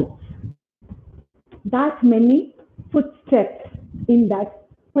involves that many footsteps in that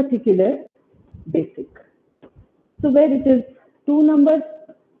particular basic. So where it is 2 numbers,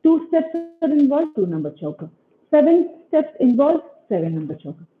 2 steps are involved, 2 number Chauka. 7 steps involved, 7 number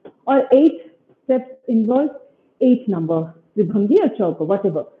Chauka. Or 8 steps involved, 8 number Tribhangi or Chauka,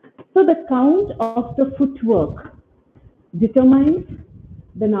 whatever. So the count of the footwork determines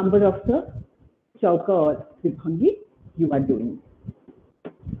the number of the Chauka or Tribhangi you are doing.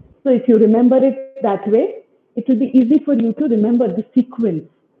 So if you remember it that way, it will be easy for you to remember the sequence,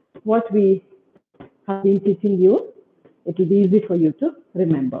 what we have been teaching you. It will be easy for you to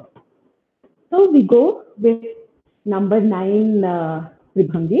remember. So we go with number 9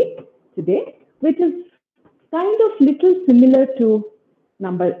 Tribhangi today, which is kind of little similar to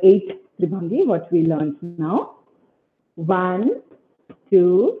number 8 Tribhangi, what we learned now. 1,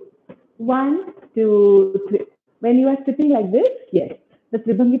 2, 1, 2, 3. When you are sitting like this, yes, the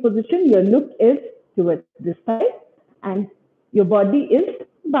Tribhangi position, your look is towards this side and your body is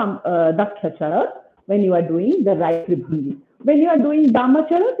Dakshachara when you are doing the right Tribhangi. When you are doing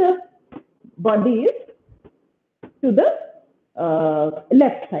Damachara, the body is to the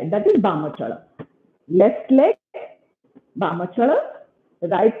left side, that is Bamachara. Left leg, Bamachara,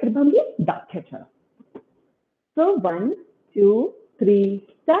 right Tribhangi, Dakshachara. So 1, 2, 3,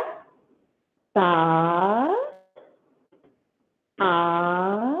 start. Ta,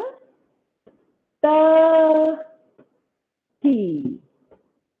 a, ta, ti,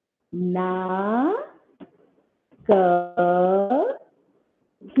 na, ka,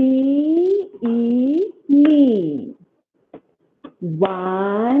 ki, ni.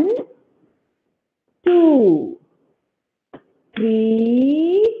 1, 2,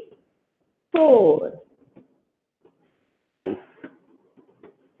 3, 4,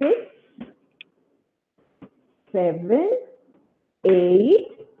 6, 7,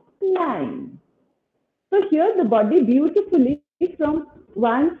 8, 9. So here the body beautifully from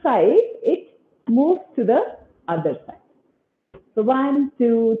one side, it moves to the other side. So 1,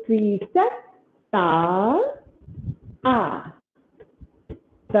 2, 3, start. Ta, a,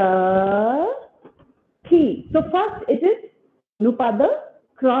 ta, ki. So first it is Anupada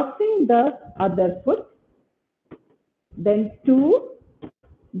crossing the other foot. Then 2,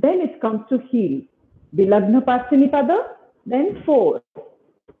 then it comes to heel. Vilagna Pasinipada, then 4,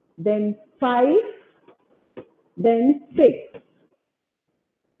 then 5, then 6,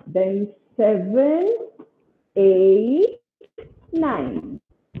 then 7, 8, 9.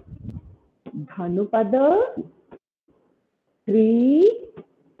 Dhanupada, 3,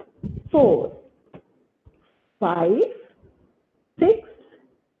 4, 5, 6,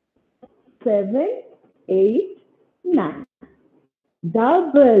 7, 8, 9.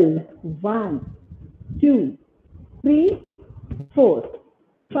 Double 1, 2, 3, 4,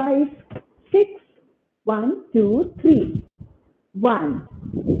 5, 6, 1, 2, 3. 1,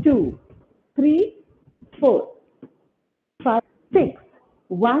 2, 3, 4, 5, 6,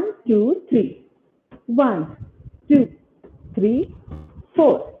 1, 2, 3. 1, 2, 3,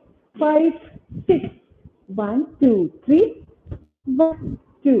 4, 5, 6, 1, 2, 3. 1,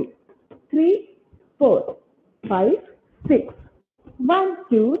 2, 3, 4, 5, 6. 1,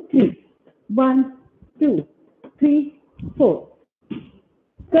 2, 3. 1, 2, 3, 4.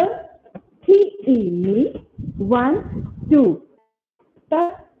 Ka, ti, ni. 1, 2. Ta,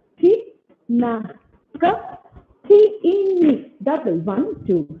 ti, na. Ka, ti, ni. Double. 1,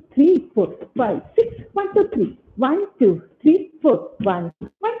 2, 3, 4, 5, 6. 1, 2, 3. 1, 2, 3, 4. 1,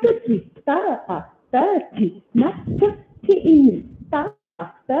 2, 3. Ta, a, ta, ti, na. Ka, ti, ni. Ta, a,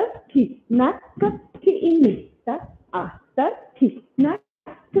 ta, ti, na. Ka, ti, ni. Ta, a, ta, ti, na.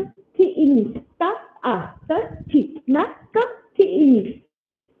 Ka, ti, ni. Ta, a, ta, ti, na. Ka, ti, ni.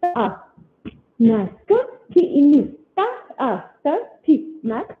 Ta, a, na. Ka, ti, ni. Ta, a, ta, ti,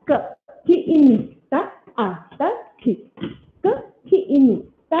 na. Ka, ti, ni. Ta, a, ta, ti. Ka, ti, ni.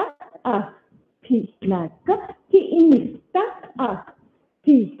 Ta, a, ti, na. Ka, ti, ni. Ta, a,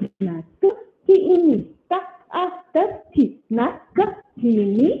 ti, na. Ka, ti, ni. Ta, a, ta, ti, na. Ka, ti,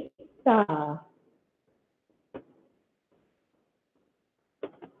 ni. Ta.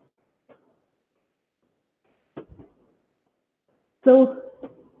 So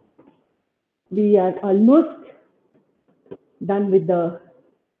we are almost done with the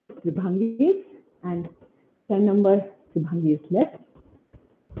Tribhangis and 10 number Tribhangis left.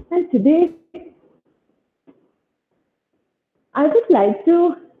 And today I would like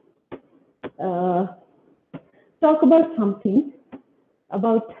to talk about something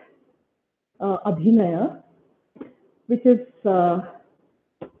about Abhinaya, which is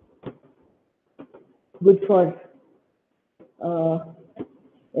good for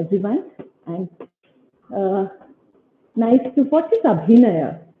everyone, and nice to what is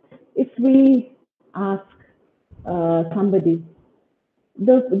Abhinaya? If we ask somebody,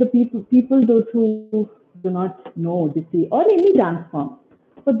 the people those who do not know Odissi or any dance form,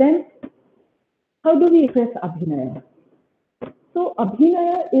 for them, how do we express Abhinaya? So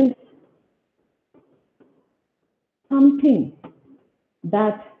Abhinaya is something,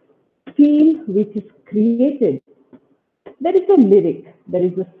 that feel which is created. There is a lyric, there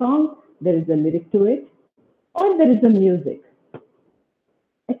is a song, there is a lyric to it, or there is a music.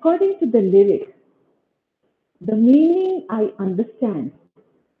 According to the lyric, the meaning I understand,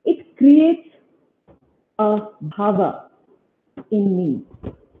 it creates a bhava in me.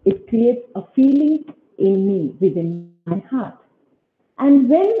 It creates a feeling in me, within my heart. And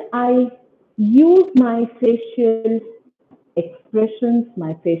when I use my facial expressions,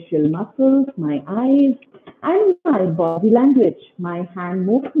 my facial muscles, my eyes, and my body language, my hand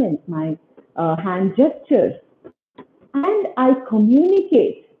movements, my hand gestures, and I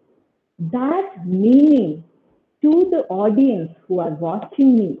communicate that meaning to the audience who are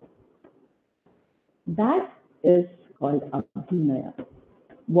watching me, that is called Abhinaya.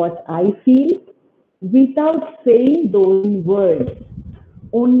 What I feel without saying those words,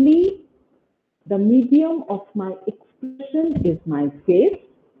 only The medium of my expression is my face,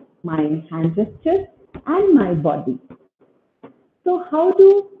 my hand gestures, and my body. So how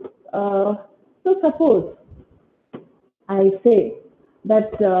do, so suppose I say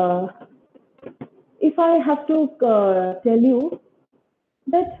that if I have to tell you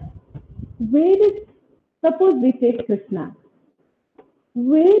that where is, suppose we take Krishna,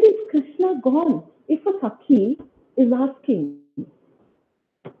 where is Krishna gone? If a Sakhi is asking,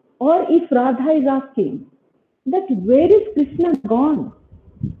 or if Radha is asking, that where is Krishna gone?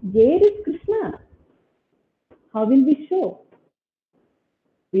 Where is Krishna? How will we show?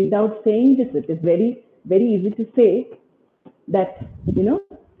 Without saying this, it is very, very easy to say that,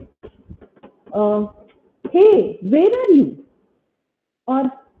 hey, where are you?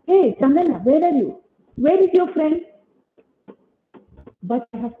 Or, hey, Chandana, where are you? Where is your friend? But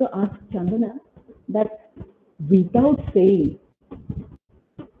I have to ask Chandana that without saying,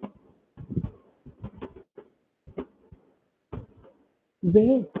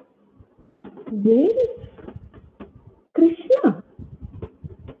 where is Krishna?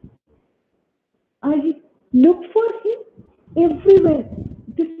 I look for him everywhere,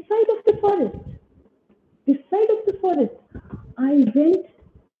 this side of the forest, this side of the forest. I went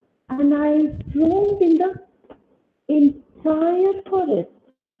and I roamed in the entire forest,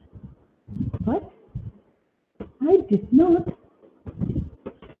 but I did not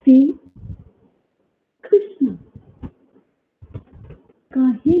see Krishna.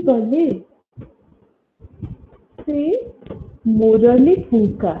 Kahi gale se murali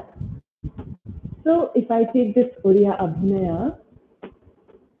phunka. So if I take this Oriya Abhinaya,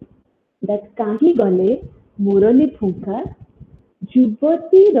 that kahi gale murali phunka,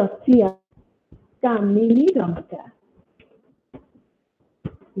 jubati rasiya kamini ramka.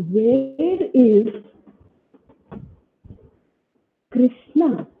 Where is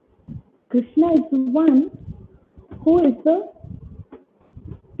Krishna? Krishna is the one who is the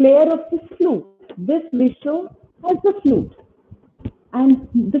player of the flute. This Vishnu has the flute. And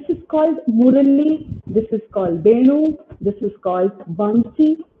this is called Murali, this is called Venu, this is called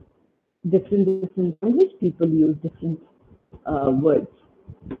Bansi. Different language, people use different words.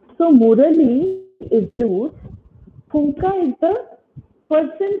 So Murali is flute, Phunka is the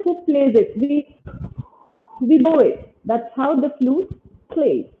person who plays it. We blow it. That's how the flute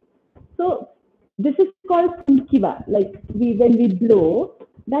plays. So this is called Phunkiva. Like when we blow,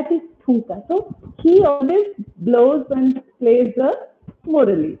 that is Phunka. So he always blows and plays the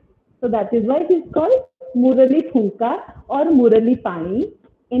Murali. So that is why it is called Murali Phunka or Murali Pani,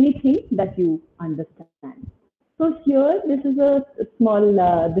 anything that you understand. So here, this is a small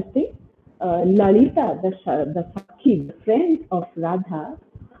this thing. Lalita, the Sakhi, the friend of Radha,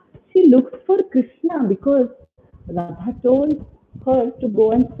 she looked for Krishna because Radha told her to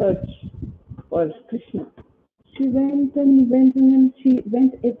go and search for Krishna. She went and she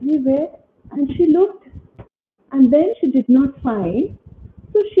went everywhere and she looked and then she did not find.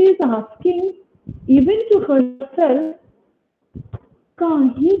 So she is asking even to herself,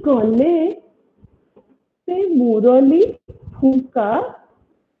 Kahi gale se murali phunka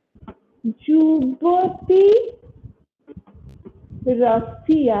jubati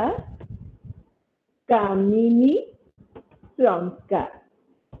rasiya kamini ramka.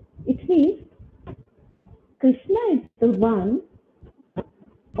 It means Krishna is the one,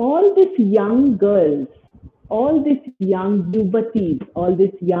 all these young girls, all these young yuvatis, all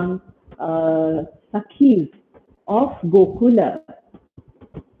these young sakhis of Gokula,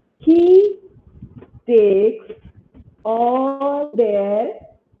 he takes all their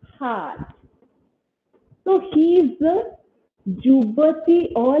heart. So he is the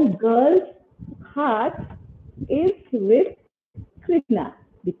Jubati, all girls' heart is with Krishna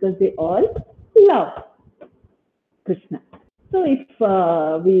because they all love Krishna. So if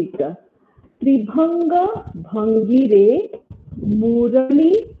we Tribhanga Bhangire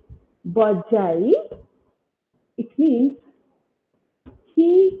Murali Bajai, it means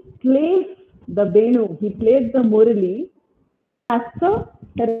he plays the Venu, he plays the Murali as a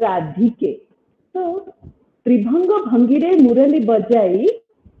Radhike. So Tribhanga Bhangire Murali Bajai,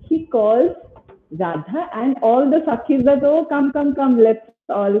 he calls Radha and all the Sakhis that, oh, come, let's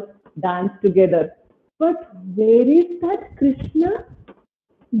all dance together. But where is that Krishna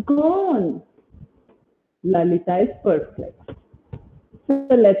gone? Lalita is perfect. So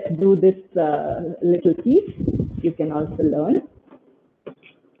let's do this little piece. You can also learn.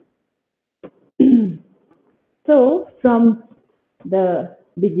 So from the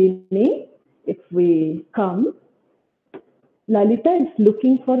beginning, if we come, Lalita is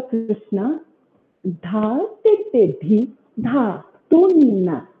looking for Krishna. Dha te te dhi, dha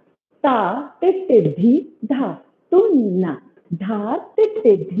tunna. Ta te dhi dhatuna. Dha te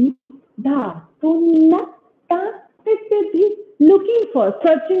dhi dhatuna. Ta te dhi. Looking for,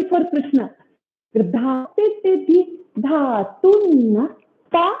 searching for Krishna. Dha te dhi dhatuna.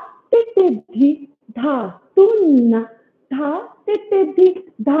 Ta te dhi dhatuna. Dha te dhi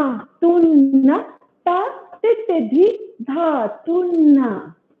dhatuna. Ta te dhi dhatuna.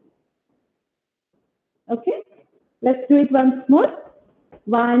 Okay, let's do it once more.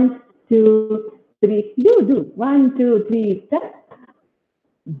 1, 2, 3. Do. 1, 2, 3. Start.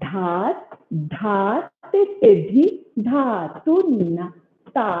 Dha, dha, te dhi, dha, tunna.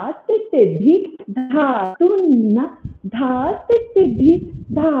 Ta, te dhi, dha, tunna. Dha, te dhi,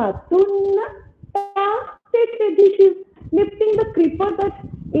 dha, tunna. Ta, te dhi. She's lifting the creeper that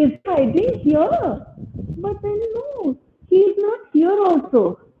is hiding here. But then no, he is not here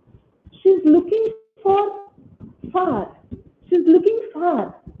also. She's looking for far. She's looking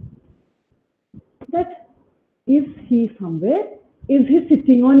far. That is he somewhere? Is he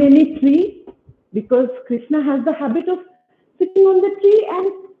sitting on any tree? Because Krishna has the habit of sitting on the tree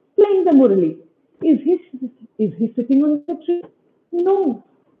and playing the murali. Is he sitting on the tree? No.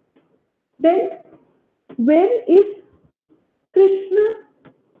 Then where is Krishna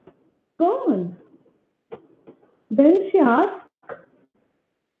gone? Then she asks,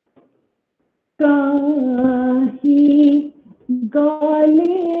 Kahi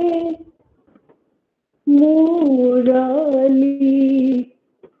gale murali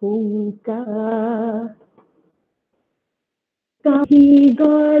phunka. Kahi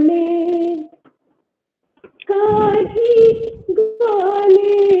gale, kahi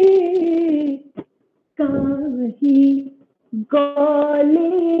gale, kahi gale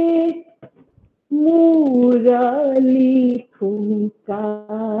murali phunka.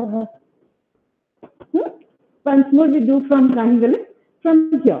 Once more we do from triangle,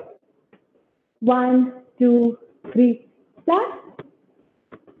 from here. 1, 2, 3, start.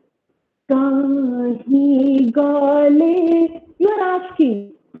 Kahi gale, you are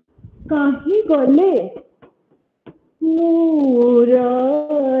asking, kahi gale murali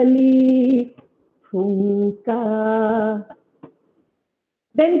phunka.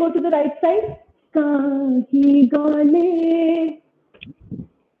 Then go to the right side. Kahi gale,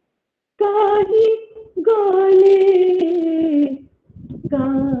 kahi gale,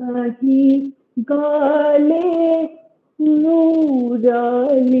 kahi gale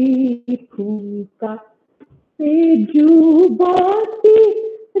murali phunka. Sejubati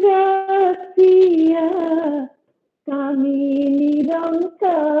rasiya kamini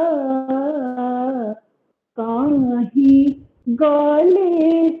ranka. Kahi gale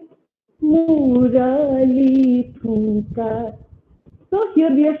murali phunka. So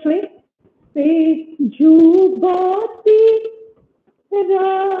here we are showing Sejubati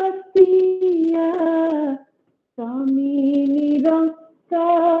rasiya kamini ranka.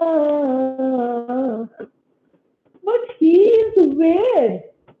 But he is where?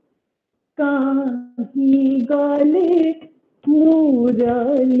 Kahi gale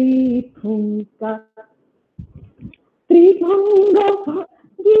murali phunka. Tribhanga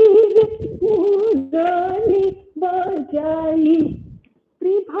bhangir murali bajai.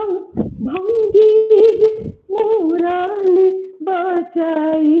 Tribhangir murali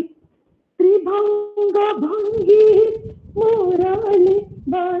bajai. Tribhanga bhangir murali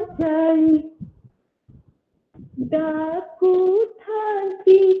bajai. Daku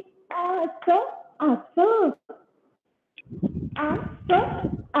thati asa, asa, asa,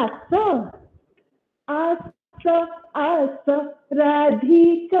 asa, asa, asa,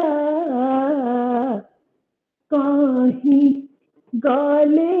 radhika. Kahi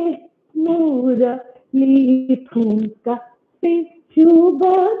gale murali phunka.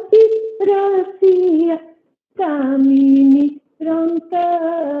 Sejubati rasiya kamini ranka.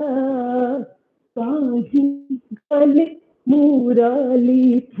 Kahi gale murali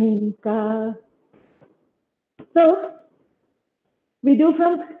phunka. So we do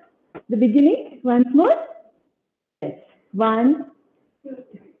from the beginning once more. Yes. 1, 2,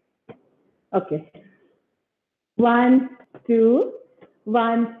 okay. 1, 2,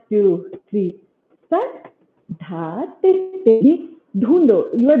 1, 2, 3. Start. Dha te dhi dhundo.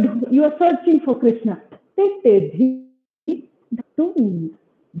 You are searching for Krishna. Te dhi dhatun.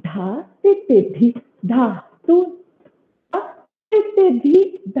 Dha te dhi dhatun. Dha te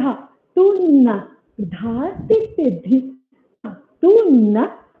dhi dhatuna. Dha te dhi dhatuna.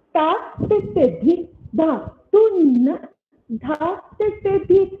 Ta te dhi dhatuna. Dha te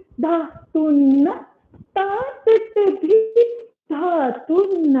dhi dhatuna. Ta te dhi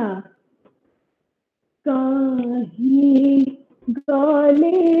dhatuna. Kahi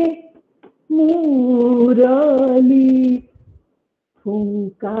gale मुरली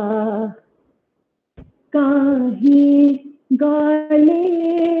फुंका कहीं गले.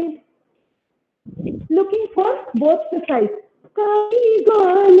 Looking for both the sides. कहीं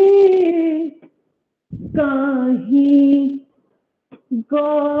गले कहीं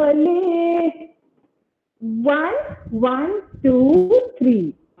गले. 1 1 2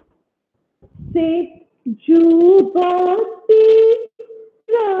 3. Say जुबती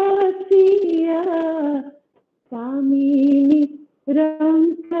रसिया कामिनी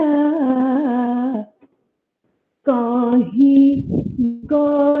रंका कहीं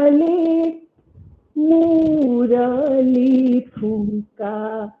गले मुरली फुंका.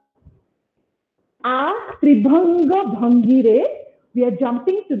 A tribhanga bhangire. We are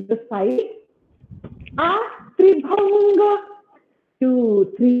jumping to the side. A tribhanga.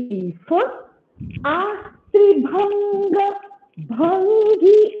 2 3 4. A tribhanga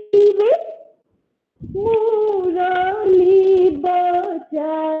bhangire. Murali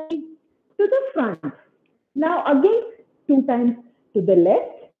bajai. To the front. Now again 2 times to the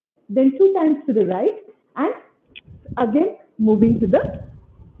left, then 2 times to the right, and again moving to the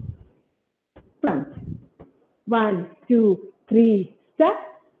front. 1 2 3 step.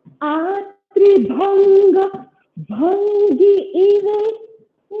 Atribhanga bhangi ive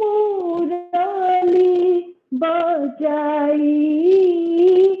murali bajai.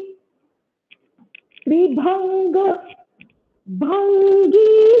 Tribhanga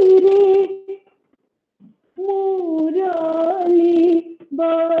bhangi re murali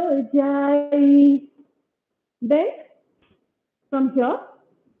bajai. Then from here,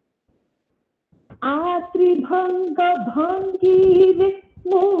 Atribhanga bhangir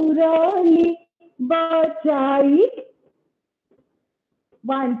murali bajai.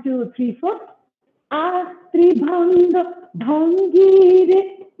 1 2 3 4. Atribhanga bhangir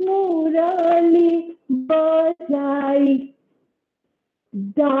murali bajai.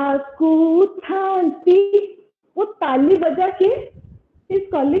 डाकू थांती. वो ताली बजा के is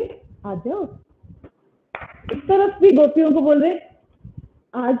calling. आ जाओ. इस तरफ भी गोपियों को बोल रहे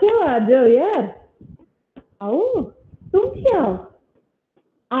आ जाओ यार, आओ तुम क्या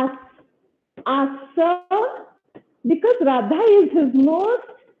आओ. Asa, because Radha is his most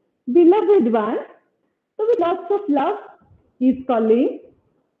beloved one, so with lots of love he is calling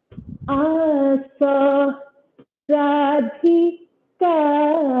Asa Radhika.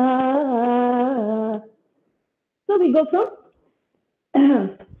 So we go from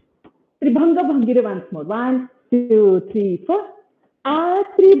Tribhanga Bhangire once more. 1 2 3 4.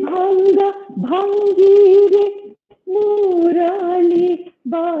 Atribhanga Bhangire murali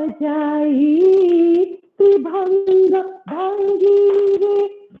bajai. Tribhanga Bhangire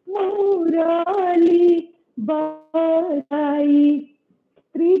murali bajai.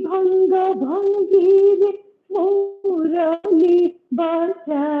 Tribhanga Bhangire murali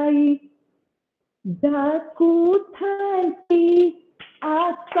bajai. Daku thanti.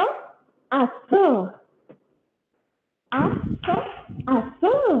 Asa asa asa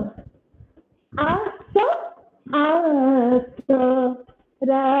asa asa asa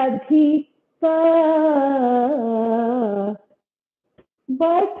Radhika.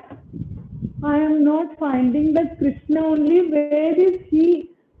 But I am not finding that Krishna only. Where is he?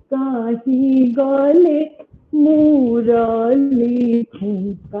 Kahi gale murali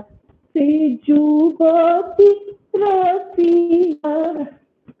phunka se jubati rasiya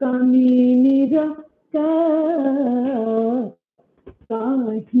kamini raka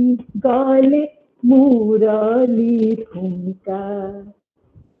kahi gale murali phunka.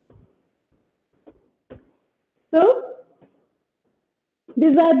 So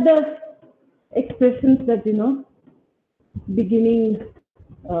these are the expressions that beginning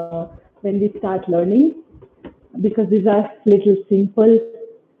when we start learning, because these are little simple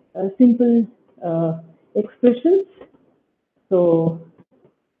expressions. So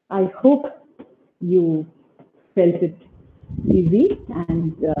I hope you felt it easy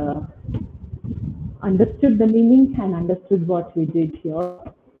and understood the meaning and understood what we did here.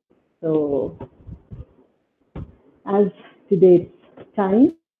 So as today's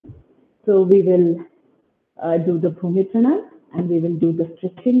time, so we will do the Bhumi Pranam and we will do the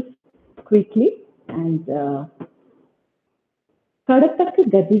stretching quickly. And Kadatak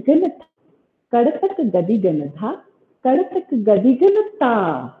Gadiganata, Kadatak Gadiganatha, Kadatak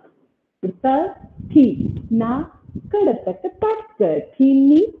Gadiganata, Uta Thi Na Kadatak Tak Thi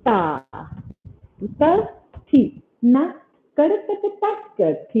Ni Ta, Uta Thi Na Kadatak Tak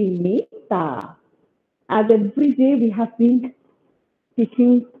Thi Ni Ta. As every day we have been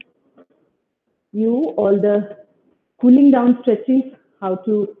teaching you all the cooling down stretching, how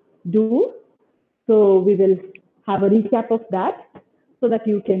to do So we will have a recap of that so that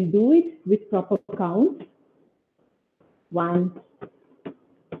you can do it with proper count. 1.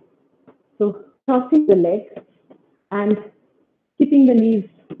 So crossing the legs and keeping the knees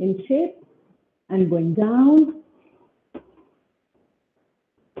in shape and going down.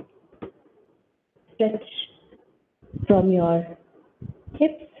 Stretch from your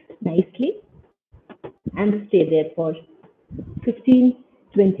hips nicely and stay there for 15,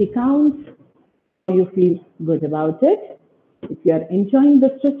 20 counts. You feel good about it. If you are enjoying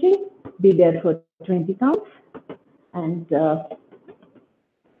the stretching, be there for 20 counts. And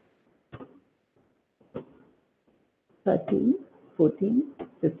 13, 14,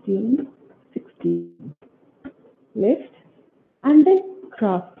 15, 16. Lift and then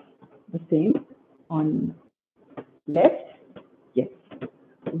cross the same on left. Yes.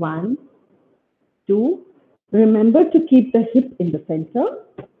 1, 2. Remember to keep the hip in the center.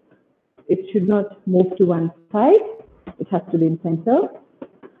 It should not move to one side. It has to be in center.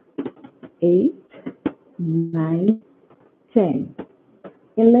 8, 9, 10,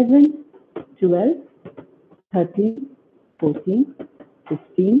 11, 12, 13, 14,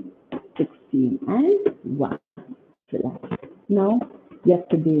 15, 16, and 1. Relax. Now,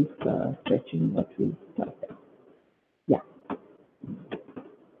 yesterday's stretching, what we started. Yeah.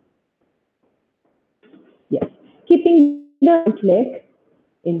 Yes. Keeping the right leg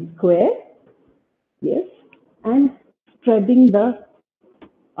in square. Yes. And spreading the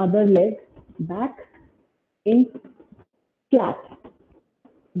other leg back in flat.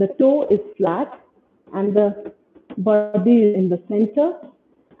 The toe is flat and the body is in the center,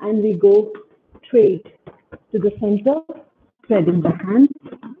 and we go straight to the center, spreading the hands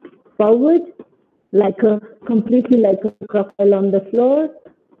forward completely like a crocodile on the floor,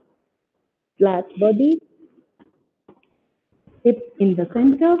 flat body, hip in the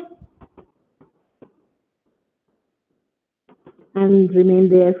center, and remain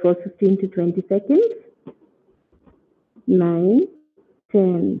there for 15 to 20 seconds. 9,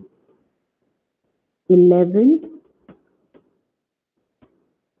 10, 11,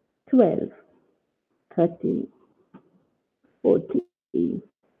 12, 13, 14,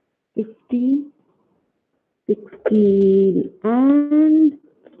 15, 16, and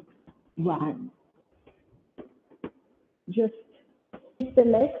 1. Just lift the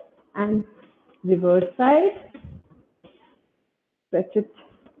leg and reverse side. Stretch it.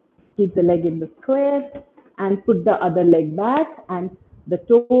 Keep the leg in the square and put the other leg back, and the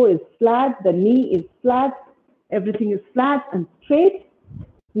toe is flat, the knee is flat, everything is flat and straight.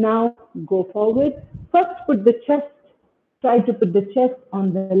 Now go forward. First try to put the chest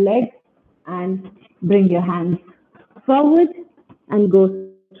on the leg and bring your hands forward and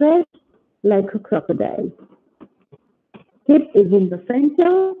go straight like a crocodile. Hip is in the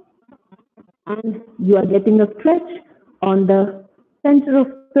center and you are getting a stretch on the center of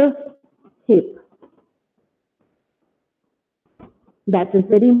the hip. That is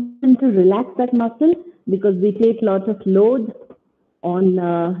very important to relax that muscle because we take a lot of load on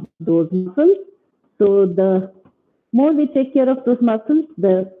those muscles. So the more we take care of those muscles,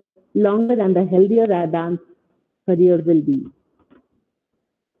 the longer and the healthier our dance career will be.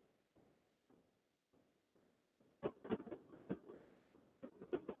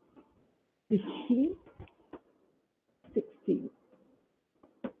 15, 16.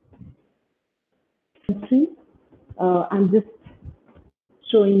 I'm just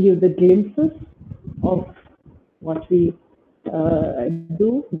showing you the glimpses of what we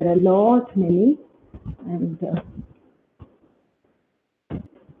do. There are many, and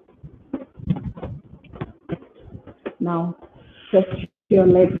now stretch your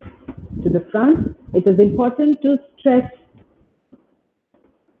legs to the front. It is important to stretch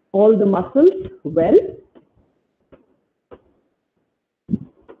all the muscles well.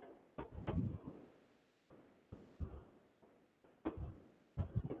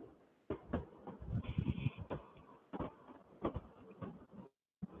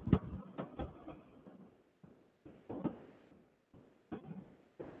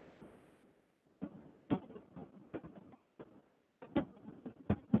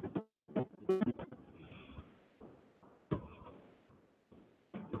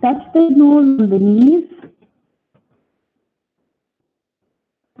 Touch the nose on the knees.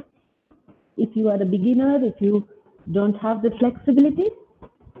 If you are a beginner, if you don't have the flexibility,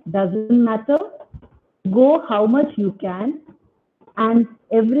 doesn't matter. Go how much you can, and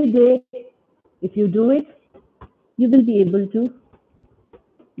every day, if you do it, you will be able to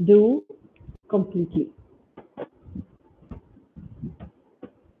do completely.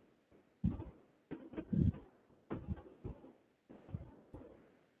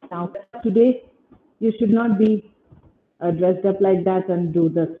 Now, today you should not be dressed up like that and do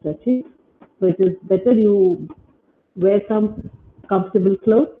the stretching. So it is better you wear some comfortable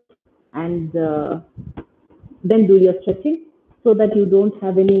clothes and then do your stretching so that you don't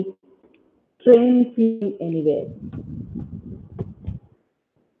have any strain feeling anywhere.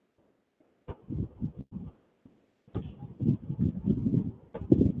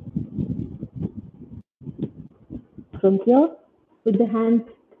 From here, put the hands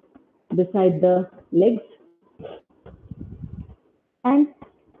beside the legs and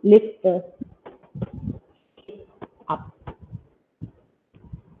lift the up.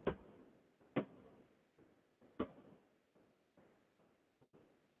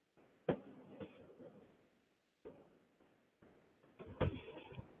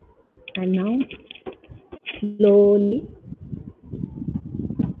 And now, slowly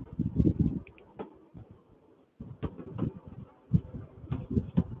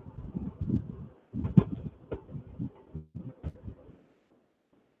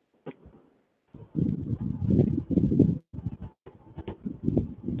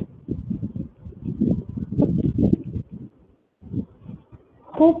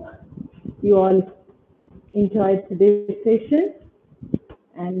hope you all enjoyed today's session,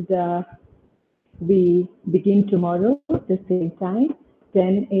 and we begin tomorrow at the same time,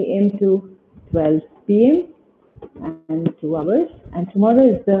 10 a.m. to 12 p.m. and 2 hours. And tomorrow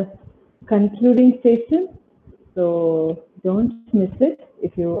is the concluding session, so don't miss it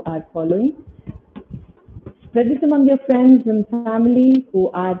if you are following. Spread it among your friends and family who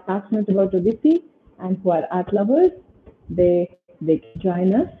are passionate about Odissi and who are art lovers. They can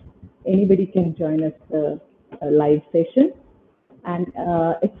join us. Anybody can join us a live session. And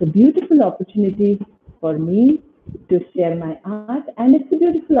it's a beautiful opportunity for me to share my art. And it's a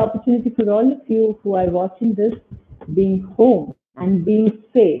beautiful opportunity for all of you who are watching this being home and being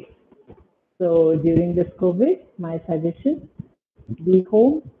safe. So during this COVID, my suggestion, be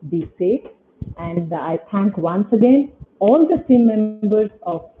home, be safe. And I thank once again all the team members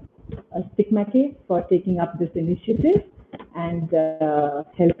of SPIC MACAY for taking up this initiative and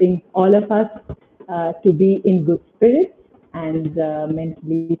helping all of us to be in good spirits and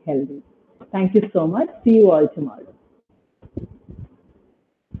mentally healthy. Thank you so much. See you all tomorrow.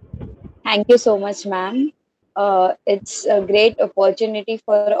 Thank you so much, ma'am. It's a great opportunity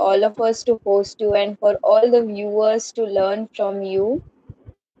for all of us to host you and for all the viewers to learn from you.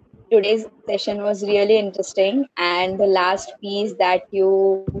 Today's session was really interesting, and the last piece that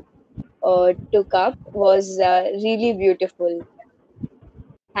you took up was really beautiful.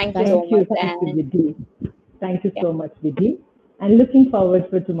 Thank you so much. Thank you, Vidhi. Thank you so much, Vidhi. And looking forward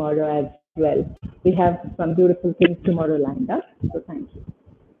for tomorrow as well. We have some beautiful things tomorrow lined up, so thank you.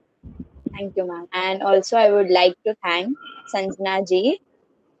 Thank you, ma'am. And also, I would like to thank Sanjana ji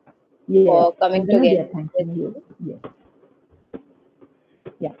for coming together with you. Yes.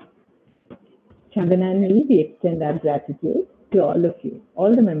 Yeah. Chandana and me, we extend our gratitude to all of you,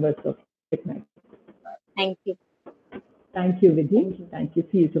 all the members of SPIC MACAY. Thank you. Thank you, Vidhi. Thank you.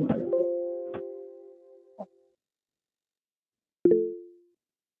 See you tomorrow.